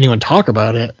anyone talk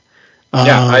about it.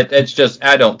 It's just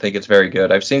I don't think it's very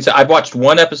good. I've watched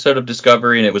one episode of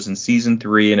Discovery, and it was in season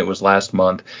 3, and it was last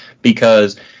month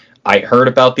because I heard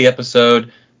about the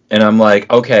episode, and I'm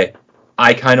like, okay,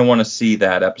 I kind of want to see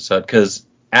that episode because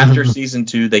after season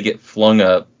 2, they get flung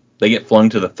to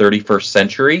the 31st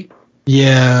century.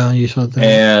 Yeah, you saw that.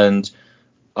 And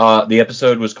the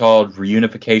episode was called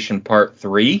Reunification Part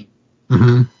 3.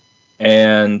 Mm-hmm.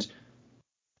 And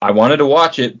I wanted to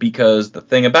watch it because the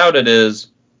thing about it is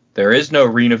there is no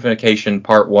Reunification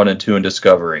Part 1 and 2 in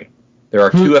Discovery. There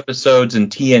are 2 episodes in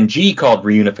TNG called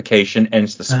Reunification, and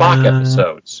it's the Spock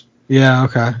episodes. Yeah,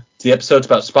 okay. It's the episodes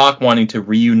about Spock wanting to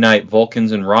reunite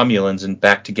Vulcans and Romulans and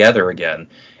back together again.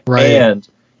 Right. And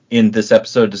in this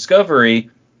episode, Discovery,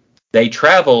 they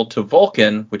travel to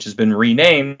Vulcan, which has been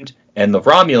renamed, and the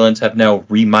Romulans have now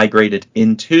remigrated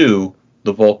into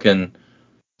the Vulcan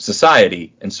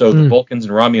society. And so the Vulcans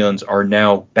and Romulans are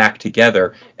now back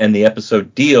together, and the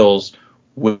episode deals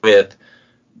with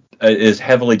is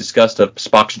heavily discussed of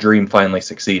Spock's dream finally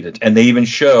succeeded. And they even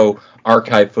show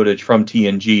archive footage from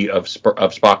TNG of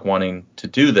Spock wanting to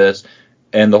do this.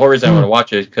 And the whole reason I want to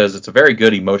watch it is because it's a very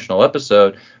good emotional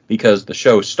episode because the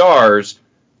show stars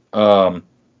Spock's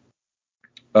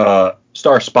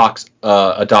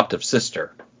adoptive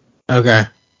sister. Okay.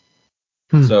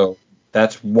 So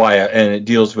that's why, and it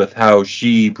deals with how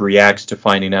she reacts to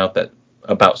finding out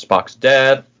about Spock's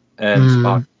death and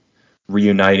Spock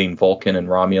reuniting Vulcan and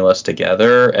Romulus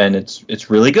together, and it's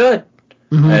really good.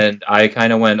 And I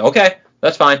kind of went, okay,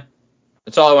 that's fine.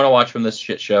 That's all I want to watch from this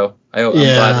shit show. I'm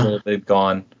glad they've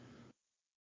gone.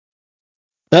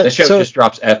 The show just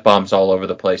drops F-bombs all over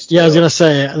the place, too. Yeah, I was going to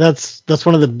say, that's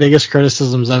one of the biggest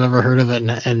criticisms I've ever heard of it,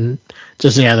 and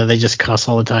just, that they just cuss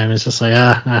all the time. It's just like,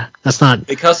 that's not...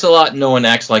 They cuss a lot, and no one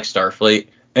acts like Starfleet.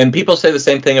 And people say the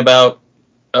same thing about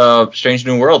Strange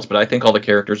New Worlds, but I think all the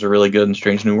characters are really good in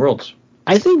Strange New Worlds.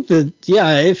 I think that,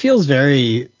 it feels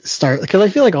very because I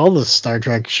feel like all the Star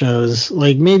Trek shows,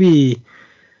 like maybe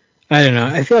I don't know.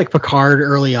 I feel like Picard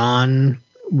early on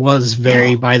was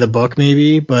very by the book,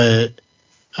 maybe, but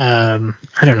I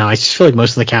don't know. I just feel like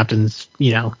most of the captains,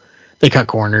 they cut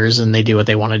corners and they do what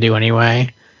they want to do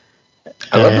anyway.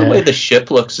 I love the way the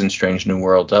ship looks in Strange New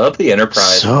Worlds. I love the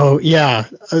Enterprise. So yeah,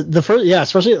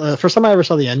 especially the first time I ever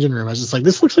saw the engine room, I was just like,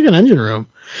 this looks like an engine room.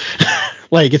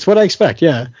 Like it's what I expect.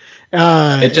 Yeah.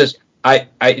 It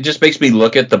just makes me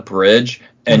look at the bridge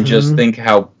and just think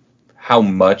how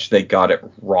much they got it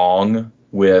wrong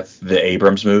with the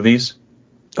Abrams movies.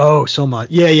 Oh, so much.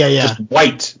 Yeah. Just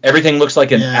white. Everything looks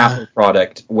like an Apple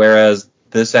product, whereas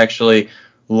this actually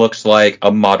looks like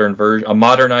a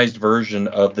modernized version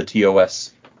of the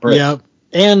TOS bridge. Yeah.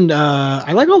 And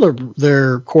I like all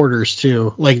their quarters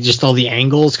too, like just all the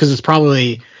angles, because it's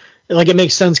probably like it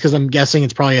makes sense because I'm guessing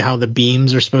it's probably how the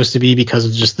beams are supposed to be because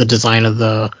of just the design of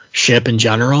the ship in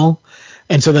general.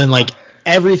 And so then like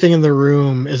everything in the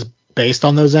room is based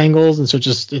on those angles, and so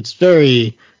it's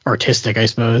very artistic, I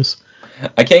suppose.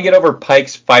 I can't get over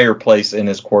Pike's fireplace in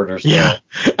his quarters. Yeah,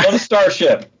 on a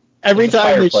starship. Every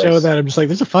time they show that, I'm just like,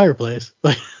 there's a fireplace.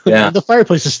 Like, the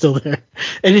fireplace is still there,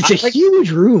 and it's a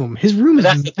huge room. His room is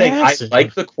massive. The thing. I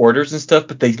like the quarters and stuff,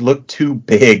 but they look too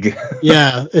big.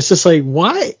 Yeah, it's just like,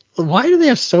 why do they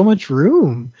have so much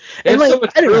room? They have so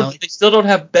much room. They still don't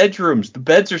have bedrooms. The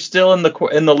beds are still in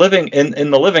the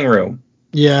living room.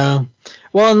 Yeah.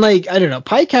 Well, and like, I don't know,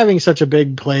 Pike having such a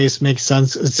big place makes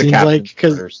sense. It seems like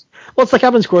because it's the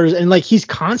captain's quarters, and like he's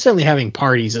constantly having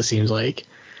parties. It seems like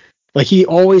he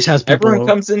always has people. Everyone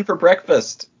comes in for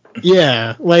breakfast.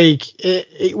 Yeah, like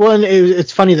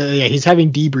it's funny that he's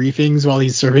having debriefings while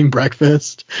he's serving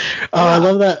breakfast. I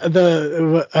love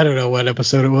that I don't know what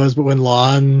episode it was, but when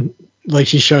Lon, like,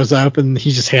 she shows up and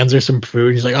he just hands her some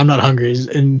food. He's like, I'm not hungry,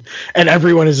 and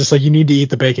everyone is just like, you need to eat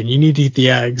the bacon, you need to eat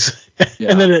the eggs.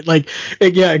 And then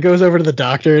it goes over to the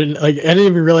doctor, and like I didn't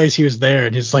even realize he was there,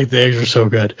 and he's like, the eggs are so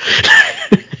good.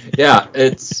 Yeah,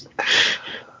 it's.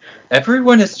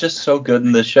 Everyone is just so good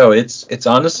in this show. It's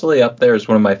honestly up there as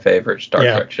one of my favorite Star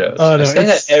Trek shows. I say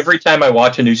that every time I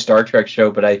watch a new Star Trek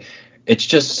show, but it's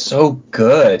just so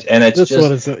good, and it's this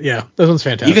one's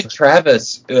fantastic. Even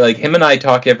Travis, like him and I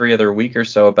talk every other week or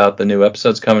so about the new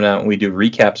episodes coming out, and we do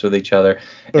recaps with each other.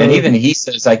 And even he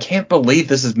says, "I can't believe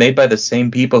this is made by the same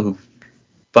people who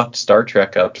fucked Star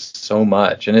Trek up so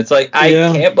much." And it's like I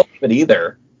can't believe it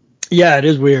either. Yeah, it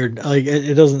is weird. Like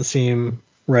it doesn't seem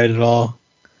right at all.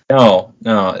 No,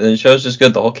 the show's just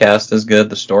good. The whole cast is good.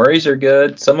 The stories are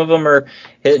good. Some of them are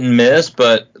hit and miss,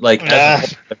 but like as a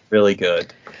whole, they're really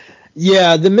good.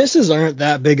 Yeah, the misses aren't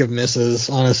that big of misses,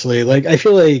 honestly. Like I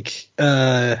feel like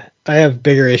I have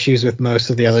bigger issues with most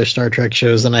of the other Star Trek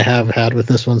shows than I have had with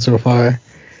this one so far.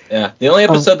 Yeah, the only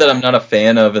episode that I'm not a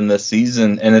fan of in this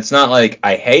season, and it's not like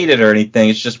I hate it or anything,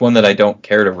 it's just one that I don't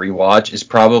care to rewatch, is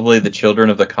probably the Children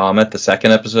of the Comet, the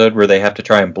second episode, where they have to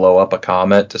try and blow up a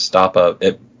comet to stop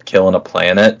it killing a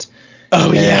planet.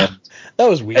 Oh, yeah. That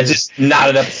was weird. It's just not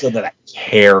an episode that I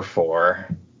care for.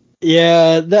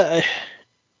 Yeah,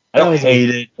 I don't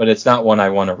hate it, but it's not one I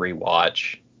want to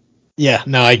rewatch. Yeah,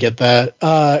 no, I get that.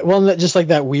 Well, just like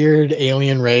that weird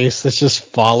alien race that's just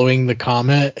following the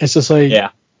comet. It's just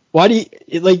like, why do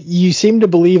you seem to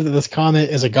believe that this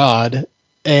comet is a god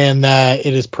and that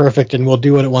it is perfect and will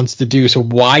do what it wants to do. So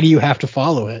why do you have to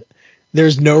follow it?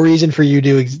 There's no reason for you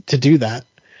to do that.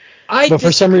 But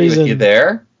for some reason, with you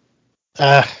there.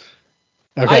 Okay.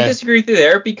 I disagree with you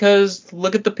there because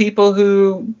look at the people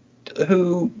who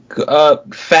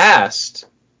fast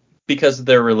because of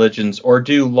their religions or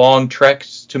do long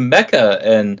treks to Mecca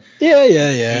and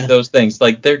do those things.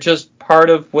 Like they're just part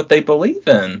of what they believe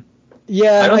in.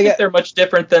 Yeah, I don't think they're much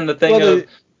different than the thing of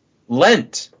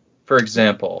Lent, for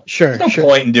example. Sure. There's no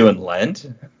point in doing Lent.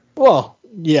 Well,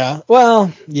 yeah.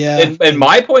 Well, yeah. In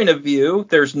my point of view,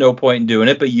 there's no point in doing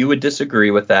it, but you would disagree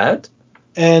with that.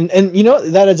 And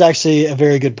that is actually a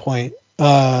very good point.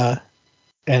 And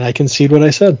I concede what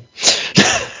I said.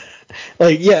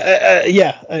 Like, you're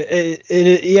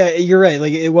right.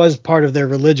 Like, it was part of their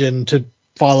religion to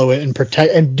follow it and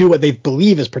protect and do what they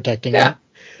believe is protecting it.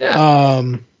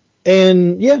 Yeah.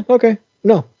 And okay.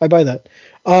 No, I buy that.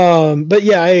 But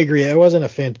yeah, I agree. It wasn't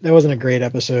a great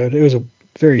episode. It was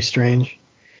very strange.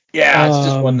 Yeah, it's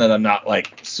just one that I'm not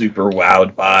like super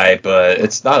wowed by, but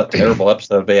it's not a terrible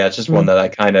episode. But yeah, it's just one that I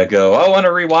kind of go, I want to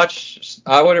rewatch.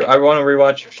 I want to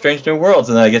rewatch Strange New Worlds,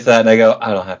 and then I get to that and I go,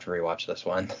 I don't have to rewatch this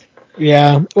one.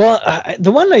 Yeah, well,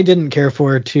 the one I didn't care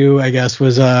for too, I guess,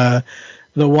 was the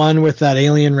one with that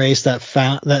alien race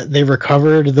that they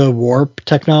recovered the warp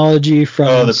technology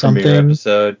from the something. Premiere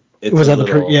episode. It was a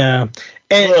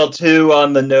little too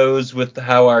on the nose with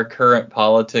how our current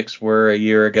politics were a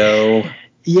year ago.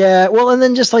 Yeah, well, and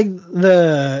then just like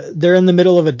they're in the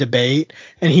middle of a debate,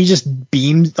 and he just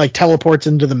beams, like teleports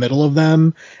into the middle of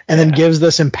them, and then gives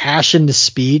this impassioned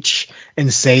speech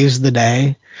and saves the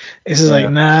day. This is like,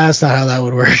 nah, that's not how that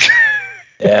would work.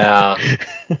 Yeah.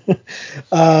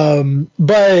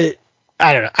 But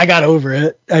I don't know. I got over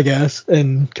it, I guess,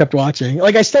 and kept watching.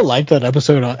 Like, I still liked that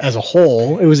episode as a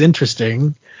whole. It was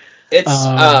interesting. It's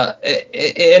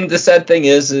and the sad thing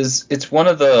is it's one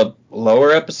of the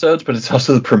lower episodes, but it's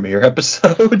also the premiere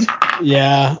episode.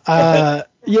 Yeah.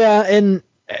 And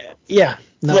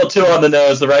a little too on the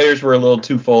nose. The writers were a little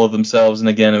too full of themselves, and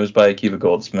again, it was by Akiva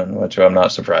Goldsman, which I'm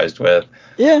not surprised with.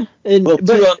 Yeah, a little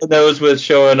too on the nose with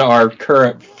showing our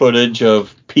current footage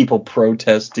of people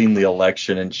protesting the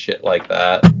election and shit like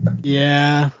that.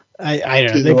 Yeah, I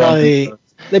don't know.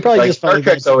 They probably like just Star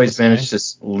Trek's always managed to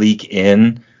leak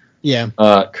in. Yeah.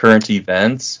 Current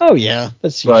events. Oh yeah,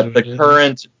 that's. But the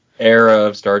current era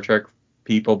of Star Trek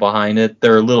people behind it,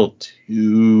 they're a little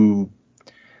too.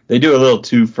 They do a little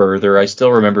too further. I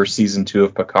still remember season 2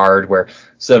 of Picard where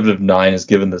 7 of 9 is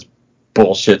given this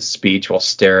bullshit speech while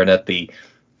staring at the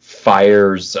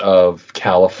fires of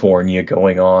California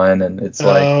going on, and it's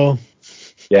like,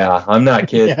 yeah, I'm not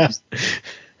kidding.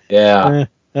 Yeah.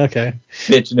 Okay.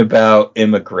 Bitching about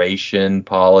immigration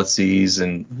policies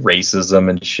and racism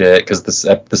and shit because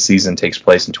the season takes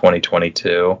place in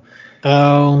 2022.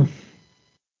 Oh.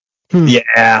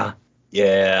 Yeah.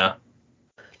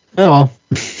 Oh well.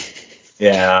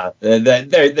 Yeah.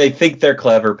 They think they're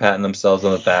clever, patting themselves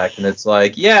on the back, and it's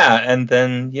like, yeah, and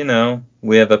then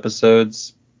we have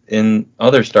episodes in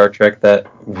other Star Trek that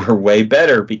were way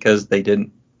better because they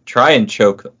didn't try and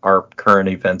choke our current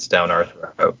events down our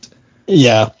throat.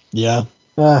 Yeah.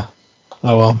 Oh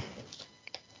well.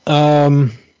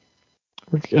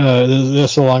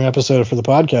 This is a long episode for the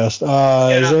podcast.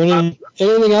 Is there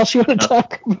anything else you want to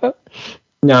talk about?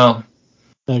 No.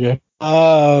 Okay.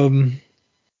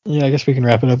 Yeah, I guess we can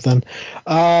wrap it up then.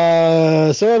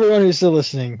 So everyone who's still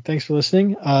listening, thanks for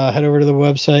listening. Head over to the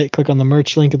website, click on the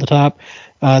merch link at the top.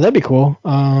 That'd be cool.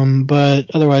 But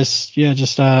otherwise, yeah,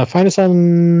 just find us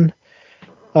on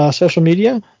social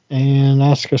media and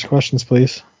ask us questions,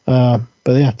 please. But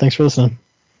yeah, thanks for listening.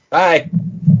 Bye.